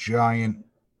super giant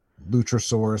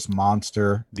Luchasaurus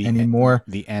monster anymore.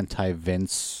 The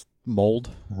anti-Vince mold.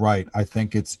 Right. I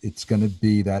think it's going to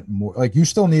be that more. Like, you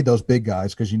still need those big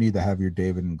guys because you need to have your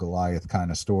David and Goliath kind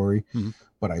of story. Mm-hmm.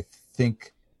 But I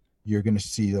think you're going to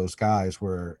see those guys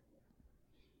where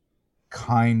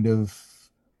kind of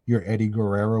your Eddie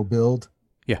Guerrero build.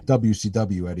 Yeah.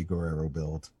 WCW Eddie Guerrero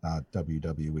build, not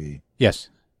WWE. Yes.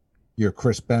 Your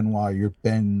Chris Benoit, your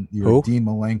Dean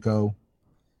Malenko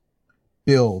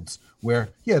builds where,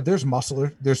 there's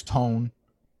muscle, there's tone,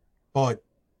 but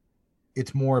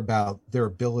it's more about their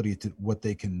ability to what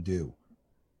they can do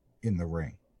in the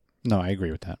ring. No, I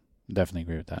agree with that. Definitely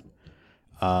agree with that.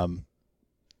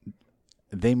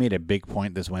 They made a big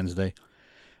point this Wednesday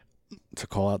to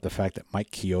call out the fact that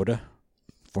Mike Chioda,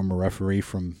 former referee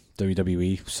from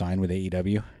WWE, signed with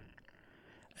AEW.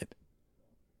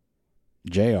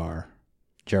 JR,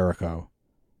 Jericho,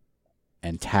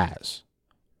 and Taz.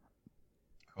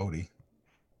 Cody.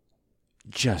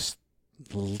 Just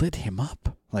lit him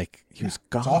up. Like he was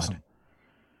God. Awesome.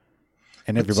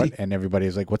 And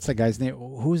everybody's like, what's that guy's name?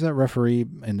 Who's that referee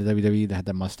in the WWE that had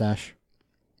that mustache?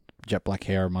 Jet black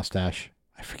hair, mustache.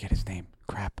 I forget his name.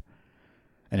 Crap.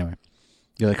 Anyway.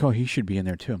 You're like, oh, he should be in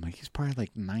there too. I'm like, he's probably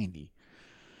like 90.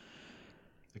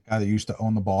 The guy that used to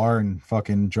own the bar and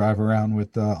fucking drive around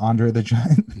with Andre the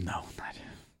Giant? No, not.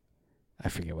 I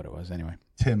forget what it was. Anyway.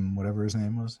 Tim, whatever his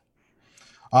name was.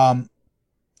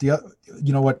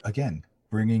 You know what? Again,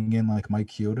 bringing in like Mike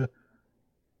Chioda,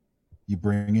 you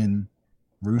bring in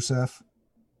Rusev,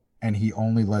 and he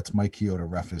only lets Mike Chioda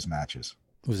ref his matches.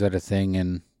 Was that a thing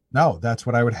in... No, that's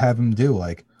what I would have him do.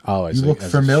 Like, you look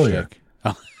as familiar.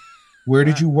 Oh. Where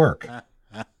did you work?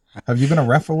 Have you been a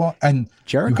ref a long? And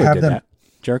Jericho did that.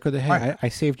 Jericho did. Hey, right. I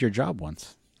saved your job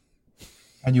once.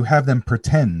 And you have them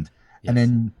pretend, and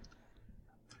then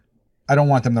I don't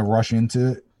want them to rush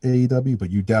into AEW, but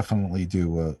you definitely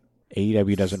do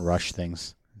AEW doesn't rush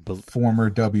things. former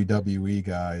WWE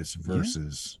guys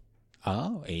versus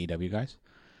AEW guys.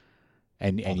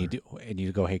 And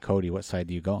you go, hey Cody, what side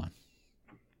do you go on?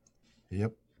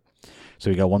 Yep. So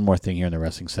we got one more thing here in the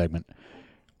wrestling segment.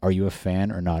 Are you a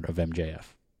fan or not of MJF?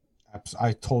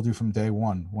 I told you from day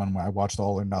one when I watched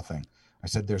All or Nothing. I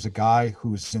said there's a guy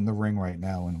who's in the ring right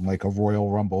now in like a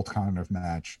Royal Rumble kind of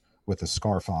match with a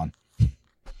scarf on.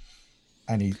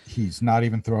 And he's not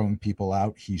even throwing people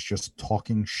out. He's just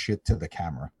talking shit to the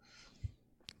camera.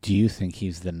 Do you think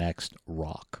he's the next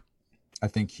Rock? I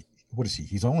think, what is he?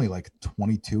 He's only like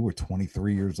 22 or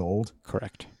 23 years old.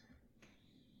 Correct.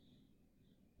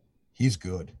 He's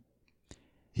good.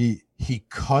 He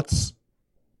cuts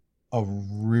a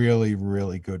really,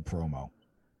 really good promo.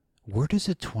 Where does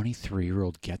a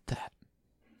 23-year-old get that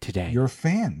today? You're a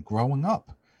fan growing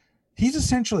up. He's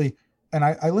essentially, and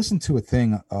I listened to a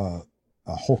thing,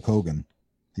 Hulk Hogan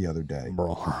the other day,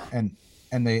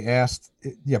 and they asked,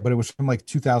 but it was from like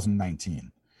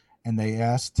 2019, and they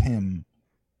asked him,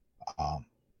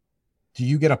 do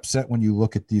you get upset when you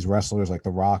look at these wrestlers like The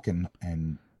Rock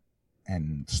and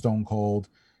Stone Cold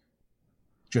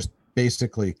just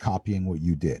basically copying what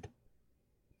you did?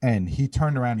 And he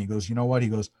turned around and he goes, you know what? He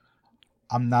goes,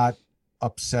 I'm not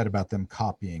upset about them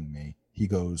copying me. He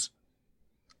goes,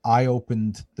 I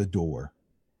opened the door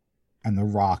and The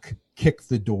Rock kicked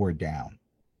the door down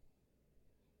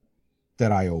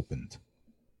that I opened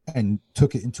and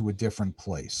took it into a different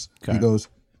place. Okay. He goes,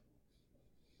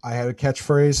 I had a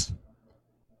catchphrase.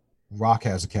 Rock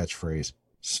has a catchphrase.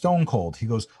 Stone Cold. He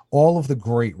goes, all of the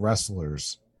great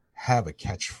wrestlers have a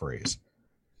catchphrase.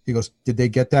 He goes, did they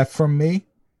get that from me?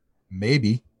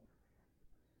 Maybe.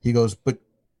 He goes, but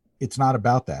it's not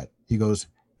about that. He goes,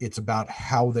 it's about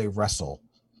how they wrestle.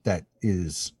 That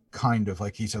is kind of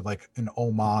like, he said, like an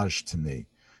homage to me.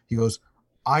 He goes,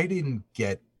 I didn't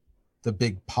get the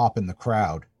big pop in the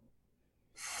crowd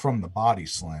from the body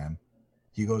slam.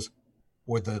 He goes,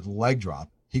 or the leg drop.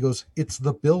 He goes, it's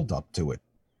the build up to it.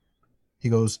 He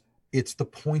goes, it's the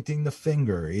pointing the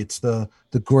finger. It's the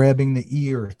grabbing the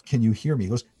ear. Can you hear me? He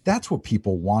goes, that's what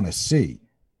people want to see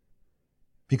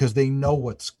because they know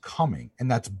what's coming. And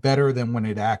that's better than when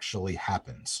it actually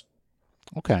happens.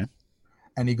 Okay.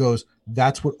 And he goes,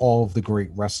 that's what all of the great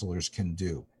wrestlers can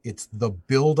do. It's the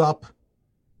build up.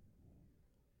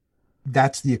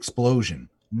 That's the explosion,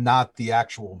 not the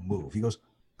actual move. He goes,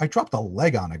 I dropped a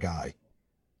leg on a guy.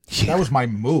 That was my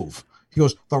move. He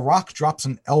goes, The Rock drops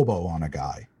an elbow on a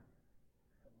guy.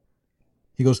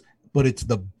 He goes, but it's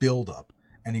the buildup.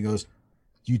 And he goes,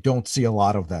 you don't see a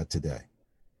lot of that today.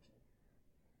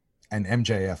 And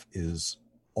MJF is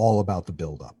all about the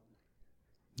buildup.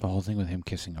 The whole thing with him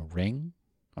kissing a ring,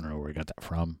 I don't know where he got that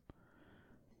from.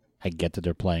 I get that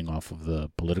they're playing off of the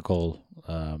political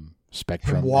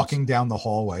spectrum. Him walking down the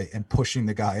hallway and pushing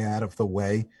the guy out of the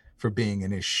way for being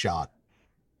in his shot.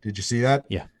 Did you see that?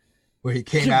 Yeah. Where he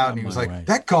came out and he was like,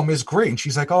 that gum is great. And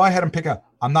she's like, oh, I had him pick up.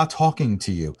 I'm not talking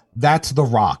to you. That's The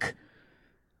Rock.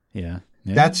 Yeah.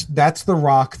 That's The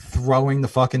Rock throwing the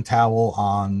fucking towel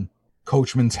on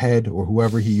Coachman's head or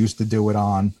whoever he used to do it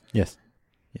on. Yes.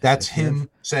 That's him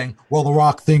saying, well, The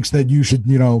Rock thinks that you should,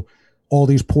 all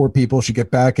these poor people should get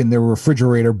back in their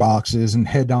refrigerator boxes and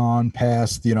head on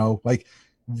past, like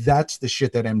that's the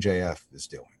shit that MJF is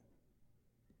doing.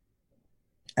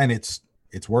 And it's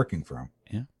working for him.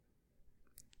 Yeah.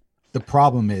 The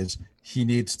problem is he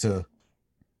needs to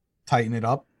tighten it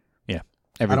up. Yeah.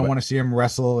 I don't want to see him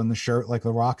wrestle in the shirt like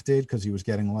The Rock did because he was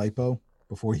getting lipo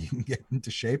before he can get into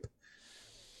shape.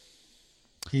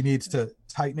 He needs to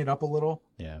tighten it up a little.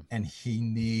 Yeah. And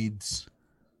he's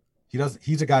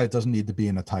a guy that doesn't need to be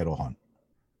in a title hunt.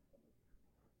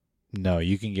 No,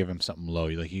 you can give him something low.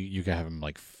 Like you can have him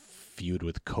like feud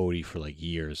with Cody for like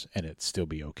years and it'd still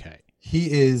be okay.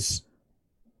 He is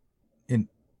in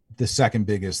the second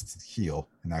biggest heel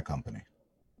in that company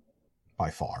by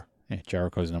far. Yeah,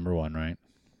 Jericho's number one, right?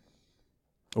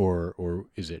 Or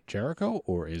is it Jericho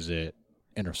or is it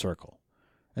Inner Circle?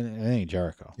 I think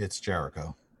Jericho. It's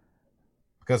Jericho.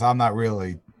 Because I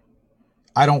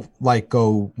don't like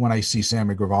go when I see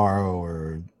Sammy Guevara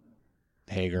or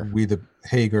Hager.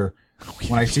 Hager.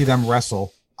 When I see them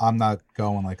wrestle, I'm not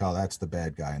going like, oh, that's the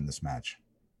bad guy in this match.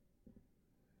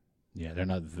 Yeah, they're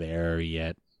not there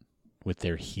yet with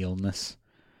their heelness.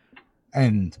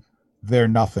 And they're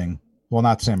nothing. Well,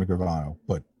 not Sammy Guevara,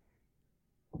 but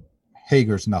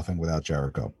Hager's nothing without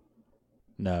Jericho.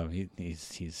 No,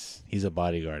 he's a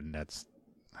bodyguard, and that's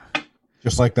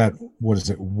just like that. What is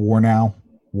it? Warlow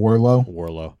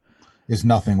is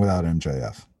nothing without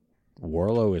MJF.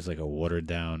 Warlow is like a watered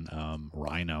down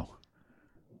Rhino.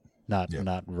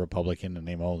 Not Republican in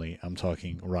name only. I'm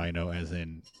talking Rhino as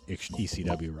in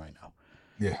ECW Rhino.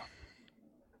 Yeah.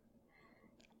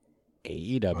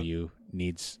 AEW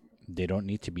they don't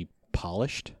need to be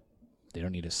polished. They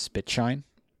don't need a spit shine.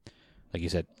 Like you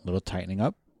said, a little tightening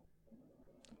up.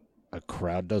 A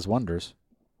crowd does wonders.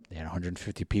 They had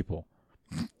 150 people.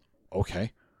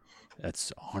 Okay.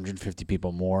 That's 150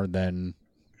 people more than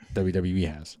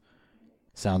WWE has.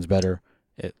 Sounds better.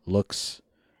 It looks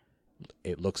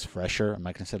fresher. I'm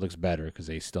not going to say it looks better because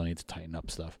they still need to tighten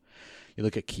up stuff. You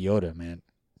look at Kyoto, man.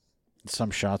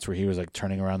 Some shots where he was like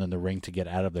turning around in the ring to get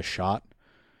out of the shot,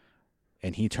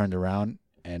 and he turned around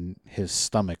and his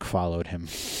stomach followed him.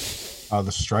 Oh,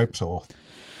 the stripes all.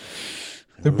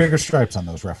 They're bigger stripes on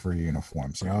those referee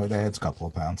uniforms. You know, it's a couple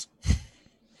of pounds.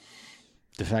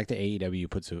 The fact that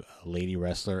AEW puts a lady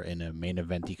wrestler in a main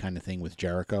eventy kind of thing with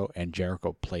Jericho, and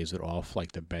Jericho plays it off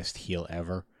like the best heel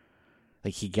ever.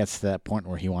 Like, he gets to that point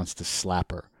where he wants to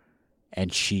slap her,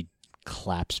 and she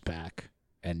claps back.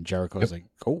 And Jericho's like,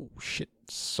 oh, shit,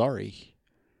 sorry.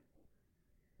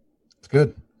 It's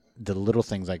good. The little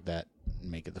things like that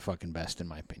make it the fucking best, in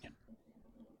my opinion.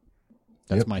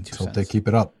 That's my 2 cents. Hope they keep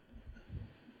it up.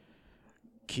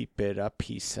 Keep it up,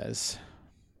 he says.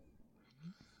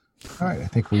 All right, I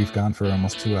think we've gone for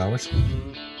almost 2 hours.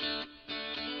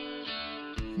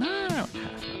 No, half not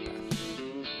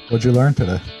bad. What'd you learn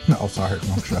today? Oh, sorry,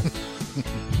 wrong show.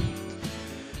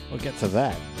 We'll get to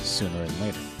that sooner than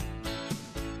later.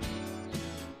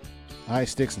 High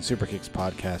Sticks and Super Kicks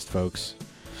podcast, folks.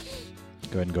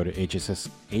 Go ahead and go to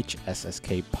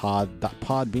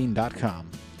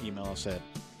hsskpod.podbean.com. Email us at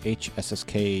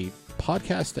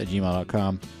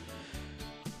hsskpodcast@gmail.com.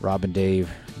 Rob and Dave,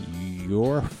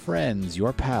 your friends,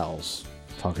 your pals,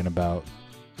 talking about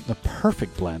the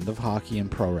perfect blend of hockey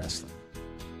and pro wrestling.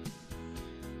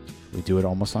 We do it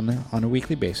almost on a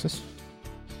weekly basis.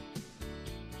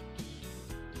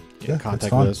 Get in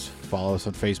contact with us. Follow us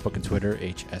on Facebook and Twitter,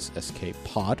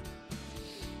 hsskpod.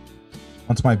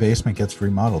 Once my basement gets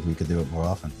remodeled, we could do it more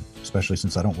often, especially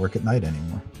since I don't work at night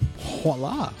anymore.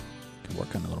 Voila! Can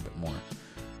work on it a little bit more.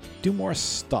 Do more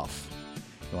stuff.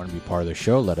 If you want to be part of the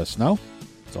show, let us know.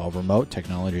 It's all remote.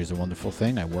 Technology is a wonderful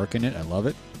thing. I work in it. I love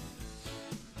it.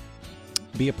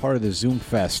 Be a part of the Zoom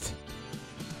Fest.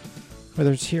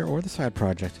 Whether it's here or the side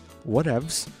project.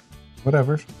 Whatevs.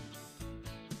 Whatever.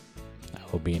 I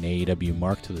will be an AEW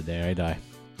mark to the day I die.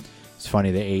 It's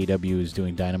funny that AEW is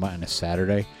doing Dynamite on a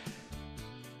Saturday.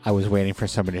 I was waiting for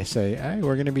somebody to say, hey,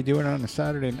 we're going to be doing it on a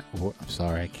Saturday. Oh, I'm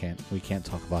sorry, we can't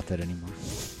talk about that anymore.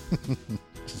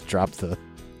 Just drop the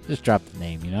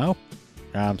name, you know? You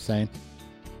know what I'm saying?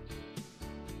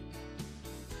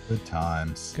 Good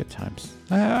times. Good times.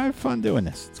 I have fun doing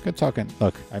this. It's good talking.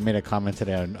 Look, I made a comment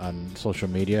today on social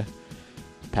media.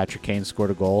 Patrick Kane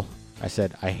scored a goal. I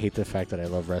said, I hate the fact that I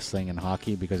love wrestling and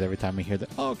hockey because every time I hear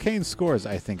that, oh, Kane scores,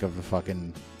 I think of the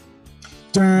fucking...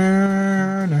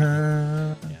 Yes.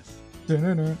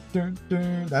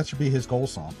 That should be his goal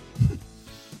song.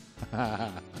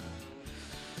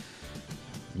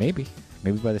 Maybe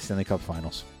by the Stanley Cup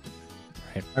Finals.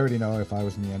 Right. I already know if I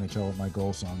was in the NHL, what my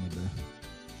goal song would be.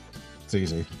 It's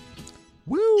easy.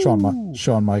 Woo!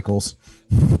 Shawn Michaels.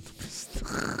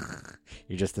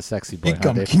 You're just a sexy boy. Think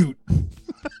I'm cute.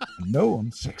 No,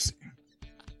 I'm sexy.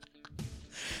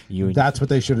 That's what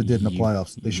they should have did in the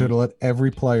playoffs. They should have let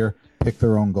every player pick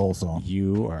their own goal song.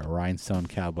 You are a rhinestone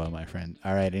cowboy, my friend.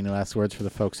 All right, any last words for the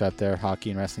folks out there,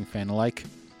 hockey and wrestling fan alike?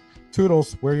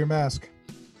 Toodles, wear your mask.